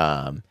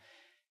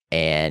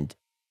 And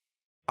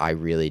I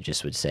really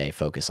just would say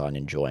focus on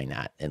enjoying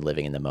that and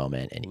living in the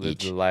moment and live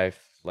the life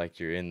like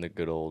you're in the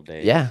good old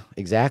days. Yeah,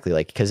 exactly.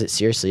 Like, because it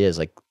seriously is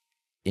like,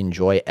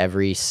 enjoy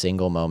every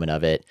single moment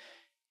of it.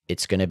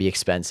 It's going to be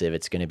expensive.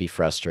 It's going to be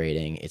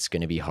frustrating. It's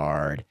going to be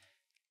hard,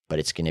 but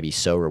it's going to be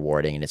so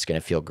rewarding and it's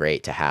going to feel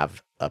great to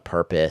have a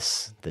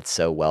purpose that's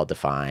so well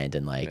defined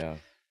and like,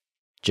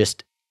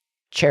 just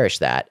cherish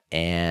that.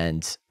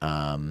 And,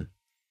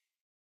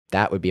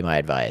 that would be my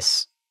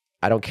advice.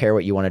 I don't care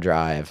what you want to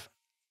drive.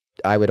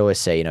 I would always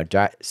say,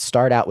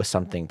 start out with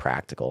something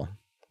practical.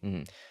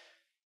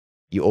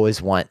 You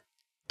always want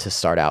to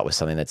start out with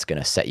something that's going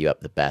to set you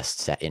up the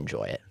best to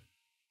enjoy it.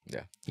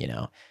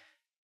 Yeah.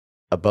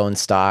 A bone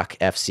stock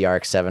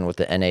FCRX7 with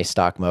the NA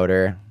stock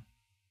motor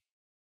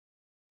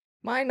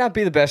might not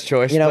be the best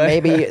choice.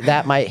 Maybe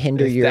that might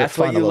hinder your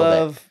fun a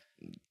little bit.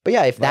 But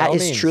yeah, if that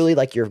is truly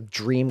like your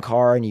dream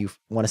car and you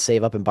want to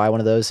save up and buy one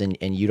of those and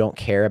you don't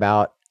care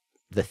about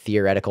the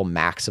theoretical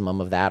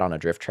maximum of that on a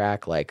drift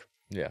track, like,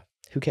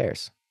 who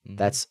cares?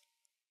 That's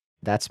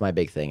my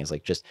big thing is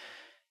like, just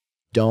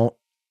don't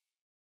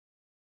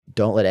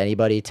let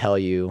anybody tell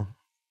you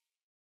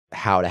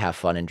how to have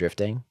fun in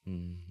drifting.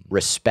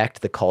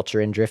 Respect the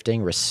culture in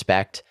drifting.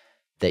 Respect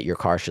that your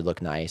car should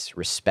look nice.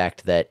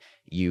 Respect that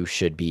you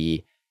should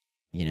be,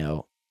 you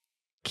know,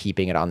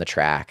 keeping it on the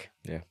track.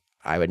 Yeah.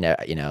 I would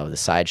never, you know, the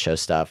sideshow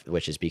stuff,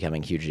 which is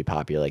becoming hugely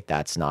popular. Like,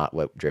 that's not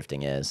what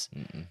drifting is.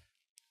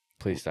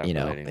 Please stop. You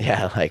know, relating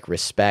yeah, that. like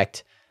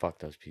respect. Fuck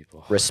those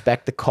people.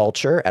 Respect the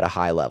culture at a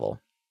high level.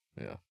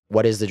 Yeah.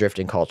 What is the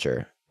drifting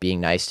culture?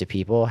 Being nice to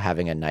people,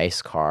 having a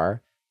nice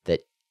car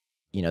that,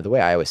 you know, the way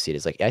I always see it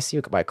is like, I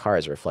see my car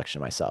as a reflection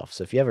of myself.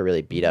 So if you have a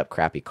really beat up,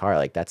 crappy car,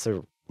 like that's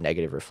a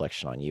negative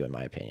reflection on you, in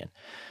my opinion.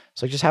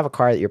 So just have a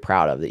car that you're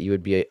proud of, that you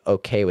would be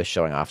okay with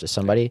showing off to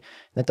somebody.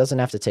 That doesn't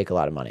have to take a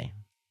lot of money.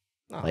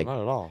 No, like,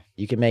 not at all.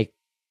 You can make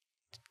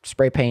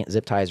spray paint,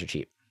 zip ties are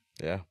cheap.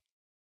 Yeah.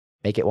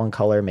 Make it one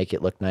color, make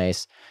it look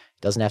nice.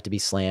 It doesn't have to be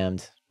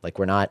slammed. Like,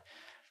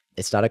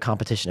 it's not a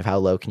competition of how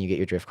low can you get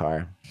your drift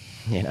car.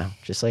 You know,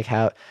 just like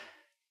how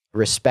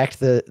respect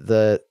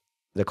the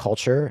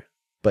culture,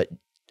 but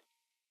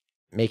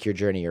make your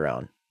journey your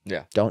own.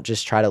 Yeah. Don't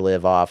just try to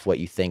live off what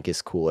you think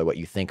is cool or what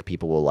you think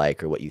people will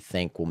like or what you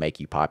think will make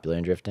you popular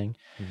in drifting,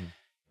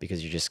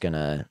 because you're just going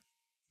to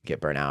get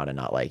burnt out and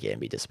not like it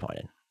and be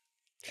disappointed.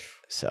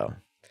 So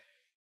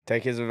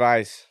take his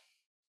advice.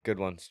 Good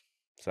ones.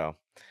 So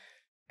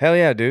hell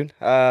yeah, dude.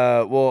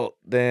 Well,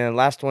 then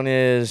last one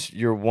is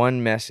your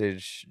one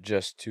message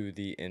just to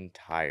the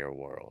entire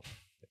world,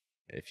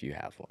 if you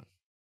have one.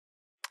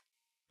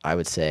 I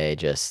would say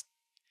just,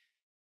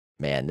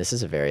 man, this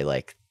is a very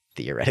like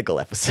theoretical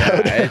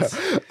episode.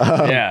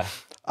 Yeah.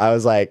 I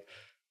was like,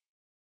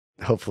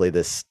 hopefully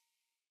this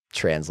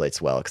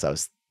translates well,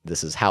 because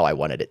this is how I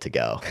wanted it to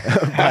go.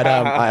 But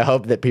I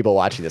hope that people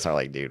watching this are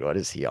like, dude, what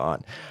is he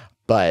on?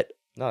 But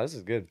no, this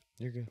is good.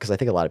 You're good. Because I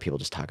think a lot of people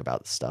just talk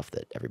about the stuff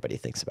that everybody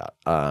thinks about.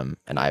 And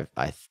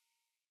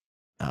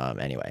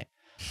anyway,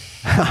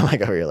 I'm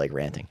like over here like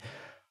ranting.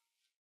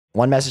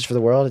 One message for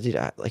the world, dude,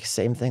 like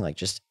same thing. Like,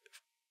 just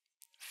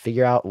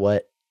figure out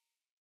what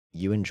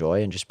you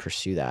enjoy and just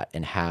pursue that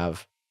and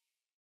have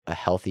a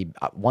healthy.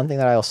 One thing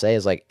that I'll say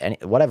is like,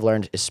 what I've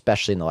learned,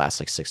 especially in the last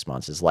like 6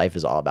 months, is life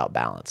is all about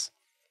balance.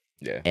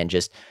 Yeah. And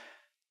just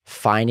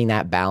finding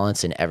that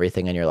balance in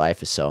everything in your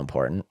life is so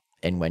important.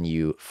 And when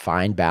you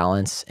find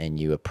balance and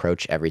you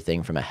approach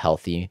everything from a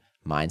healthy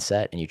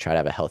mindset and you try to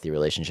have a healthy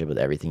relationship with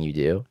everything you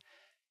do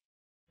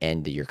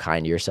and you're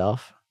kind to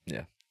yourself,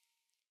 yeah,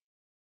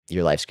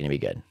 your life's going to be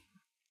good.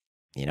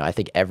 You know, I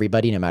think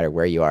everybody, no matter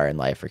where you are in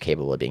life, are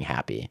capable of being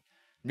happy.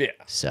 Yeah.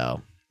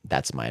 So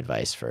that's my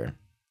advice for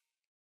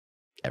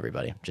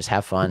everybody. Just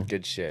have fun.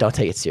 Good shit. Don't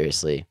take it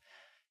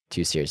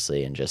too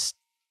seriously, and just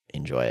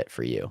enjoy it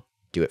for you.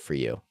 Do it for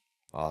you.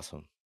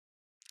 Awesome.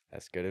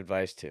 That's good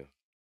advice too.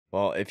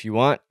 Well, if you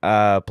want,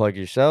 plug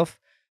yourself,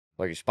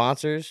 plug your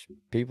sponsors,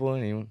 people,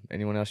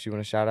 anyone else you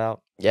want to shout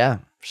out? Yeah,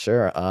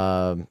 sure.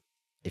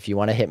 If you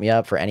want to hit me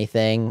up for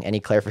anything, any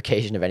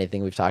clarification of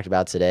anything we've talked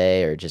about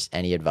today, or just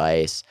any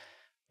advice,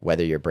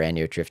 whether you're brand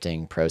new at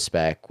drifting, pro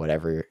spec,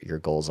 whatever your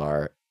goals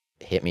are,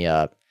 hit me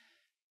up.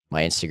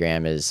 My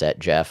Instagram is at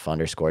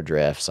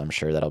Geoff_drifts. I'm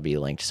sure that'll be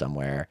linked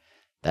somewhere.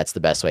 That's the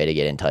best way to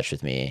get in touch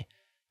with me.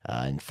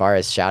 And as far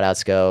as shout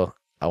outs go,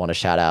 I want to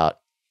shout out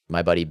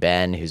my buddy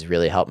Ben, who's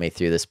really helped me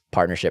through this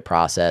partnership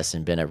process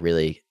and been a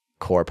really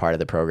core part of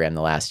the program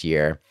the last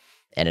year,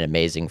 and an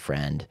amazing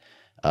friend.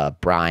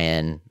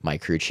 Brian, my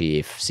crew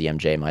chief,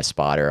 CMJ, my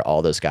spotter,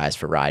 all those guys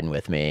for riding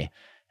with me.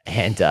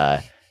 And,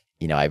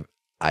 you know,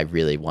 I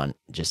really want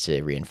just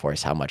to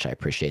reinforce how much I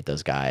appreciate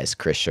those guys.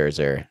 Chris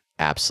Scherzer,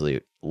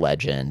 absolute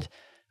legend.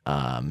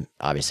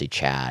 Obviously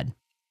Chad,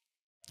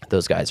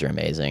 those guys are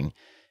amazing.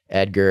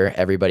 Edgar,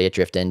 everybody at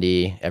Drift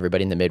Indy,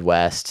 everybody in the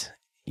Midwest,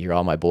 you're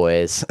all my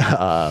boys.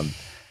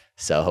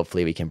 So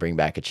hopefully we can bring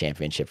back a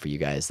championship for you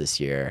guys this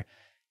year.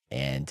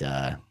 And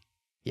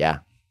yeah,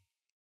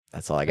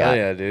 that's all I got. Oh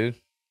yeah, dude.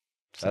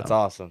 That's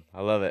awesome.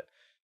 I love it.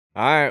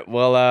 All right.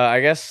 Well, I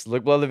guess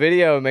look below the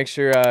video. Make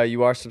sure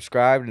you are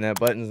subscribed and that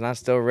button's not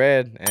still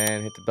red,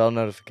 and hit the bell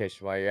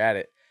notification while you're at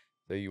it,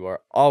 so you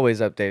are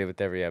always updated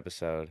with every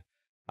episode.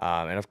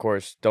 And of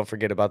course, don't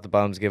forget about the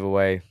Bums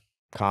giveaway.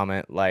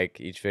 Comment, like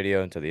each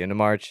video until the end of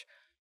March.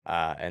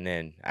 And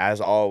then,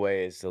 as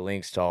always, the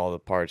links to all the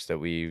parts that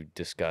we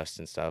discussed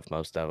and stuff,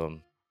 most of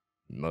them,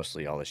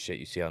 mostly all the shit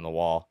you see on the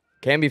wall,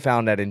 can be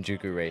found at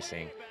Injuku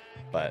Racing.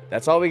 But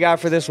that's all we got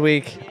for this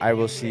week. I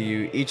will see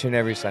you each and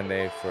every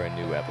Sunday for a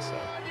new episode.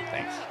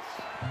 Thanks.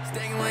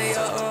 Stacking way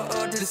up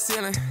to the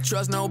ceiling.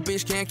 Trust no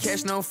bitch, can't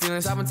catch no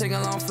feelings. I've been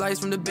taking long flights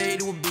from the Bay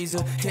to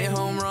Ibiza. Hit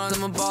home runs,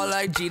 I'm a ball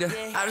like Jeter.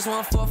 I just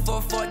want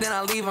fuck, then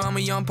I leave her. I'm a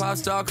young pop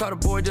star, call the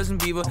boy Justin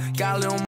Bieber. Got a little